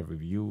the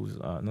reviews.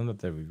 Not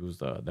the reviews,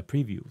 the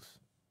previews.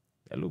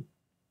 They look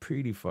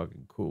pretty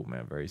fucking cool,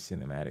 man. Very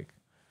cinematic.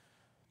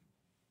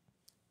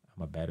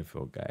 I'm a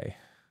Battlefield guy.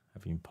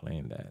 I've been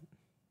playing that.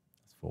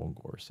 As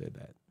Fulgor said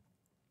that.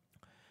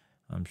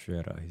 I'm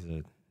sure he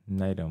said,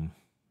 Nightum,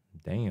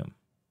 damn.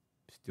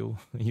 Still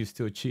you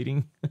still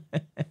cheating?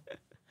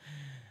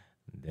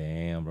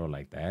 Damn, bro,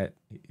 like that.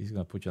 He's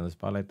gonna put you on the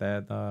spot like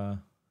that,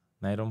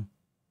 Nightum.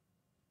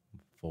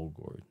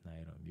 Fulgor,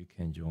 Nightum. You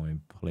can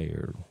join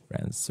player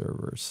ran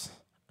servers.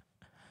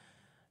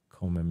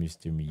 Come on,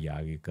 Mr.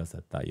 Miyagi, because I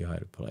thought you had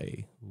to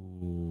play.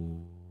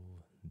 Ooh,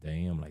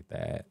 damn, like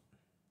that.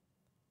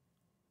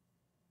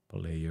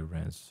 Player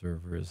ran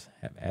servers,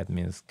 have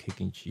admins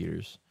kicking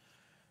cheaters.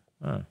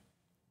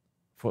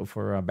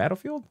 For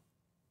Battlefield?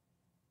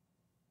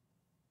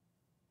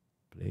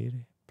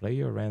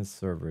 Player ran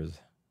servers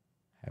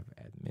have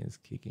admins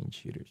kicking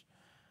cheaters.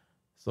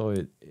 So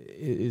it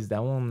is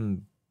that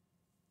one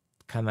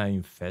kind of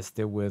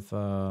infested with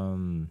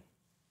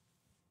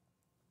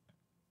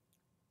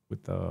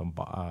with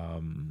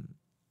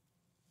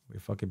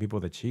fucking people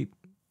that cheat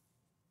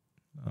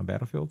on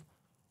Battlefield.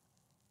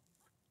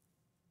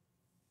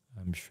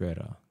 I'm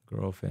Shredder.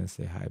 Girlfriend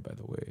say hi, by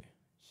the way.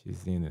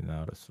 She's in and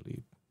out of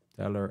sleep.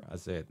 Tell her I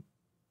said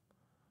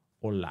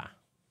hola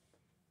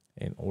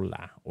and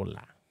hola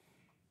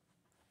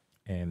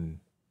and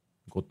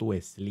go to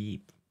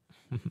sleep.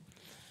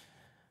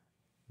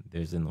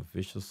 There's an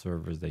official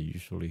servers that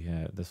usually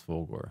have this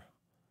Fulgor.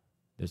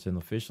 There's an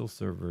official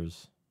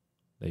servers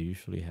that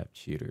usually have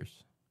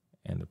cheaters,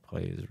 and the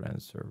players ran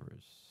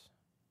servers.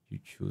 You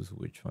choose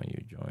which one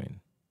you join.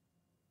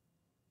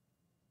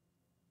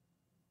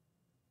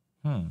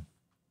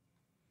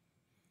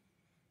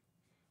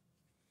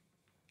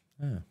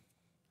 Yeah,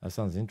 that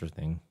sounds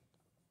interesting.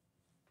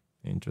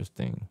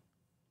 Interesting.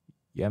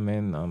 Yeah,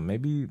 man.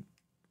 Maybe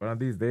one of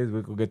these days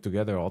we could get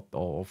together,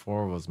 all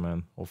four of us,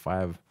 man, or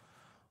five,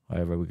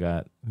 whatever we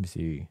got. Let me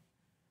see.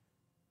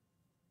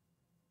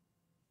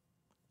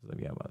 So,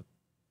 yeah, but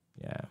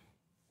yeah,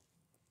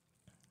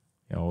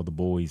 all the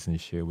boys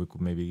and shit, we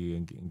could maybe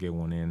get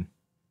one in,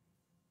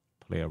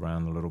 play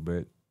around a little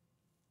bit,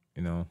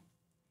 you know.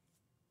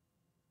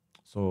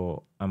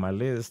 So on my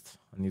list,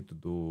 I need to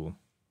do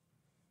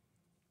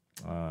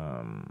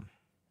um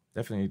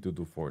definitely need to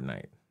do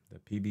Fortnite, the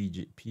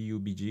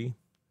PUBG,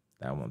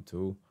 that one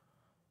too.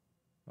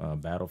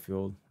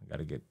 Battlefield, I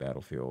gotta get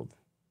Battlefield.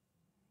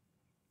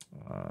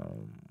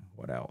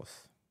 What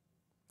else?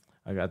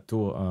 I got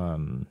two. I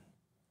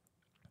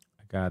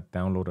got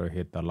downloader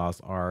hit the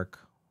Lost Ark,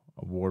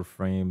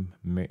 Warframe,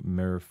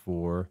 Mirror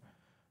 4,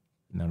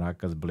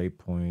 Naraka's Blade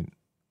Point,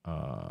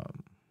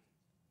 um,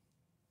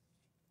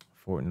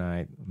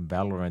 Fortnite,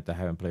 Valorant. I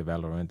haven't played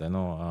Valorant. I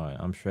know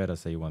I'm sure I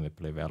say you want to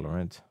play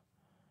Valorant.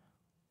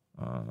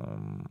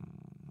 Um,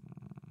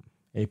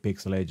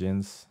 Apex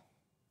Legends.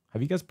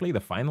 Have you guys played the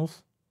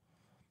finals?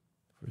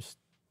 First,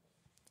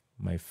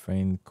 my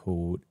friend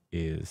code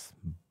is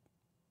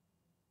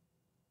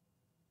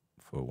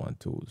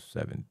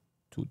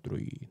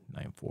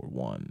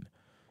 412-723-941.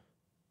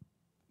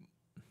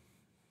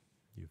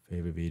 Your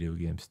favorite video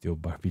game still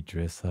Barbie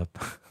dress up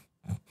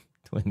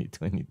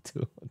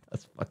 2022.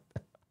 That's fucked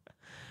up.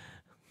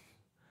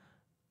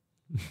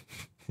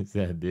 He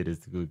said I did.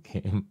 It's a good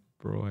game.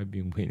 Bro, I've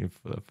been waiting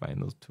for the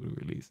finals to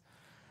release.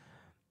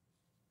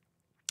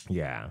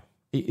 Yeah.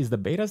 Is the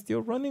beta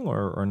still running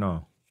or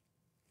no?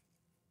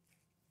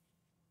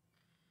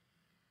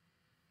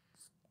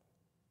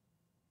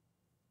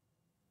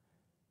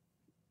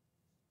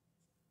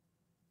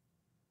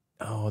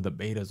 Oh, the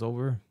beta's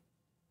over.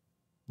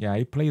 Yeah,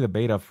 I played the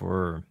beta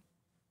for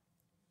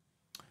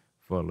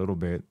a little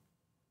bit.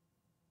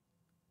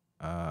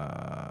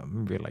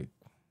 Maybe like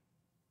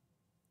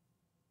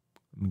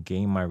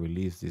game might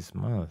release this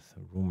month.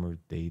 Rumored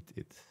date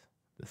it's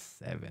the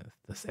 7th.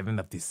 The 7th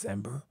of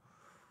December.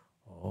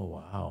 Oh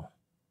wow.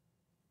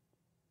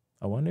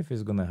 I wonder if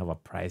it's gonna have a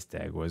price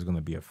tag or it's gonna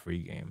be a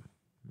free game,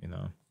 you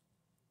know.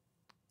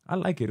 I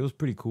like it. It was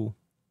pretty cool.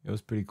 It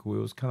was pretty cool.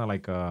 It was kind of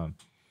like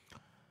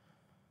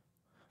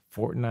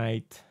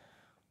Fortnite,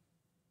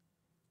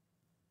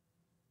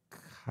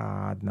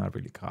 COD, not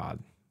really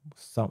COD,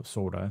 some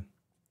sorta.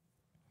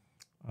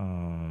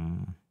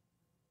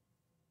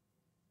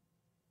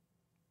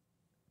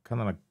 Kind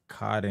of like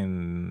COD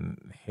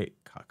and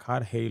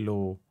COD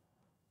Halo.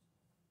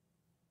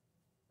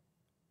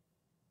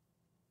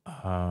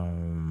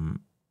 And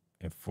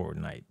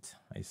Fortnite,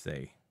 I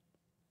say.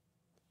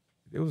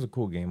 It was a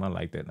cool game. I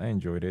liked it. I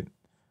enjoyed it.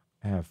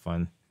 I had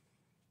fun.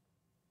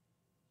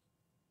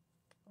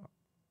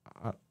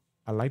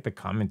 I like the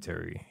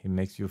commentary. It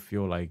makes you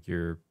feel like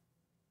you're,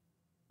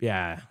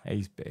 yeah,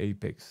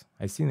 Apex.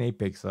 I seen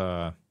Apex.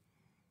 I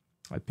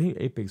played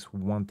Apex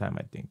one time.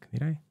 I think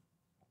did I?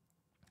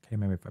 Can't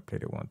remember if I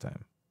played it one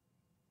time,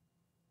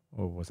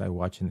 or was I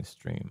watching the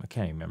stream? I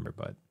can't remember,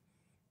 but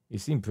it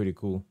seemed pretty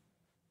cool.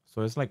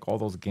 So it's like all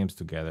those games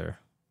together,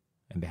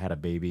 and they had a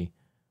baby,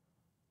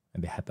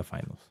 and they had the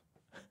finals.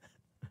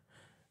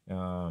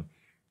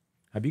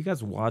 Have you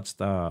guys watched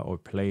or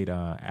played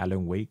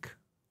Alan Wake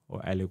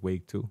or Alan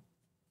Wake 2?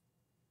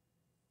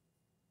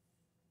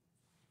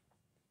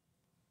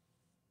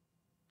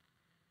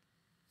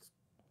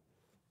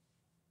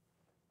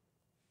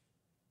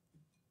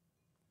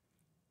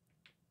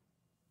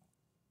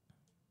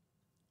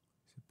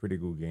 It's a pretty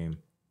good game.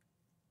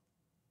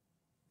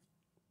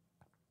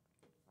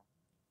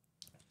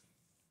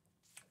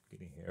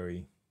 Getting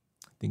hairy.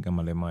 I think I'm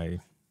gonna let my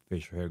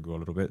facial hair grow a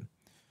little bit.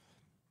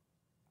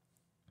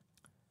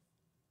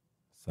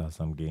 Saw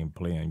some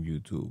gameplay on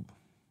YouTube.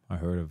 I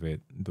heard of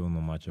it. Don't know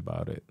much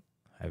about it.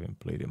 Haven't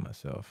played it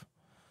myself.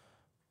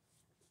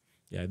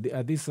 Yeah,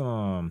 I did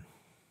some.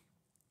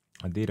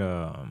 I did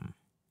I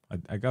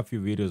got a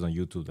few videos on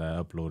YouTube that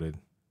I uploaded.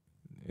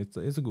 It's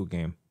a good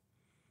game.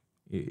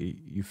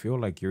 You feel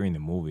like you're in the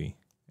movie,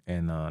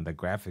 and the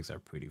graphics are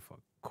pretty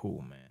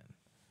cool, man.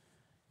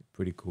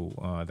 Pretty cool.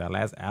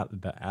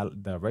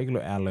 The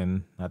regular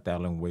Alan, not the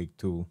Alan Wake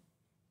 2.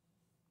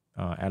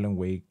 Alan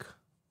Wake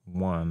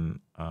 1,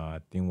 I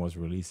think was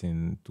released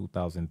in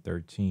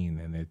 2013,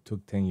 and it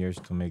took 10 years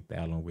to make the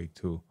Alan Wake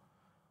 2.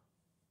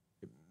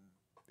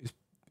 It's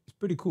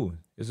pretty cool.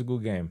 It's a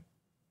good game.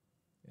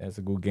 It's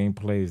a good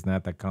gameplay. It's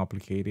not that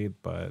complicated,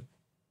 but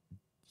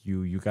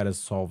you gotta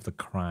solve the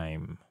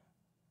crime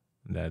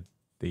that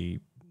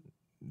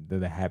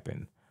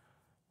happened,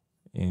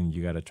 and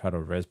you gotta try to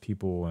arrest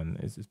people, and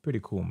it's pretty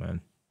cool,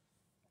 man.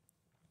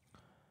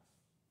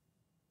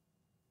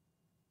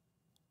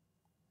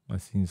 I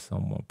seen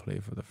someone play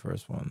for the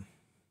first one.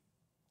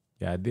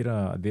 Yeah,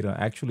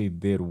 actually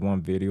did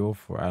one video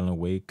for Alan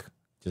Wake,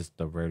 just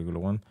the regular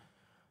one.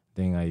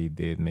 Then I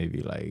did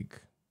maybe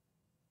like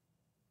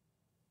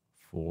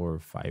 4 or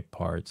 5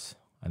 parts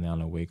on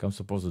Alan Wake. I'm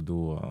supposed to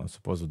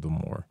do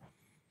more.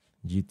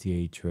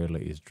 GTA trailer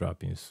is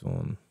dropping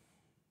soon.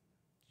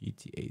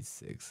 GTA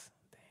 6.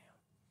 Damn.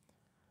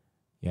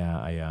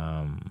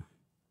 Yeah,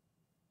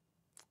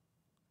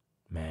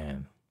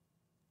 man,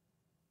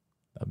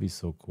 that'd be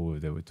so cool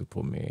if they were to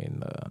put me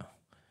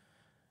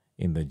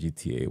in the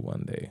GTA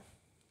one day.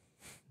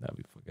 That'd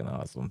be fucking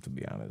awesome, to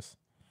be honest.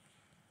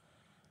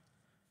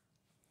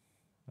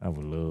 I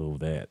would love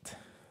that.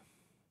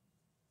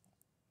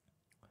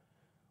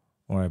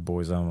 All right,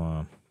 boys.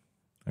 I'm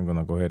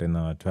gonna go ahead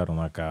and try to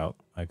knock out.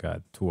 I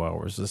got 2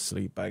 hours of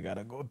sleep I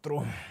gotta go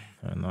through,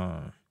 and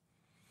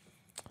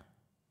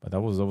but that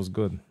was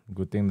good.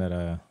 Good thing that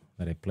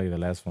I played the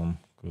last one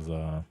because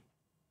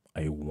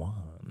I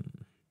won.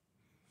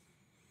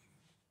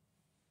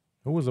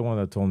 Who was the one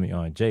that told me?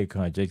 Jake.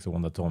 Jake's the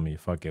one that told me,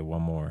 "Fuck it,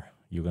 one more.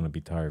 You're gonna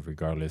be tired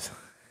regardless."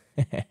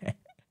 He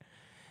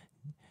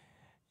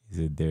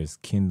said, "There's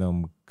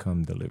Kingdom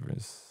Come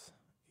Deliverance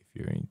if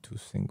you're into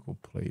single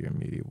player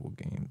medieval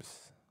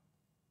games."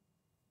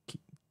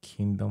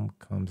 Kingdom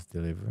Comes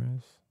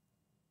Deliverance.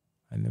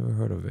 I never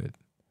heard of it.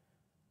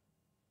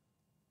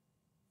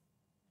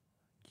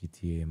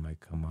 GTA might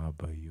come out,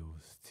 but you'll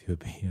still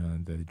be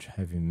on the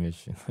driving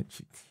mission on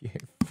GTA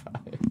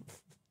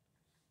 5.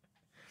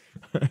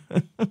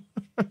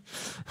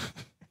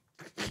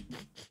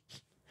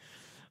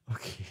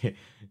 Okay,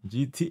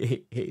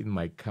 GTA 8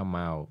 might come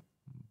out,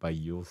 but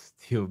you'll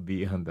still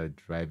be on the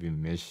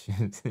driving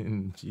missions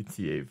in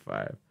GTA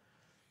 5.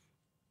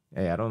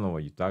 Hey, I don't know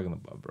what you're talking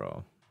about,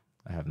 bro.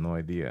 I have no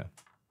idea.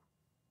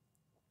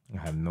 I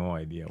have no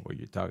idea what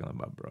you're talking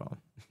about, bro.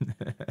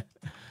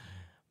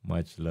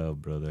 Much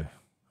love, brother.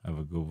 Have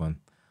a good one.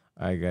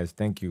 All right, guys.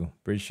 Thank you.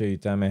 Appreciate your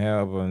time and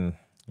help, and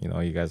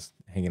you guys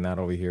hanging out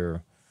over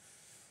here,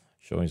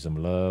 showing some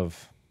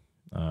love,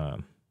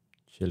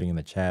 chilling in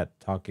the chat,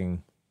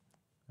 talking.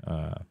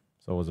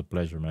 It's always a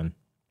pleasure, man.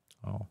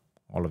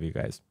 All of you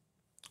guys.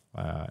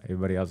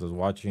 Everybody else is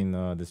watching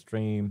the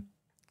stream.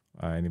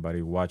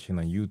 Anybody watching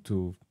on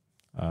YouTube,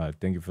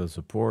 thank you for the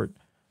support.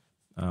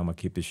 I'm gonna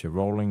keep this shit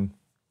rolling.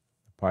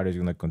 The party's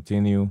gonna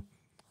continue.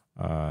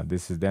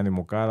 This is Danny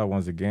Moncada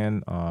once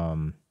again.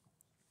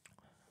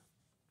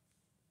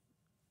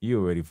 You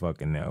already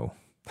fucking know.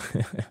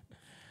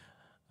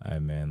 All right,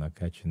 man. I'll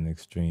catch you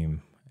next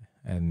stream.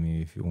 Add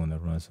me if you want to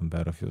run some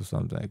Battlefield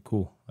something. Like,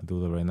 cool. I'll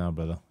do that right now,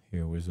 brother.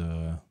 Here, where's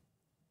your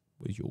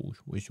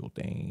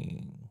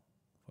thing?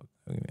 Fuck,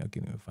 I can't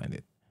even find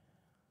it.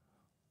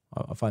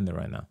 I'll find it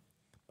right now.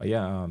 But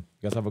yeah, you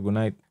guys have a good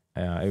night.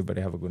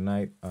 Everybody have a good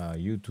night.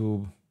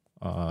 YouTube,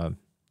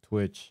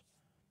 Twitch,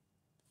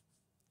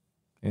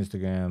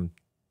 Instagram,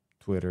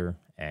 Twitter,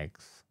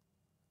 X,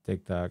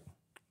 TikTok.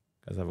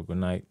 Guys have a good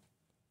night.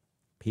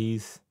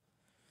 Peace.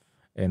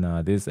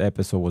 And this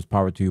episode was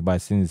powered to you by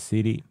Sin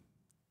City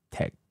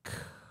Tech.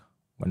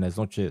 Buenas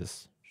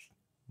noches.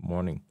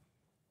 Morning.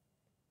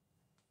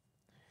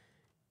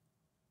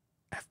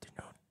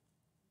 Afternoon.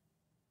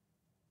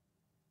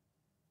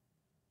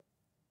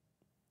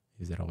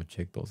 Is that I would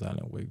check those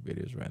Island Wake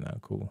videos right now.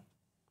 Cool.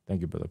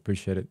 Thank you, brother.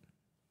 Appreciate it.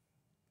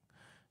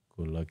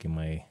 Good luck in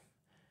my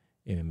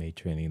MMA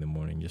training in the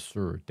morning. Yes,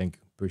 sir. Thank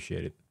you.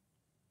 Appreciate it.